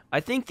 I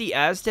think the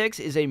Aztecs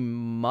is a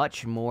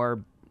much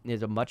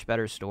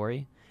better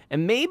story.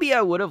 And maybe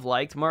I would have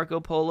liked Marco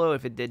Polo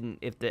if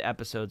the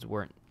episodes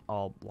weren't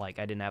all, like,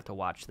 I didn't have to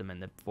watch them in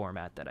the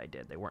format that I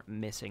did. They weren't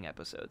missing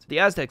episodes. The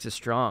Aztecs is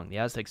strong. The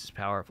Aztecs is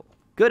powerful.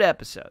 Good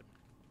episode.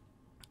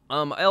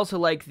 I also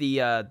like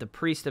the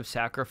Priest of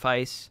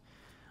Sacrifice.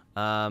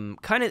 Kind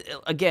of,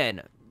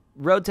 again,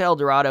 Road to El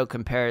Dorado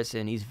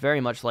comparison. He's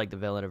very much like the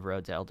villain of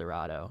Road to El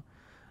Dorado.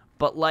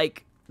 But,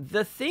 like,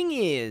 the thing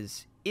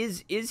is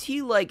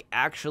he, like,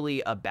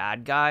 actually a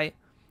bad guy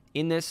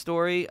in this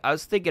story? I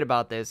was thinking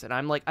about this, and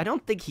I'm like, I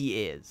don't think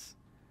he is.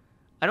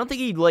 I don't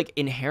think he, like,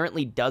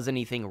 inherently does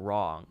anything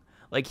wrong.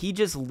 Like, he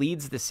just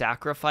leads the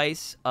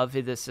sacrifice of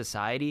this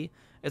society.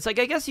 It's like,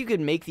 I guess you could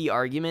make the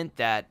argument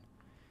that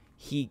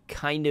he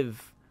kind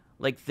of,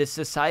 like, the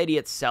society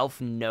itself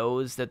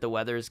knows that the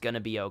weather is going to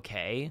be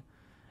okay.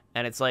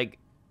 And it's like,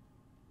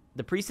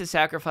 the Priest of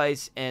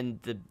Sacrifice and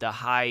the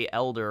High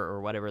Elder, or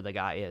whatever the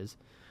guy is,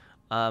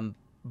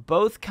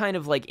 both kind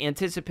of, like,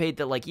 anticipate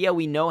that, like, yeah,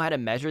 we know how to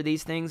measure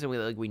these things,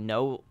 and we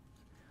know,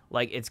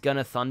 like, it's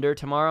gonna thunder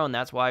tomorrow, and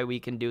that's why we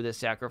can do this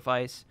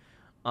sacrifice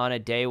on a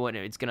day when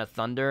it's gonna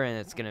thunder, and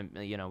it's gonna,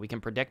 you know, we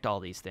can predict all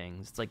these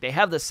things. It's like they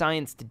have the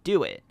science to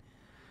do it,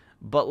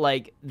 but,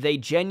 like, they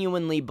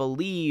genuinely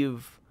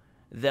believe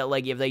that,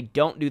 like, if they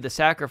don't do the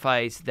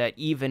sacrifice, that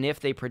even if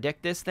they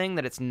predict this thing,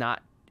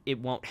 that it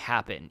won't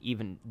happen,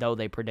 even though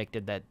they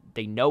predicted that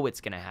they know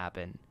it's gonna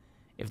happen.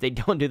 If they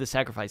don't do the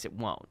sacrifice, it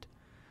won't.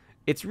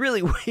 It's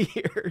really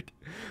weird.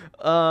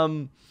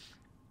 But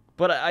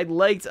I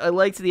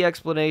liked the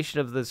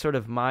explanation of the sort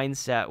of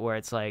mindset where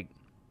it's like,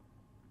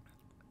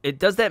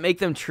 does that make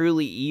them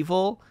truly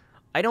evil?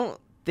 I don't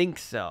think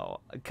so,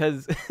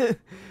 because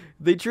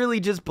they truly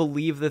just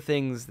believe the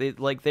things.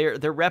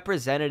 They're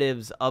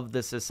representatives of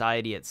the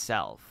society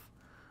itself.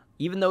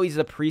 Even though he's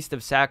a priest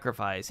of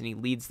sacrifice and he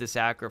leads the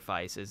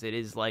sacrifices, it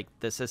is like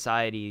the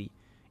society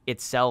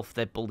itself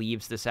that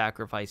believes the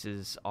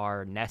sacrifices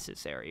are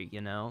necessary, you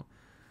know?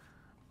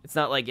 It's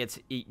not like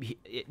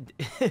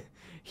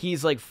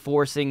he's like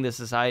forcing the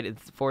society,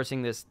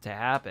 forcing this to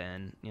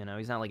happen. You know,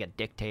 he's not like a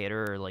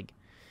dictator or like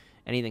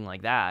anything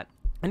like that.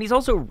 And he's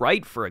also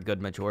right for a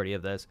good majority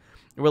of this.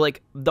 Where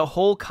like the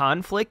whole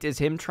conflict is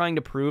him trying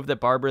to prove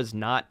that Barbara's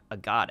not a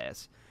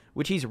goddess,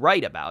 which he's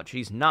right about.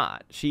 She's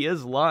not. She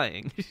is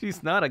lying.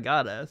 She's not a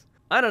goddess.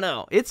 I don't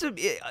know. It's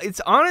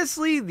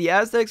honestly, the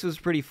Aztecs was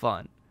pretty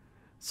fun.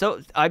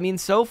 So I mean,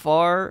 so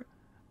far,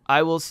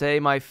 I will say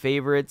my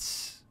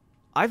favorites.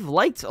 I've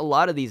liked a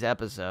lot of these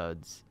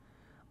episodes.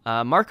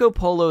 Marco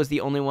Polo is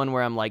the only one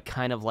where I'm like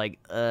kind of like,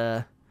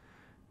 it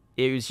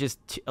was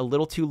just a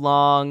little too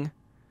long,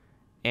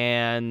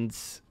 and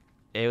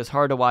it was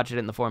hard to watch it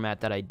in the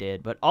format that I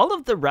did. But all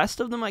of the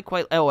rest of them I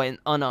quite, and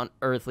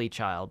Unearthly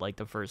Child, like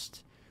the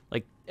first,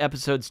 like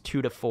episodes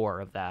 2 to 4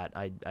 of that,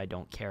 I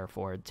don't care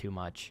for it too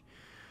much.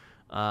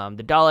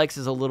 The Daleks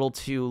is a little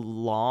too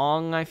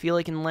long, I feel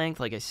like, in length,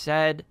 like I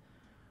said.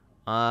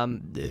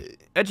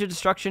 Edge of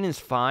Destruction is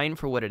fine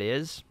for what it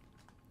is.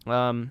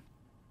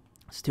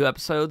 It's 2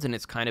 episodes, and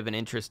it's kind of an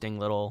interesting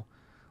little,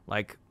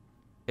 like,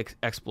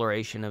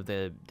 exploration of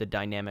the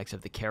dynamics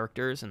of the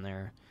characters and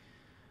their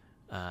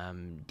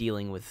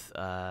dealing with,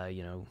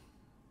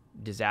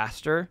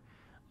 disaster.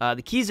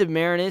 The Keys of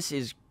Marinus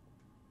is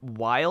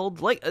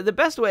wild. Like, the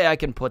best way I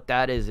can put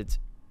that is it's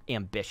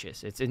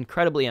ambitious. It's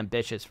incredibly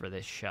ambitious for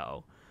this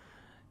show.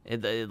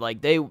 Terry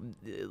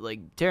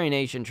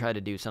Nation tried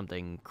to do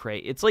something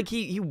crazy. It's like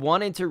he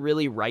wanted to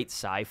really write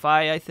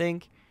sci-fi, I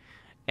think,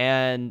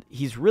 and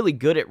he's really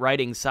good at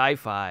writing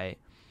sci-fi,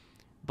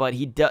 but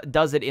he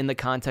does it in the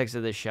context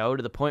of the show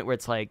to the point where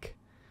it's like,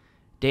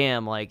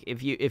 damn, like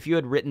if you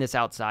had written this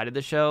outside of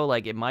the show,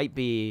 like it might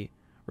be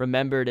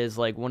remembered as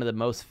like one of the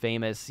most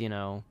famous,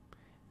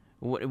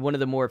 one of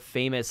the more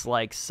famous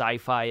like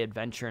sci-fi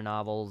adventure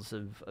novels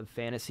of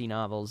fantasy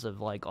novels of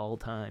like all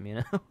time,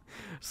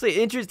 It's like,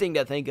 interesting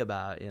to think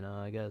about,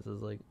 I guess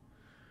it's like,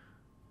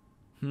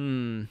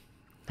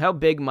 how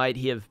big might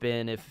he have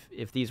been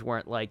if these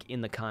weren't like in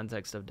the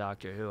context of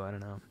Doctor Who? I don't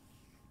know.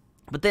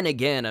 But then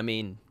again, I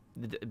mean,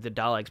 the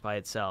Daleks by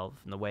itself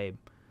and the way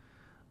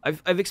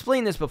I've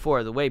explained this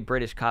before, the way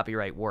British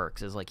copyright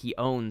works is like he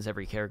owns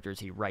every character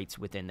he writes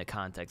within the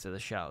context of the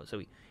show.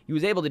 So he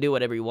was able to do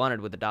whatever he wanted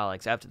with the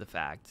Daleks after the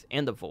fact,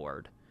 and the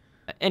Vord.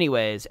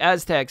 Anyways,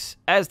 Aztecs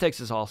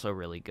is also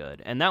really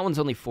good, and that one's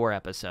only 4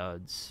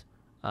 episodes.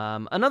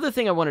 Another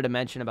thing I wanted to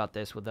mention about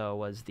this, though,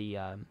 was the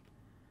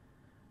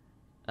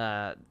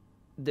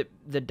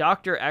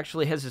Doctor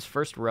actually has his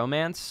first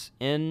romance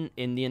in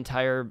the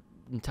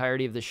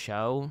entirety of the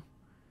show.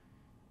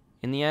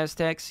 In the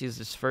Aztecs, he has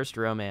his first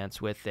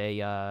romance with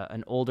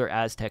an older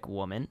Aztec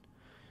woman.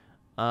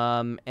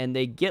 And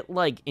they get,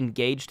 like,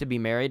 engaged to be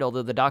married,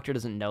 although the Doctor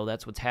doesn't know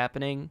that's what's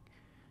happening.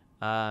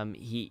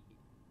 He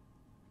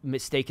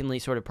mistakenly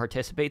sort of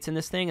participates in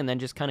this thing and then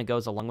just kind of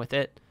goes along with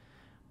it.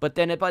 But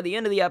then by the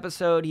end of the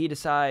episode, he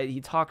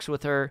talks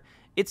with her.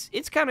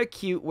 It's kind of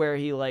cute where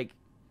he, like,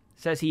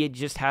 says he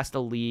just has to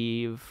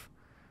leave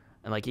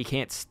and, like, he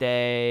can't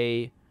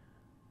stay.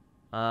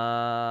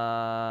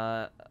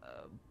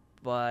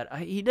 But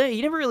he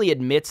never really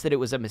admits that it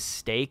was a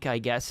mistake, I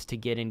guess, to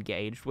get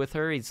engaged with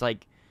her. He's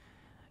like,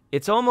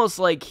 it's almost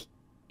like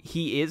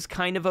he is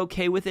kind of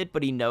okay with it,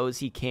 but he knows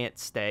he can't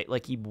stay.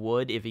 Like, he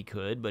would if he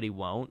could, but he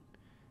won't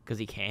because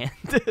he can't.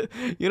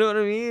 You know what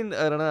I mean?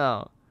 I don't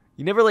know.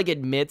 He never, like,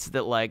 admits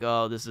that, like,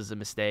 oh, this is a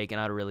mistake and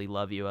I really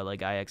love you.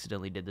 I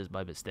accidentally did this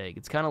by mistake.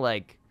 It's kind of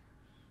like,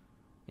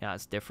 yeah,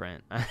 it's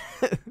different.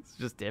 It's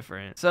just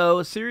different.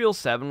 So, Serial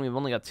 7, we've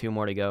only got 2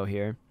 more to go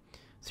here.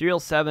 Serial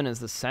 7 is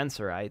the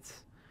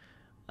Sensorites.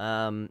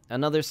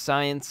 Another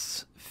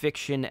science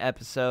fiction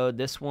episode.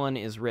 This one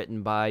is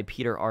written by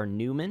Peter R.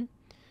 Newman,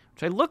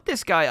 which I looked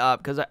this guy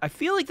up because I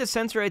feel like the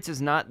Sensorites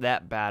is not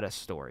that bad a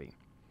story.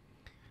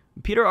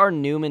 Peter R.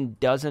 Newman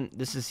doesn't...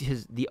 This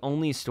is the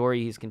only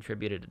story he's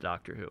contributed to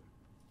Doctor Who.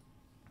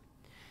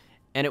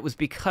 And it was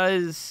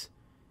because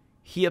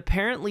he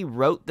apparently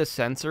wrote the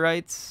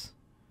Sensorites,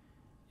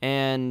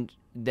 and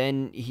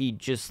then he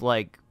just,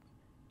 like...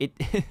 It...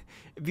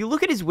 If you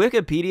look at his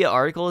Wikipedia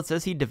article, it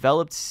says he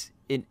developed,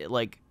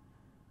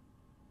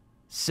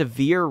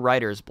 severe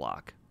writer's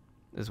block,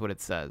 is what it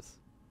says.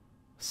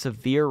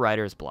 Severe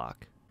writer's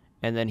block.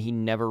 And then he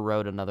never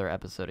wrote another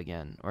episode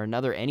again, or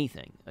another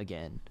anything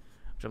again.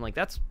 Which I'm like,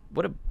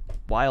 what a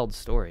wild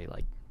story.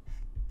 Like,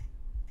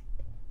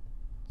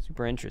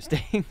 super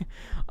interesting.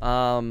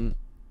 And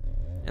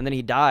then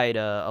he died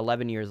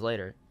 11 years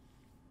later,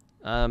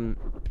 in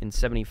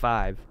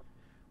 1975.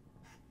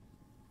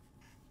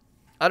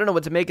 I don't know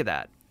what to make of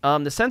that.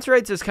 The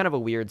Sensorites is kind of a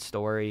weird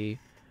story.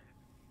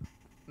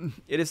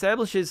 It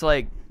establishes,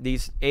 like,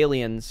 these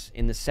aliens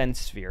in the sense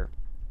sphere.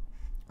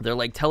 They're,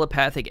 like,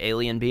 telepathic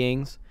alien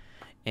beings.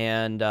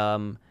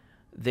 And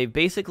they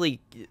basically...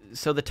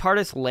 So the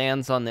TARDIS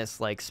lands on this,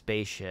 like,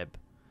 spaceship.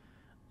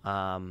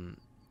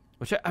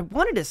 Which I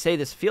wanted to say,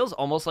 this feels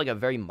almost like a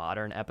very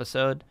modern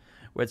episode.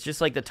 Where it's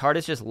just, like, the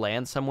TARDIS just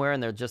lands somewhere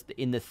and they're just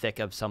in the thick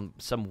of some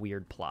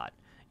weird plot.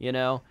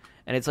 And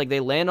it's like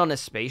they land on a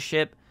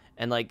spaceship...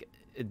 And, like,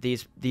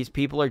 these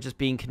people are just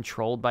being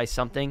controlled by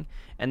something.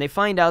 And they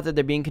find out that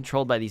they're being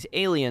controlled by these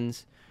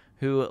aliens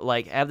who,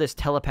 like, have this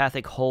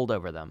telepathic hold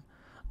over them.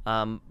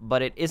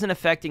 But it isn't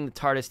affecting the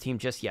TARDIS team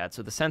just yet.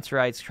 So the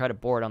Sensorites try to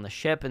board on the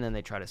ship, and then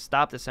they try to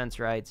stop the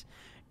Sensorites.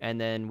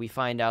 And then we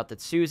find out that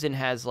Susan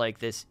has, like,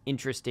 this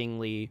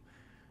interestingly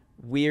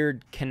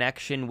weird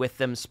connection with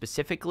them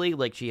specifically.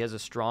 Like, she has a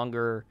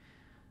stronger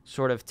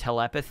sort of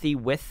telepathy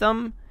with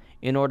them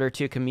in order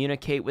to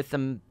communicate with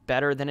them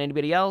better than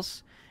anybody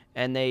else.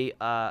 And they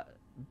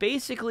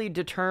basically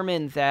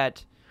determine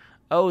that,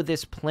 oh,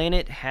 this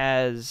planet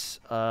has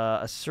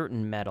a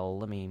certain metal.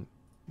 Let me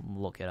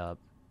look it up.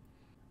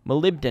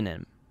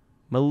 Molybdenum.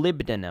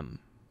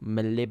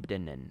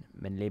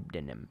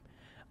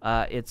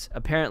 It's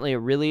apparently a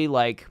really,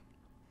 like,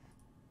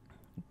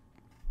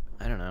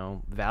 I don't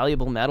know,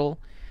 valuable metal.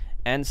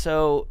 And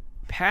so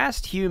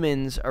past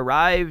humans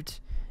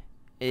arrived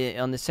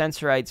on the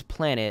Sensorites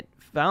planet,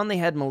 found they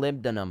had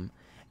molybdenum,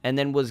 and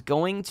then was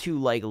going to,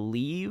 like,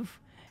 leave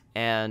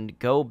and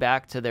go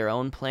back to their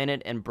own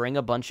planet and bring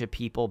a bunch of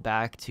people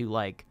back to,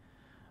 like,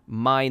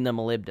 mine the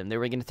molybdenum. They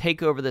were going to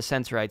take over the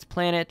Sensorites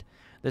planet.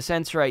 The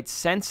Sensorites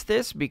sense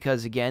this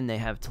because, again, they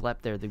have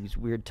they're these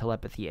weird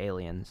telepathy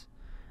aliens.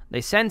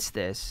 They sense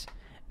this,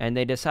 and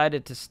they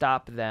decided to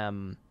stop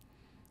them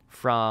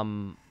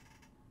from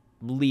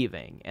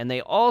leaving. And they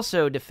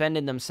also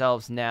defended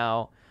themselves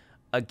now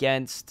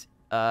against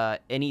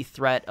any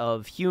threat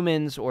of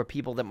humans or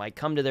people that might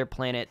come to their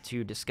planet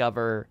to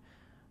discover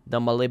the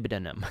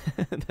molybdenum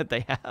that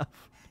they have.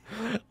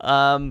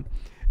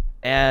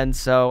 And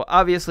so,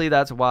 obviously,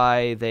 that's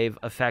why they've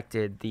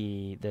affected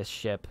this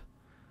ship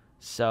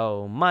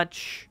so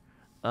much.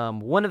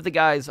 One of the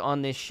guys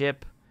on this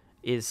ship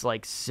is,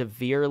 like,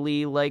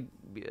 severely, like,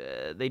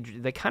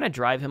 they kind of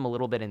drive him a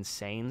little bit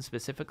insane,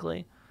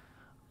 specifically.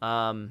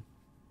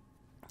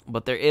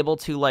 But they're able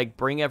to, like,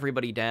 bring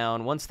everybody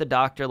down. Once the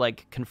doctor,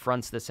 like,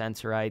 confronts the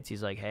Sensorites,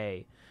 he's like,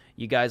 hey,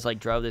 you guys, like,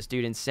 drove this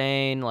dude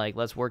insane. Like,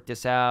 let's work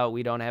this out.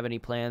 We don't have any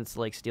plans to,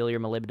 like, steal your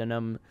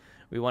molybdenum.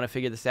 We want to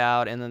figure this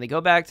out. And then they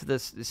go back to the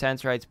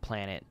Sensorites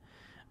planet.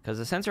 Because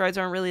the Sensorites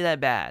aren't really that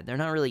bad. They're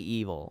not really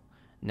evil,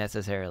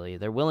 necessarily.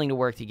 They're willing to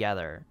work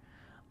together.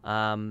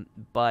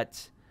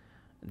 But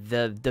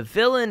the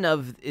villain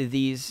of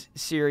these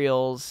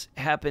serials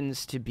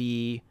happens to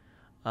be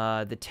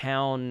the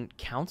town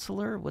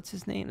councilor. What's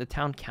his name? The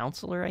town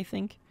councilor, I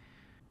think.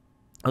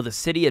 Oh, the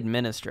city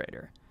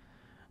administrator.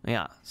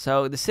 Yeah.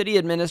 So the city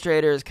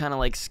administrator is kind of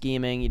like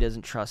scheming. He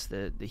doesn't trust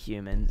the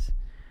humans.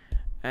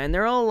 And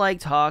they're all like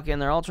talking.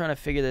 They're all trying to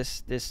figure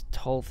this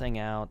whole thing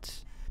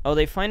out. Oh,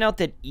 they find out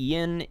that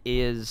Ian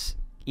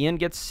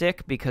gets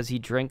sick because he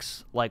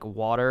drinks, like,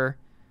 water.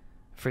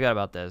 I forgot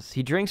about this.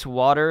 He drinks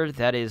water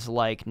that is,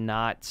 like,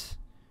 not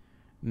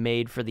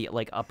made for the,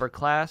 like, upper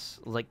class.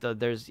 Like,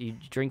 he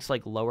drinks,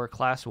 like, lower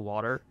class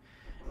water.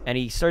 And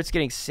he starts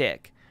getting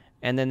sick.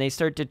 And then they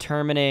start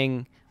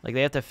determining, like,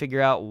 they have to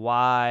figure out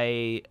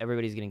why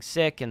everybody's getting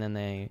sick. And then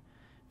they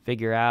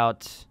figure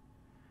out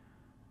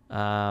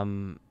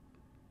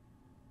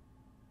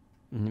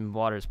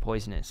water's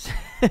poisonous.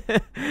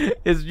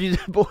 It's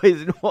just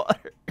poison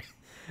water.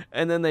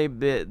 And then they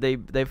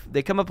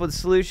come up with a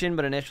solution,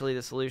 but initially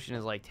the solution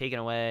is, like, taken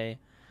away.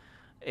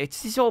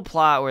 It's this whole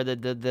plot where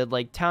the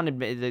like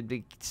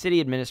the city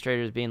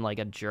administrator is being, like,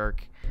 a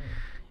jerk,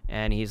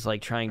 and he's,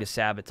 like, trying to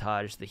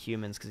sabotage the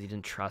humans because he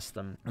didn't trust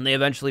them. And they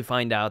eventually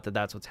find out that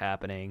that's what's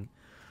happening.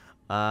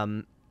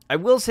 I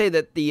will say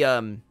that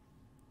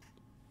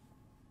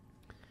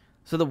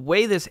so the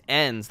way this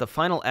ends, the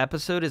final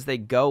episode, is they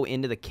go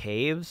into the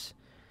caves,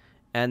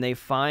 and they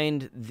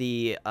find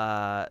the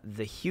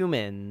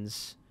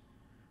humans.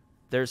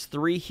 There's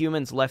 3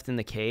 humans left in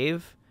the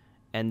cave,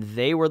 and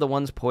they were the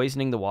ones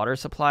poisoning the water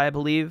supply, I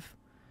believe.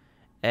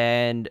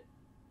 And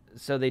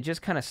so they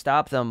just kind of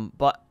stop them.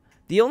 But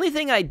the only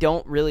thing I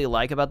don't really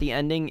like about the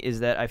ending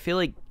is that I feel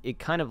like it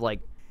kind of,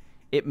 like,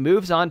 it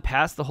moves on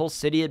past the whole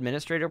city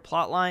administrator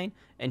plotline,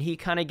 and he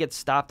kind of gets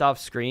stopped off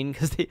screen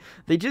because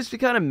they just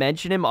kind of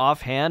mention him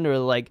offhand, or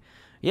like,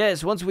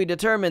 yes, once we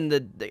determined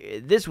that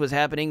this was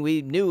happening,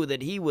 we knew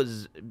that he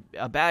was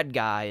a bad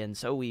guy, and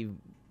so we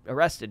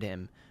arrested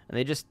him. And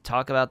they just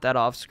talk about that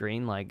off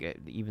screen, like,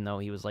 even though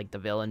he was, like, the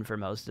villain for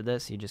most of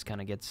this, he just kind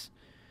of gets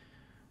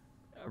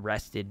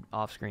arrested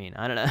off screen.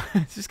 I don't know.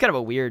 It's just kind of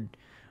a weird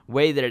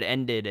way that it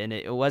ended, and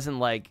it wasn't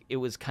like it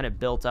was kind of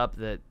built up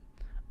that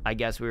I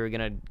guess we were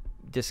going to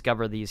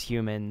discover these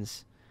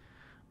humans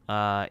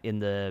in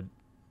the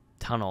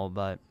tunnel,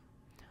 but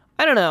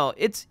I don't know.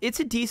 It's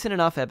a decent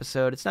enough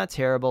episode. It's not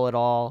terrible at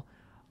all.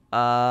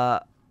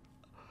 I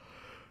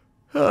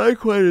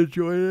quite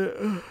enjoyed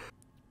it.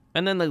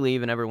 And then they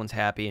leave, and everyone's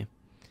happy.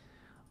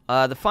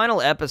 The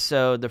final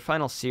episode, the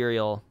final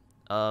serial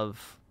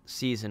of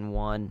Season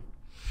 1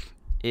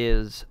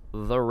 is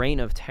The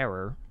Reign of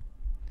Terror.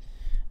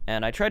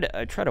 And I try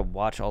to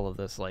watch all of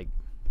this, like,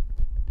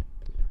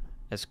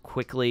 as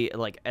quickly,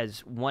 like,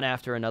 as one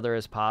after another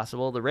as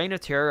possible. The Reign of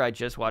Terror I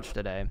just watched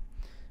today.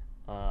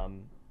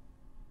 Out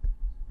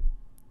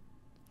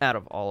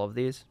of all of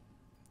these.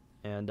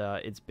 And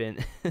it's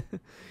been...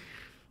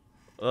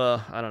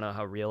 I don't know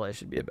how real I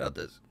should be about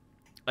this.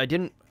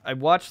 I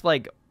watched,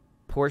 like,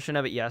 portion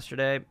of it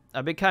yesterday.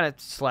 I've been kind of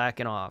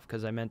slacking off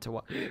because I meant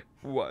to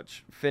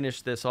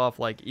finish this off,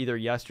 like, either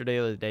yesterday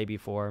or the day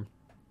before.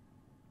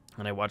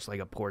 And I watched,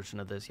 like, a portion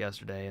of this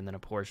yesterday and then a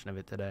portion of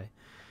it today.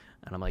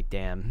 And I'm like,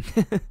 damn,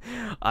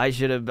 I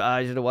should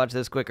have watched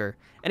this quicker.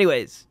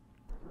 Anyways,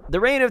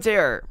 The Reign of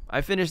Terror.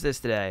 I finished this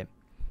today.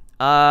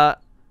 The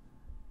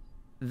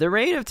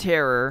Reign of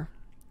Terror,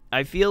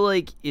 I feel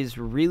like, is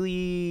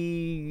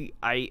really...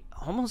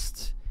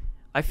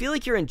 I feel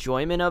like your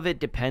enjoyment of it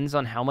depends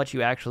on how much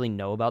you actually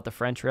know about the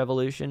French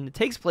Revolution. It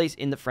takes place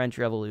in the French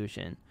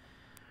Revolution.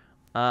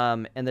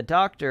 And the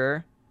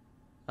Doctor,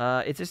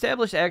 it's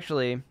established,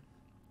 actually...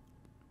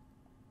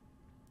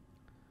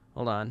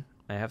 Hold on.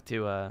 I have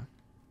to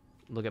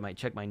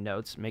check my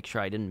notes, make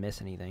sure I didn't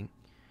miss anything.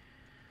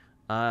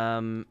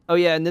 Oh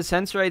yeah, in the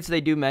sense rights,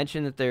 they do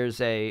mention that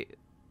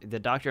the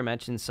Doctor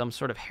mentions some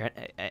sort of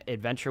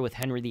adventure with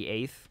Henry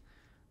VIII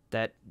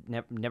that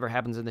never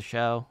happens in the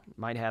show.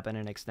 Might happen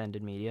in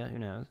extended media. Who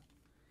knows?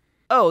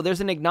 Oh,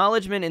 there's an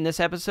acknowledgement in this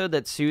episode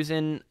that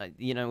Susan,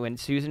 when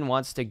Susan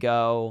wants to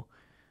go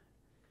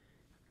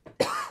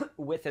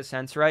with the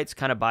sense rights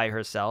kind of by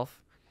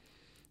herself,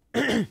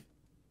 that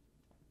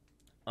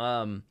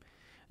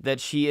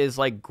she is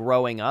like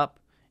growing up,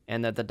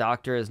 and that the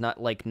Doctor is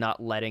not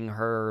letting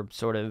her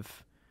sort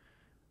of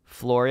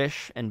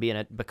flourish and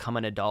become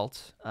an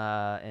adult,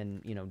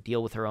 and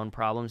deal with her own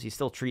problems. He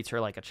still treats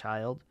her like a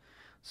child.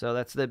 So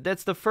that's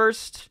the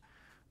first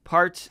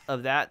part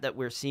of that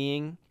we're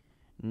seeing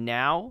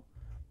now,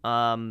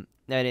 and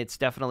it's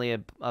definitely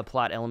a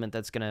plot element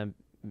that's gonna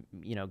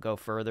go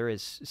further,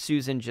 is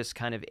Susan just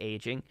kind of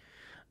aging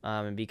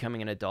and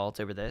becoming an adult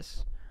over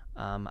this.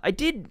 I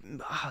did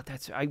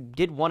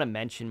want to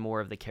mention more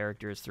of the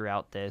characters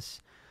throughout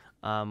this,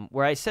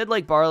 where I said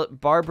like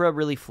Barbara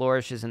really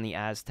flourishes in the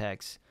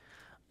Aztecs.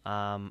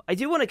 I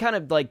do want to kind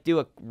of like do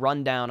a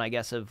rundown, I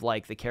guess, of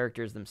like the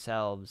characters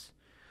themselves.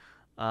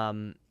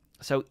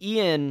 So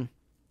Ian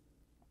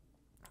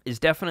is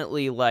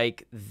definitely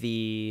like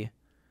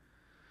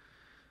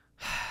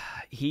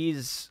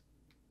he's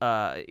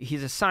a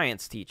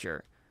science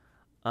teacher,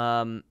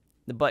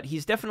 but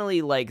he's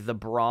definitely like the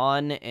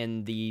brawn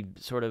and the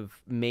sort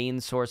of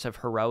main source of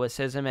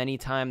heroicism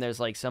anytime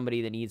there's like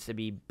somebody that needs to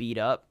be beat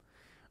up,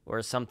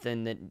 or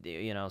something that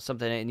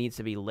something that needs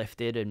to be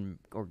lifted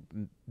or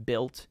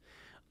built.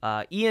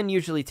 Ian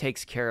usually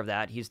takes care of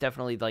that. He's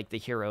definitely like the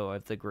hero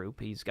of the group.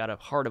 He's got a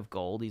heart of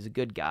gold. He's a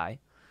good guy.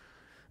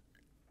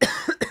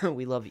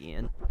 We love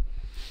Ian.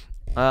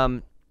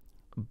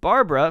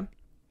 Barbara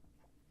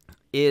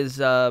is,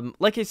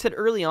 like I said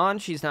early on,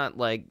 she's not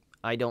like,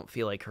 I don't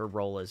feel like her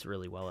role is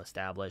really well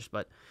established,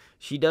 but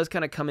she does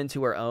kind of come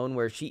into her own,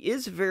 where she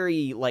is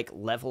very like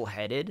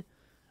level-headed.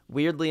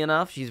 Weirdly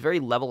enough, she's very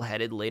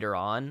level-headed later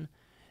on,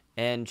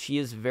 and she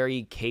is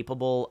very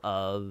capable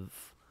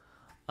of,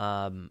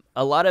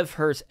 a lot of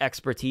her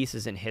expertise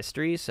is in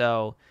history,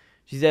 so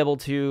she's able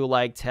to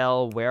like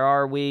tell, where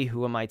are we,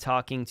 who am I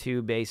talking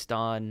to, based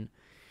on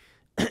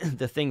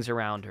the things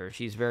around her.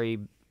 She's very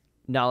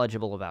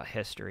knowledgeable about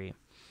history.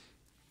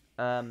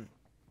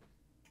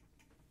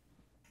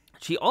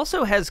 She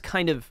also has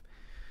kind of,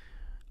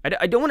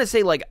 I don't want to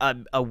say like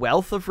a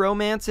wealth of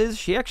romances.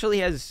 She actually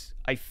has,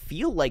 I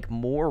feel like,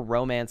 more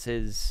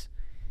romances.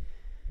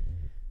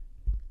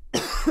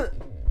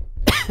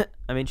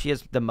 I mean, she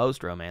has the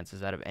most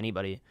romances out of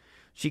anybody.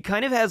 She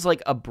kind of has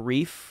like a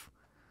brief,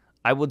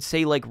 I would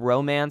say, like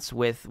romance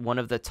with one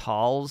of the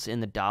Talls in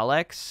the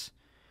Daleks.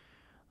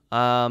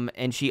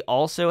 And she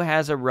also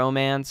has a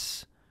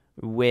romance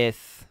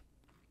with,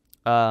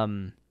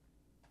 in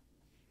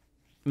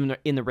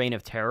the Reign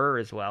of Terror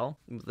as well,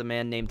 the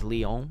man named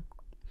Leon.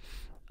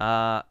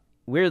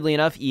 Weirdly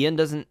enough, Ian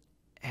doesn't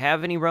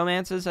have any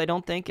romances, I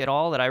don't think, at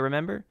all that I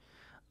remember.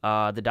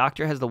 The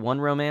Doctor has the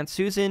one romance.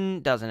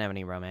 Susan doesn't have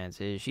any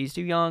romances. She's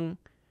too young.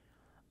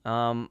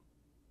 Well,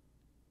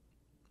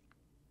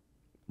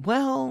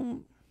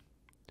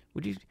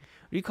 would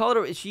you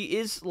call it she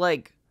is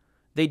like,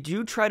 they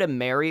do try to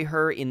marry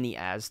her in the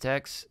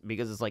Aztecs,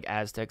 because it's like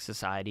Aztec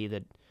society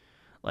that,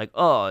 like,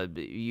 oh,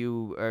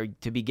 you are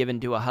to be given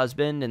to a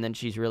husband, and then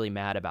she's really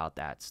mad about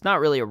that. It's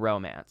not really a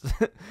romance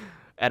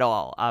at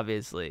all,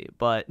 obviously,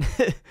 but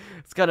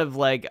it's kind of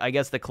like, I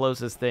guess, the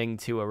closest thing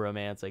to a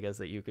romance, I guess,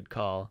 that you could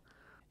call.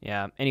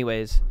 Yeah,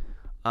 anyways,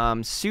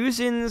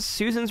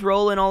 Susan's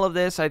role in all of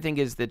this, I think,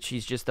 is that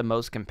she's just the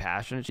most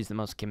compassionate. She's the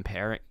most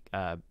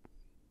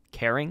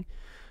caring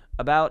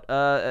about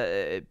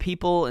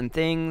people and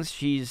things.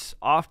 She's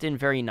often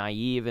very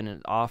naive,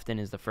 and often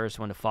is the first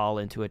one to fall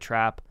into a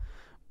trap.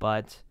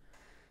 But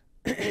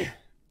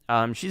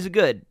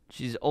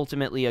she's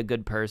ultimately a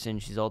good person.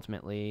 She's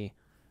ultimately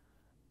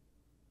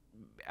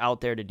out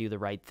there to do the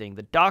right thing.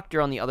 The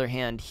Doctor, on the other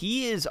hand,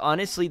 he is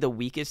honestly the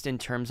weakest in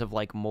terms of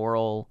like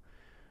moral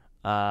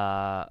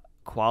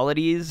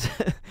qualities.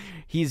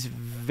 He's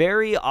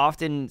very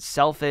often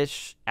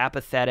selfish,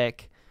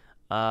 apathetic,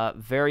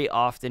 very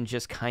often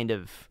just kind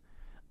of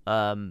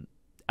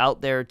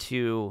out there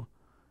to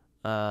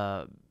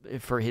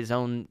for his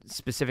own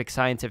specific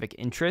scientific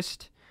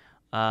interest.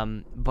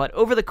 But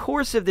over the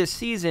course of this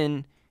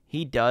season,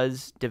 he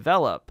does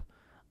develop,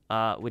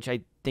 which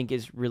I think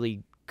is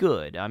really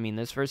good. I mean,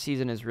 this first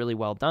season is really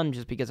well done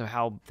just because of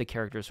how the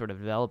characters sort of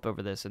develop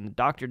over this, and the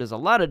Doctor does a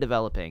lot of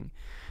developing,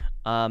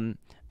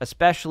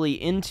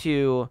 especially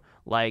into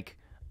like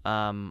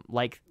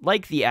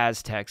the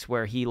Aztecs,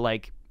 where he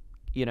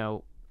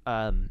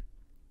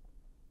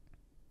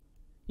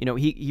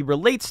he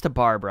relates to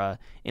Barbara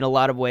in a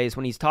lot of ways.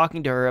 When he's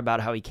talking to her about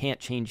how he can't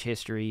change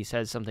history, he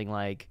says something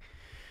like,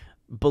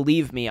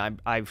 "Believe me,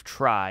 I've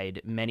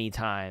tried many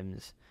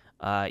times.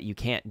 You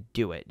can't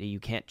do it. You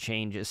can't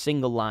change a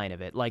single line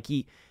of it." Like,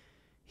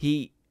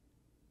 he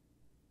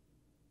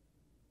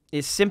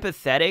is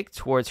sympathetic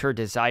towards her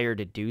desire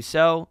to do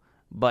so,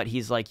 but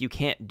he's like, "You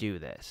can't do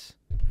this."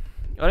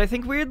 But I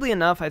think, weirdly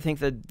enough, I think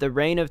that the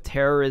Reign of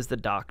Terror is the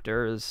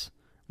Doctor's,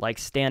 like,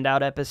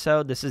 standout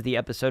episode. This is the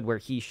episode where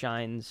he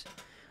shines,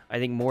 I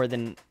think, more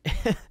than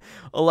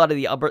a lot of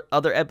the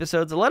other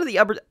episodes. A lot of the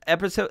other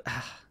episodes...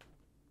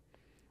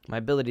 My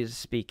ability to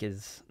speak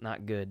is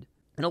not good.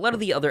 In a lot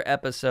of the other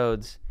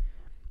episodes,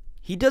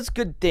 he does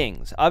good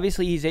things.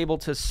 Obviously, he's able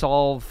to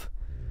solve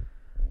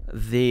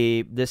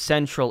the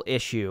central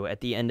issue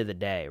at the end of the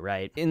day,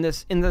 right? In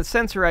the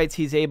Sensorites,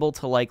 he's able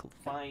to, like,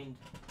 find...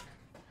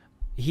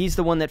 He's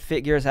the one that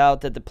figures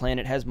out that the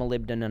planet has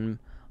molybdenum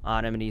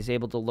on him, and he's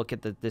able to look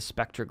at the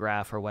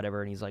spectrograph or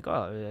whatever, and he's like,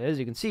 oh, as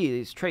you can see,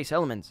 these trace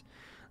elements.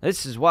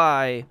 This is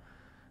why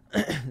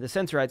the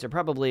Sensorites are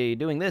probably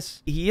doing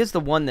this. He is the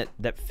one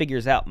that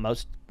figures out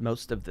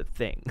most of the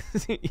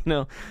things, you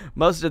know,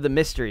 most of the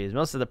mysteries,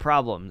 most of the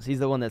problems. He's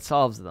the one that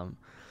solves them.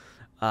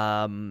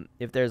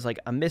 If there's, like,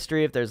 a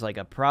mystery, if there's, like,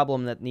 a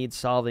problem that needs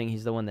solving,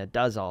 he's the one that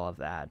does all of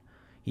that.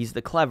 He's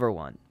the clever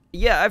one.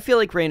 Yeah, I feel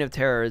like Reign of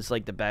Terror is,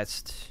 like, the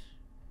best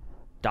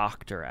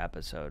Doctor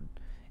episode.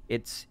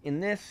 It's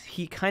in this,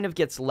 he kind of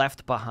gets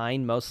left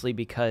behind mostly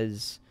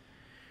because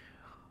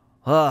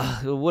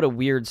what a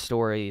weird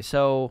story.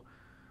 So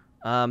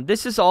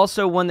this is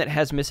also one that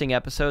has missing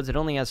episodes. It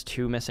only has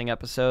 2 missing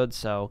episodes,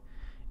 so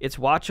it's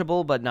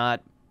watchable, but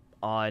not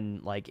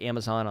on, like,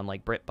 Amazon, on,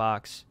 like,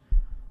 BritBox.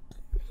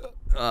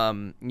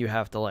 You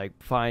have to,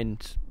 like,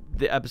 find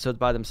the episodes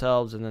by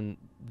themselves, and then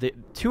the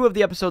 2 of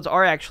the episodes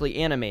are actually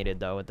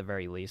animated, though, at the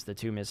very least, the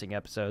 2 missing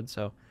episodes,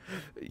 so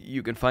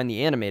you can find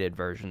the animated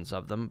versions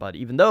of them. But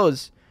even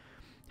those,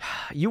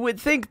 you would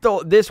think,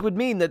 though, this would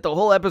mean that the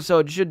whole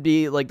episode should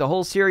be, like, the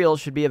whole serial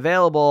should be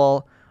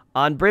available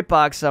on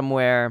BritBox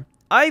somewhere.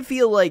 I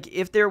feel like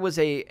if there was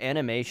a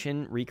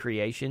animation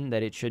recreation,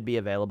 that it should be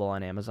available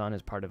on Amazon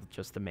as part of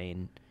just the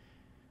main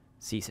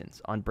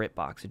seasons on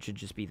BritBox. It should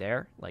just be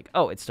there, like,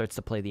 oh, it starts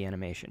to play the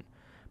animation.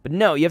 But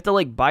no, you have to,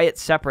 like, buy it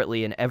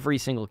separately in every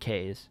single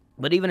case.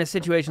 But even a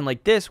situation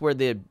like this, where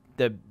the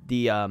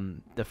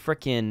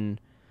frickin'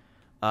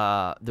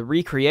 the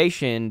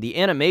recreation, the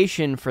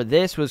animation for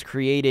this was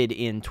created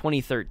in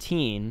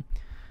 2013.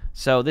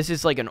 So this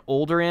is, like, an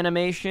older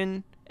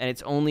animation, and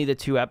it's only the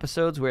 2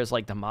 episodes, whereas,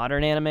 like, the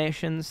modern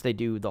animations, they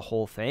do the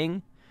whole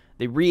thing.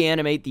 They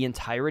reanimate the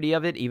entirety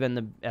of it, even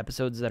the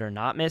episodes that are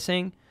not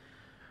missing.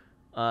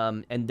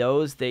 And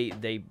those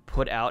they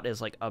put out as,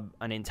 like,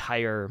 an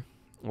entire,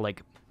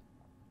 like,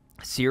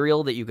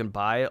 serial that you can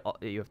buy.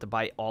 You have to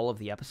buy all of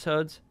the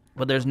episodes,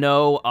 but there's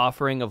no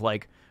offering of,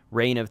 like,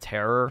 Reign of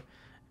Terror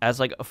as,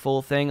 like, a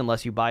full thing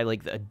unless you buy,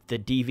 like, the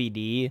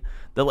DVD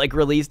that, like,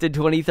 released in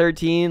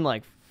 2013.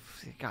 Like,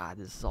 God,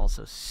 this is all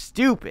so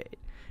stupid.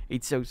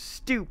 It's so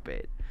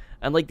stupid.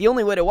 And, like, the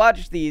only way to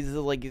watch these is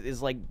like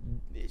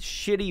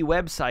shitty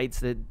websites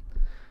that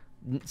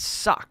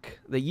suck.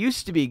 They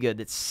used to be good,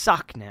 that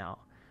suck now.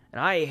 And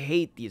I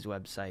hate these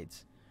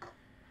websites.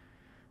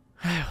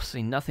 I'll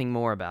say nothing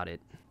more about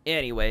it.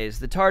 Anyways,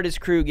 the TARDIS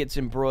crew gets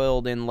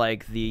embroiled in,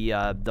 like,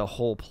 the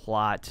whole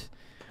plot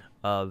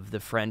of the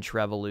French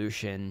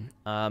Revolution.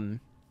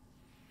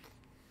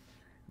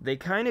 They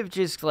kind of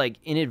just, like,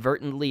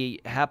 inadvertently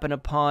happen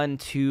upon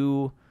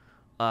 2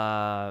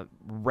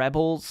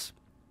 rebels,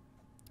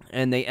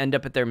 and they end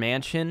up at their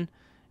mansion,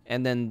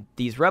 and then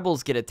these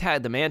rebels get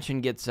attacked. The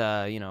mansion gets,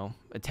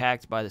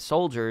 attacked by the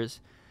soldiers,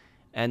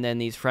 and then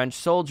these French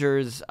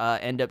soldiers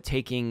end up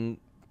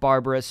taking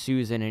Barbara,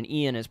 Susan, and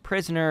Ian as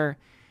prisoner,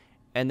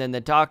 and then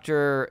the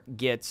Doctor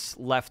gets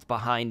left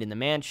behind in the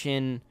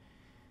mansion,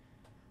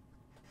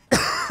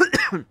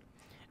 and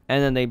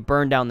then they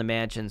burn down the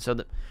mansion.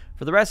 So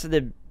for the rest of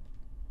the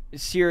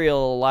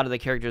serial, a lot of the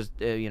characters,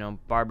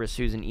 Barbara,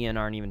 Susan, Ian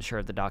aren't even sure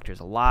if the Doctor's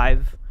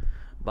alive.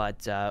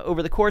 But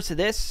over the course of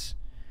this,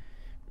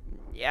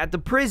 at the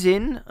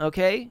prison,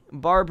 okay,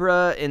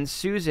 Barbara and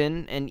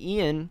Susan and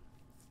Ian,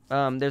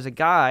 there's a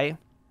guy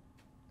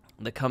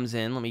that comes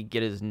in. Let me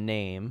get his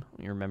name.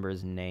 Let me remember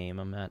his name.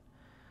 I'm at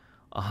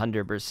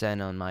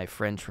 100% on my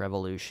French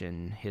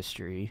Revolution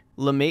history.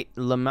 Lemaitre?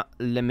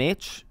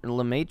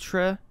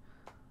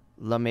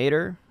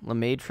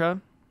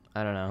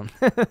 I don't know.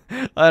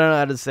 I don't know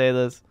how to say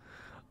this.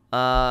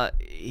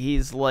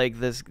 He's like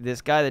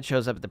this guy that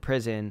shows up at the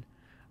prison,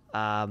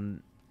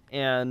 and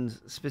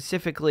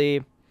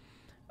specifically,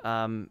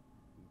 when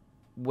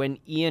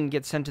Ian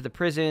gets sent to the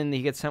prison,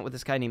 he gets sent with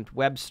this guy named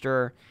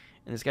Webster,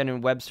 and this guy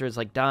named Webster is,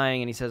 like,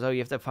 dying, and he says, oh, you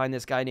have to find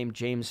this guy named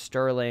James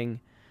Sterling,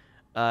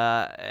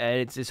 and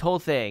it's this whole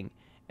thing.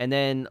 And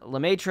then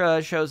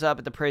Lemaitre shows up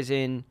at the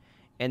prison,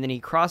 and then he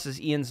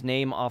crosses Ian's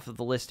name off of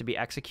the list to be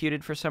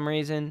executed for some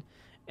reason.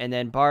 And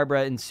then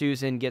Barbara and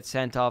Susan get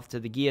sent off to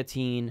the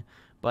guillotine,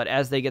 but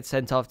as they get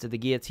sent off to the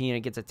guillotine, it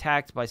gets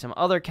attacked by some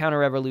other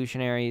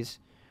counter-revolutionaries,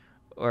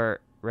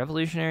 or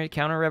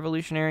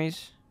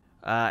counter-revolutionaries,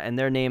 and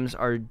their names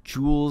are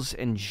Jules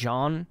and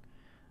Jean.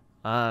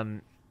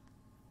 Ian,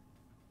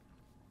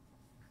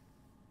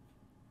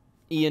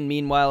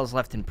 meanwhile, is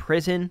left in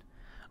prison,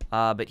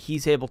 but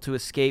he's able to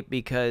escape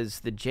because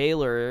the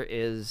jailer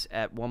is,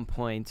 at one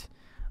point,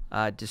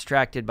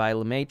 distracted by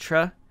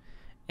Lemaitre,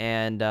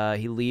 and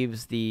he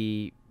leaves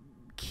the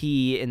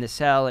key in the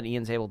cell, and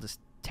Ian's able to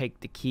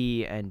take the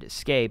key and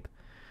escape,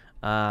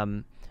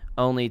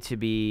 only to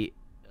be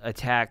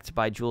attacked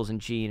by Jules and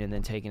Jean and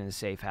then taken to the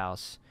safe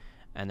house,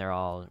 and they're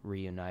all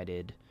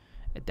reunited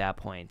at that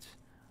point.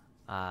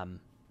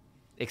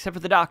 Except for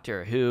the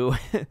Doctor, who,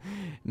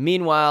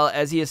 meanwhile,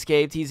 as he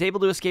escaped, he's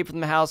able to escape from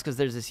the house because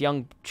there's this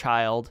young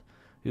child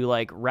who,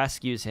 like,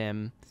 rescues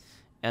him,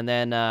 and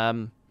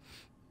then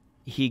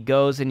he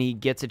goes and he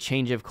gets a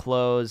change of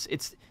clothes.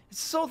 It's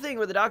this whole thing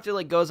where the Doctor,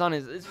 like, goes on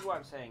his... This is what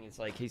I'm saying. It's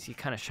like he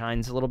kind of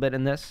shines a little bit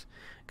in this.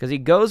 Because he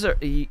goes...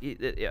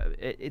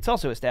 It's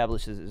also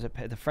established as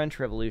the French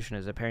Revolution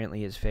is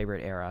apparently his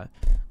favorite era.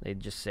 They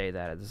just say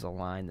that. This is a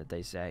line that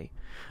they say.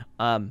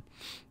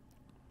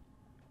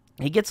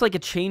 He gets, like, a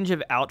change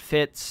of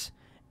outfits,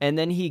 and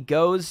then he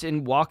goes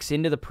and walks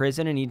into the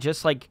prison, and he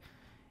just, like...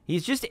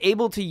 He's just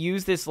able to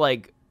use this,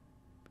 like,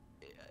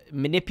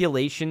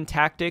 manipulation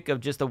tactic of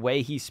just the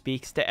way he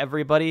speaks to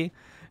everybody,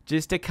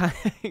 just to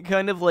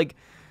kind of like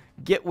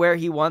get where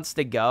he wants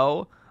to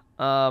go.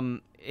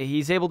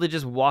 He's able to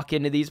just walk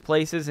into these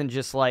places and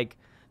just like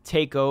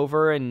take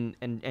over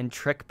and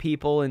trick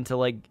people into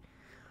like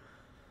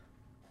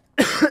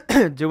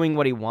doing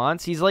what he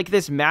wants. He's like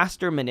this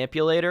master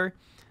manipulator.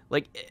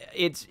 Like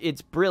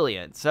it's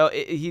brilliant. So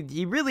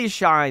he really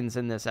shines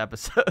in this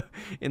episode,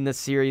 in this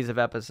series of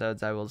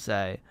episodes, I will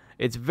say.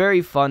 It's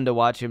very fun to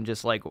watch him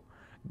just like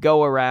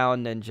go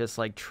around and just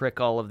like trick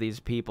all of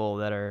these people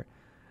that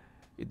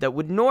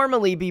would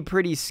normally be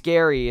pretty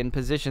scary in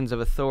positions of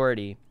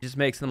authority. Just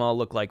makes them all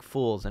look like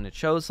fools, and it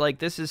shows like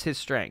this is his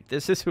strength.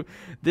 This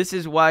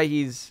is why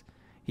he's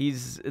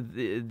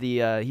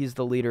the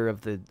leader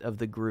of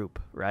the group,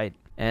 right?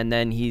 And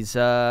then he's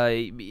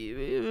some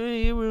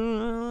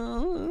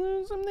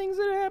things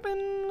that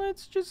happen,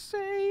 let's just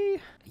say.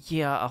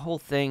 Yeah, a whole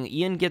thing.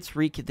 Ian gets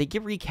they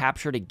get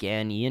recaptured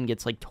again. Ian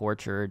gets like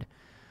tortured.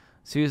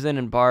 Susan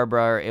and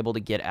Barbara are able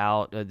to get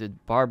out.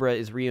 Barbara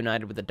is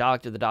reunited with the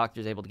Doctor. The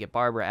Doctor's able to get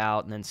Barbara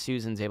out, and then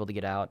Susan's able to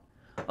get out.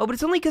 Oh, but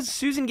it's only because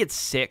Susan gets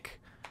sick.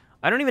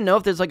 I don't even know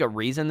if there's like a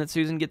reason that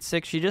Susan gets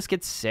sick. She just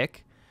gets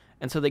sick,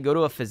 and so they go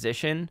to a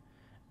physician,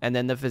 and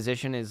then the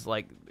physician is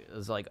like,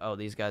 oh,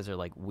 these guys are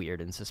like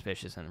weird and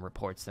suspicious, and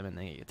reports them, and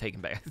they take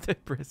them back to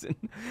prison.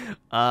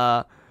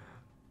 But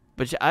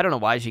I don't know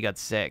why she got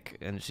sick,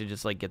 and she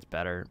just like gets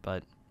better,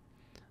 but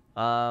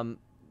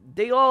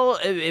they all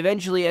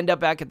eventually end up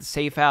back at the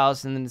safe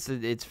house, and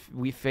then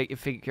we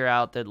figure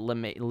out that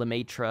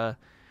Lemaitre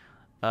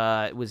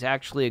was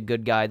actually a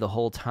good guy the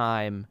whole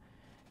time,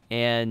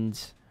 and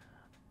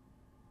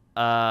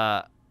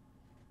that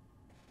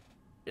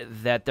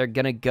they're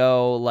gonna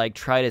go like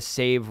try to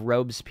save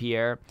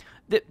Robespierre.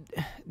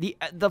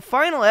 The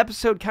final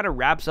episode kind of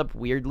wraps up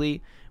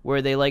weirdly,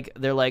 where they're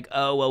like,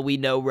 oh well, we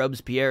know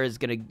Robespierre is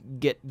gonna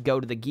go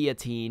to the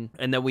guillotine,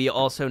 and then we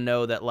also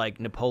know that like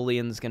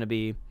Napoleon's gonna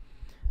be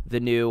the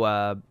new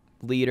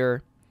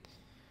leader.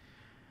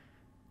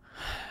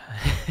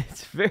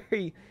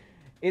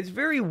 It's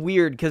very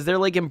weird because they're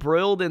like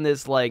embroiled in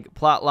this like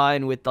plot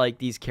line with like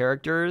these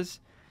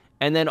characters,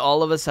 and then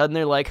all of a sudden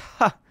they're like,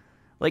 ha,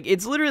 like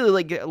it's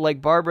literally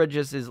like Barbara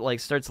just is like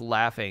starts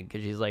laughing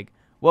because she's like,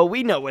 well,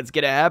 we know what's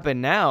gonna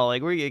happen now,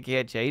 like we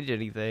can't change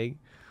anything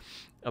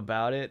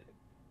about it.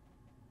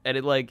 And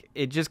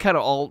it just kind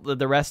of all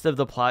the rest of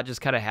the plot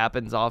just kind of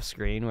happens off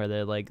screen, where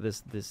they're like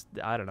this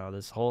I don't know,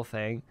 this whole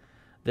thing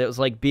that was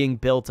like being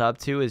built up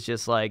to is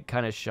just like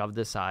kind of shoved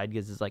aside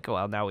because it's like, oh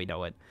well, now we know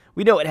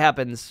what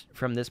happens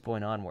from this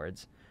point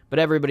onwards, but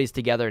everybody's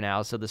together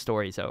now, so the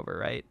story's over,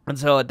 right? And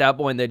so at that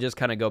point they just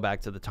kind of go back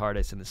to the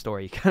TARDIS and the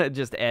story kind of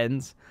just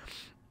ends,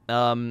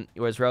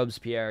 whereas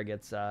Robespierre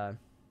gets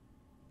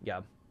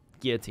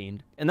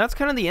guillotined, and that's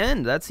kind of the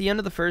end. That's the end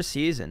of the first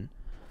season.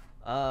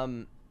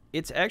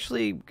 It's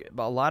actually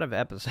a lot of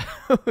episodes.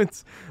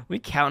 Let me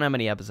count how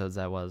many episodes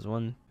that was.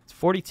 It's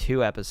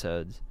 42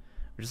 episodes.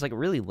 Which is like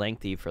really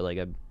lengthy for like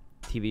a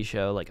TV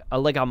show, like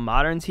a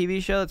modern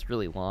TV show. That's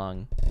really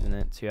long, isn't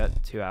it?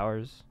 2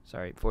 hours.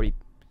 Sorry, 40.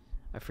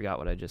 I forgot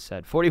what I just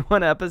said.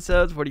 41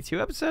 episodes,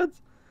 42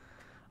 episodes.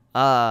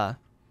 That's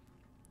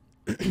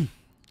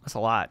a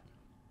lot.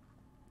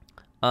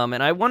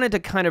 And I wanted to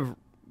kind of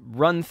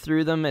run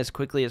through them as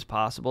quickly as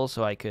possible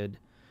so I could,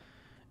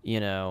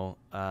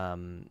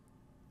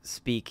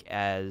 speak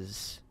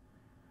as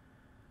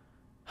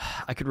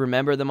I could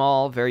remember them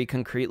all very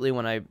concretely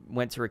when I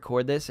went to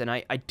record this. And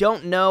I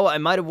don't know, I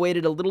might have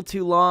waited a little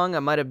too long. I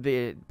might have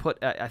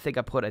I think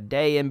I put a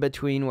day in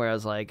between where I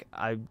was like,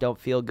 I don't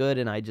feel good,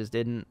 and I just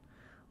didn't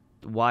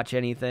watch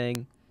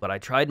anything. But I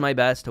tried my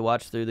best to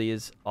watch through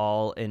these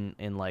all in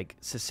like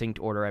succinct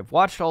order. I've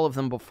watched all of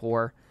them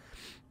before,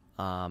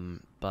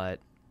 but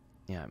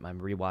yeah, I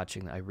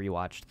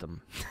rewatched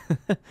them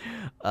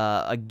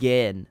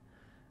again.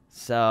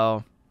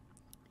 So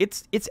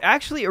it's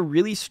actually a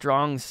really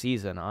strong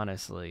season,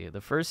 honestly.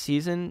 The first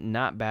season,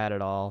 not bad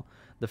at all.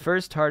 The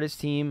first TARDIS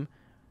team,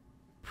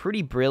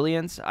 pretty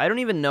brilliant. I don't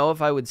even know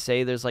if I would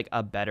say there's like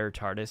a better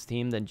TARDIS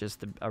team than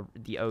just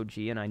the OG,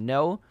 and I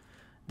know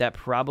that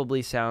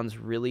probably sounds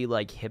really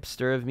like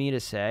hipster of me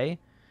to say,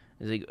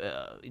 He's like,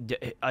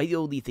 I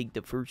only think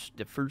the first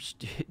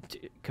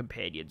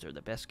companions are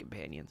the best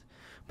companions.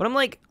 But I'm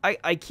like,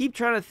 I keep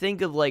trying to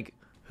think of, like,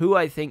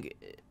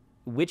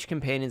 which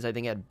companions I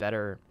think had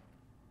better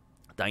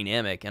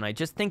dynamic. And I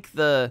just think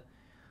the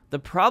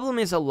problem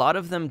is a lot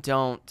of them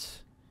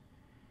don't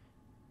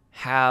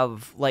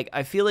have, like,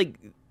 I feel like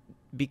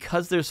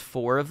because there's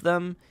 4 of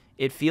them,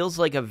 it feels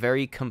like a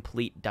very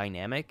complete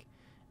dynamic.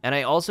 And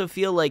I also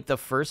feel like the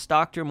first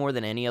Doctor, more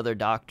than any other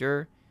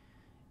Doctor,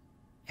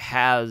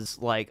 has,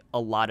 like, a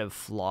lot of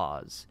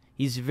flaws.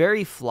 He's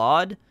very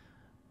flawed,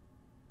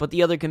 but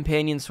the other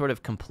companions sort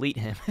of complete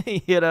him,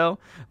 you know?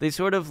 They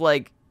sort of,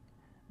 like,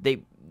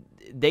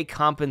 they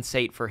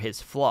compensate for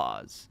his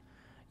flaws.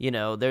 You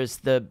know, there's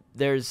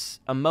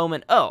a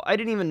moment, I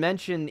didn't even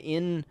mention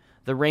in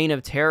the Reign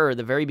of Terror,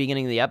 the very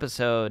beginning of the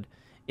episode,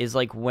 is,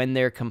 like, when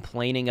they're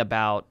complaining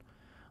about,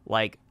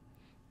 like,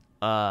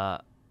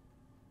 Ian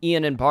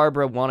and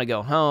Barbara want to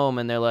go home,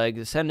 and they're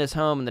like, send us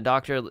home, and the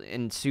Doctor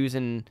and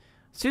Susan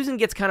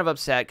gets kind of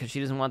upset because she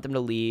doesn't want them to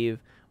leave,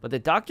 but the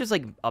Doctor's,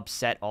 like,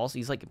 upset also.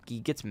 He's like, he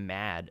gets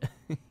mad.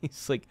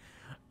 He's like,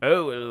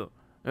 oh,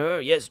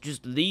 yes,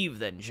 just leave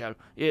then,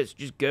 yes,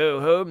 just go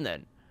home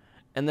then.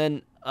 And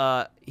then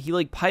he,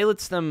 like,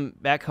 pilots them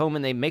back home,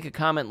 and they make a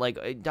comment like,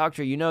 hey,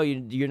 Doctor, you know,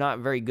 you're not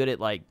very good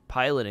at, like,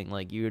 piloting.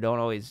 Like, you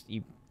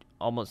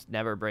almost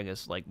never bring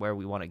us, like, where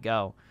we want to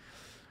go.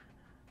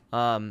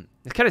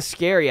 It's kind of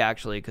scary,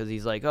 actually, because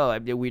he's like,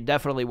 we're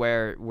definitely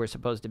where we're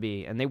supposed to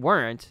be, and they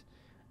weren't.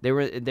 They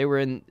were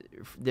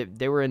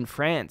in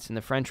France in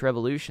the French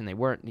Revolution. They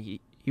weren't.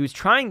 He was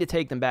trying to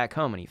take them back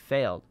home, and he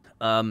failed.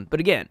 But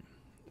again,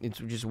 it's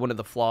just one of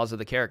the flaws of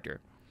the character,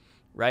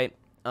 right?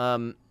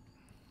 And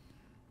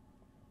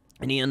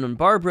Ian and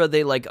Barbara,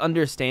 they, like,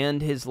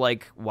 understand his,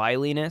 like,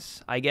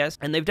 wiliness, I guess,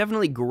 and they've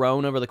definitely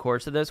grown over the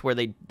course of this, where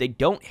they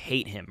don't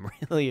hate him,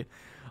 really.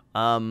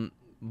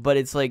 But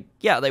it's like,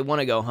 yeah, they want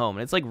to go home,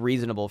 and it's, like,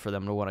 reasonable for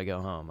them to want to go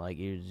home. Like,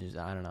 you just,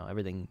 I don't know,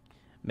 everything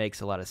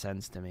makes a lot of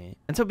sense to me.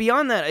 And so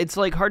beyond that, it's,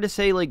 like, hard to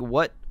say, like,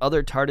 what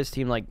other TARDIS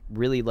team, like,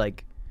 really,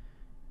 like,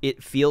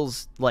 it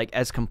feels like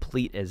as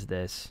complete as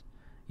this,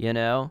 you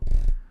know?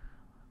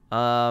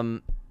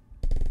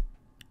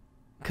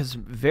 Because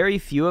very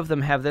few of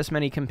them have this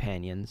many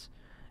companions.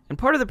 And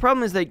part of the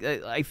problem is that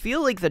I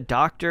feel like the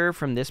Doctor,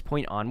 from this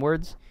point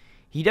onwards,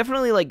 he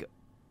definitely, like,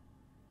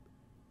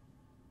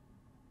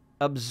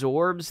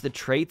 absorbs the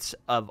traits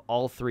of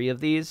all 3 of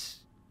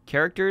these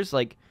characters.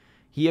 Like,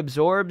 he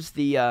absorbs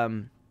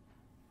the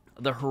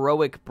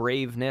heroic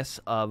braveness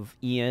of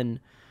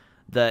Ian,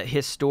 the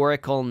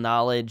historical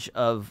knowledge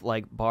of,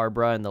 like,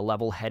 Barbara, and the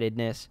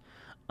level-headedness,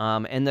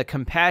 and the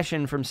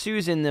compassion from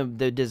Susan,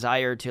 the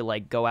desire to,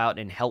 like, go out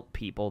and help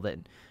people that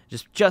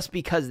just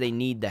because they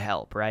need the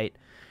help, right?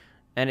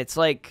 And it's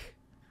like,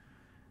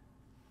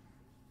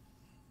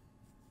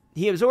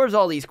 he absorbs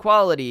all these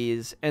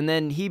qualities, and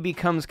then he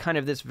becomes kind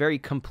of this very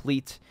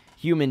complete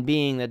human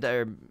being,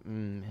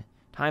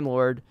 Time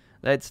Lord,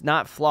 that's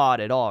not flawed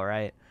at all,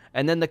 right?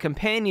 And then the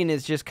companion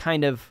is just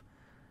kind of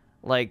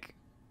like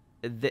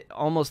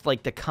almost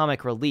like the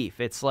comic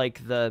relief. It's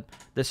like the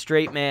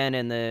straight man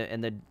and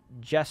the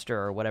jester,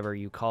 or whatever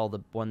you call the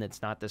one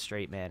that's not the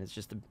straight man. It's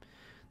just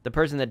the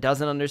person that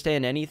doesn't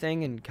understand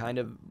anything and kind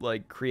of,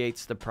 like,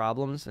 creates the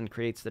problems and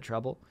creates the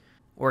trouble.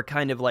 Or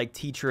kind of like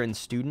teacher and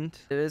student.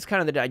 It's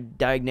kind of the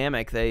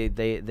dynamic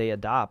they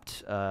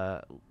adopt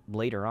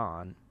later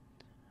on.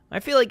 I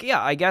feel like,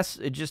 yeah, I guess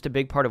it's just a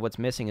big part of what's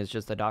missing is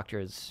just the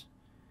Doctor's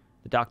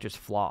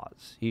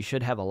flaws. He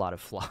should have a lot of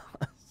flaws.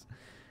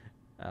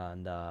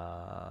 And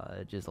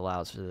it just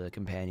allows for the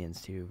companions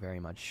to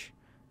very much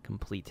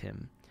complete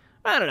him.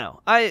 I don't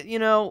know.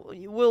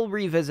 We'll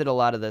revisit a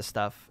lot of this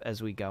stuff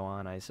as we go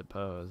on, I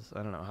suppose.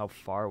 I don't know how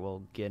far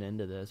we'll get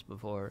into this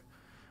before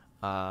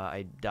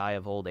I die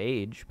of old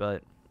age,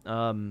 but,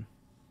 we'll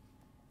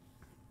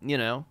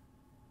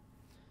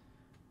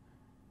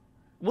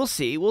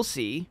see.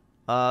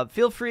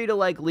 Feel free to,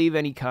 like, leave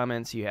any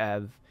comments you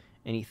have,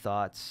 any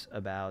thoughts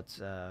about,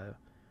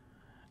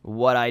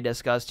 what I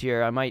discussed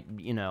here. I might,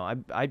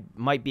 I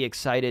might be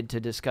excited to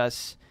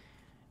discuss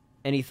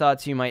any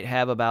thoughts you might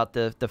have about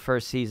the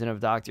first season of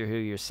Doctor Who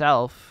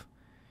yourself.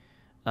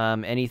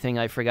 Anything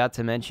I forgot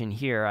to mention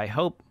here. I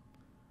hope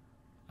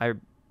I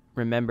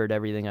remembered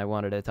everything I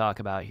wanted to talk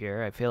about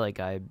here. I feel like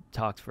I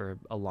talked for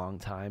a long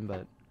time,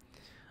 but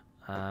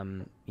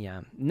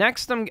yeah.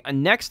 Next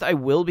I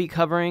will be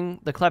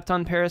covering the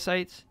Klepton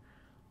Parasites,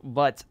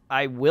 but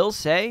I will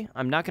say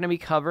I'm not going to be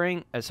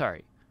covering the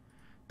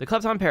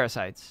Klepton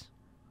Parasites.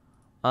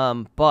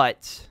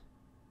 But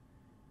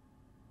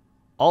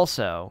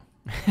also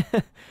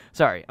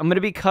sorry, I'm going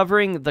to be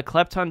covering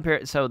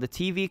the so the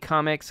TV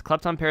comics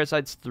Klepton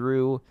Parasites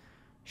through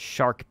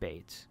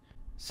Sharkbait.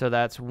 So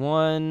that's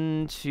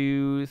 1,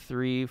 2,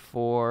 3,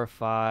 4,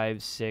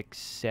 5, 6,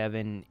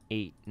 7,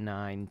 8,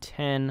 9,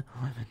 10,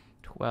 11,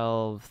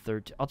 12,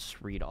 13. I'll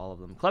just read all of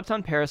them.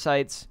 Klepton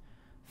Parasites,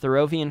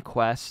 Therovian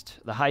Quest,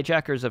 The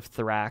Hijackers of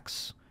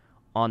Thrax,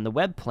 On the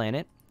Web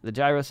Planet, The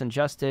Gyros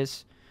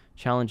Injustice,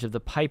 Challenge of the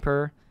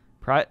Piper,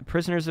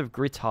 Prisoners of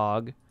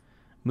Gritog,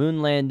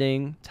 Moon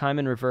Landing, Time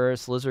in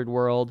Reverse,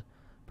 Lizardworld,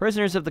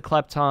 Prisoners of the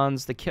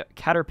Kleptons, The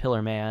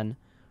Caterpillar Man,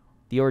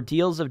 The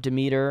Ordeals of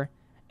Demeter,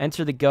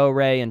 Enter the Go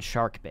Ray, and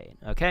Sharkbait.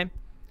 Okay?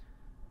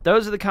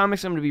 Those are the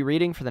comics I'm going to be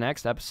reading for the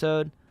next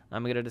episode.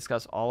 I'm going to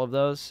discuss all of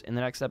those in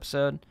the next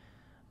episode.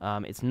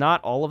 It's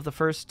not all of the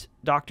first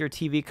Doctor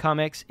TV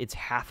comics. It's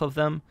half of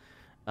them.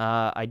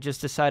 I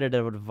just decided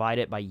I would divide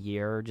it by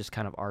year, just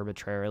kind of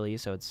arbitrarily.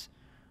 So it's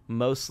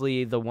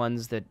mostly the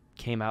ones that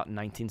came out in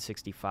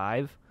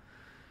 1965.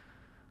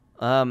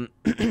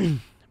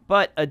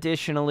 But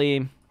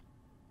additionally,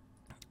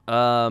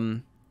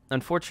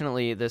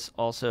 unfortunately, this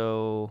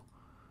also...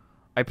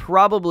 I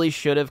probably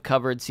should have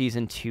covered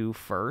Season 2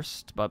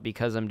 first, but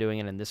because I'm doing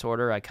it in this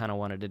order, I kind of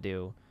wanted to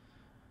do...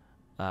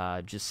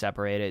 just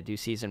separate it, do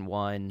Season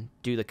 1,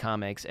 do the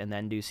comics, and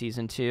then do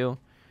Season 2,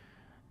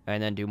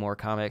 and then do more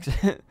comics.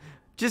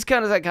 Just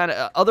kind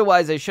of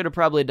otherwise, I should have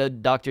probably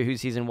done Doctor Who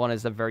Season 1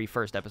 as the very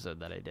first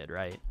episode that I did,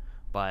 right?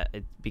 But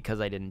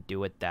because I didn't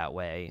do it that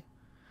way,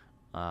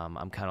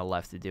 I'm kind of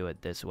left to do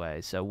it this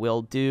way. So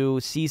we'll do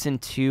Season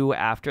 2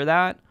 after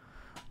that,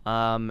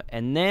 and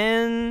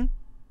then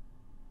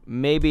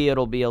maybe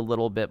it'll be a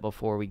little bit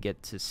before we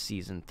get to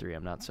Season 3.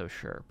 I'm not so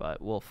sure, but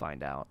we'll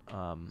find out.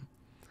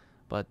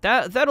 But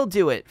that'll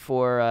do it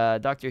for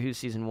Doctor Who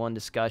Season 1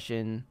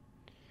 discussion.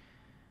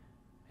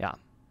 Yeah.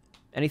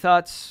 Any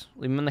thoughts?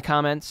 Leave them in the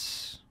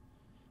comments.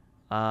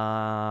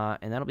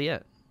 And that'll be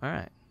it. All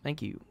right.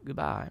 Thank you.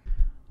 Goodbye.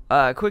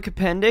 Quick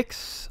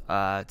appendix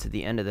to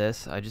the end of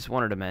this. I just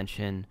wanted to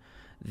mention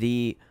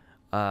the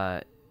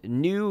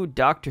new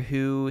Doctor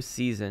Who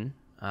season.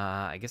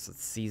 I guess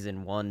it's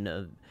Season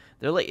 1.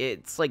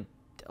 It's like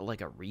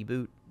a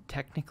reboot,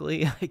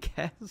 technically, I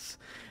guess.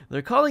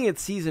 They're calling it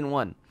Season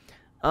 1.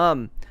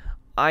 I'm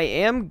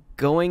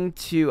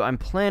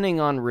planning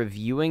on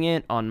reviewing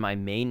it on my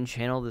main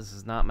channel. This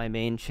is not my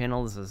main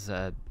channel. This is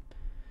a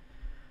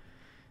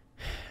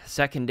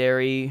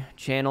secondary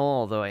channel,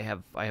 although I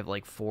have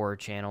like 4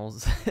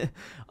 channels.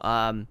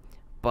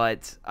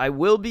 But I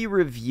will be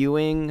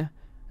reviewing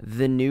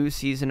the new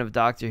season of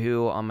Doctor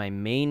Who on my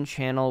main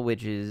channel,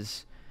 which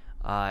is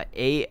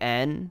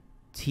ANTIXESIS,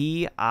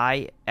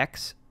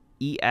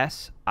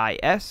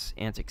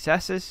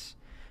 Antixesis.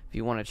 If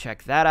you want to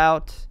check that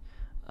out.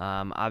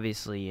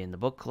 Obviously, in the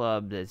book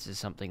club, this is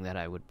something that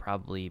I would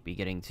probably be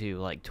getting to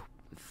like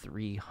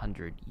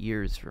 300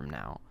 years from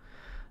now.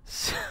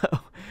 So,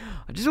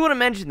 I just want to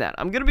mention that.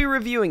 I'm going to be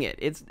reviewing it.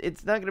 It's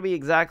not going to be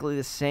exactly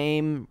the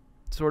same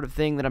sort of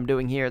thing that I'm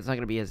doing here. It's not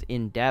going to be as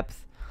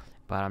in-depth,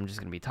 but I'm just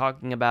going to be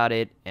talking about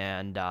it.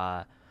 And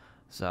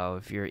so,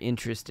 if you're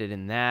interested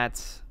in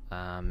that,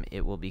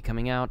 it will be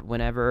coming out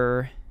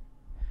whenever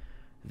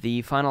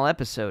the final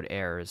episode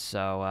airs.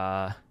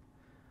 So,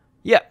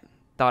 yeah,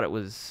 thought it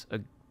was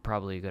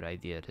probably a good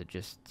idea to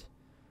just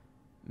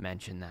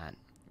mention that.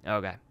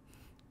 Okay.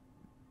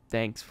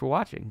 Thanks for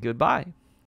watching. Goodbye.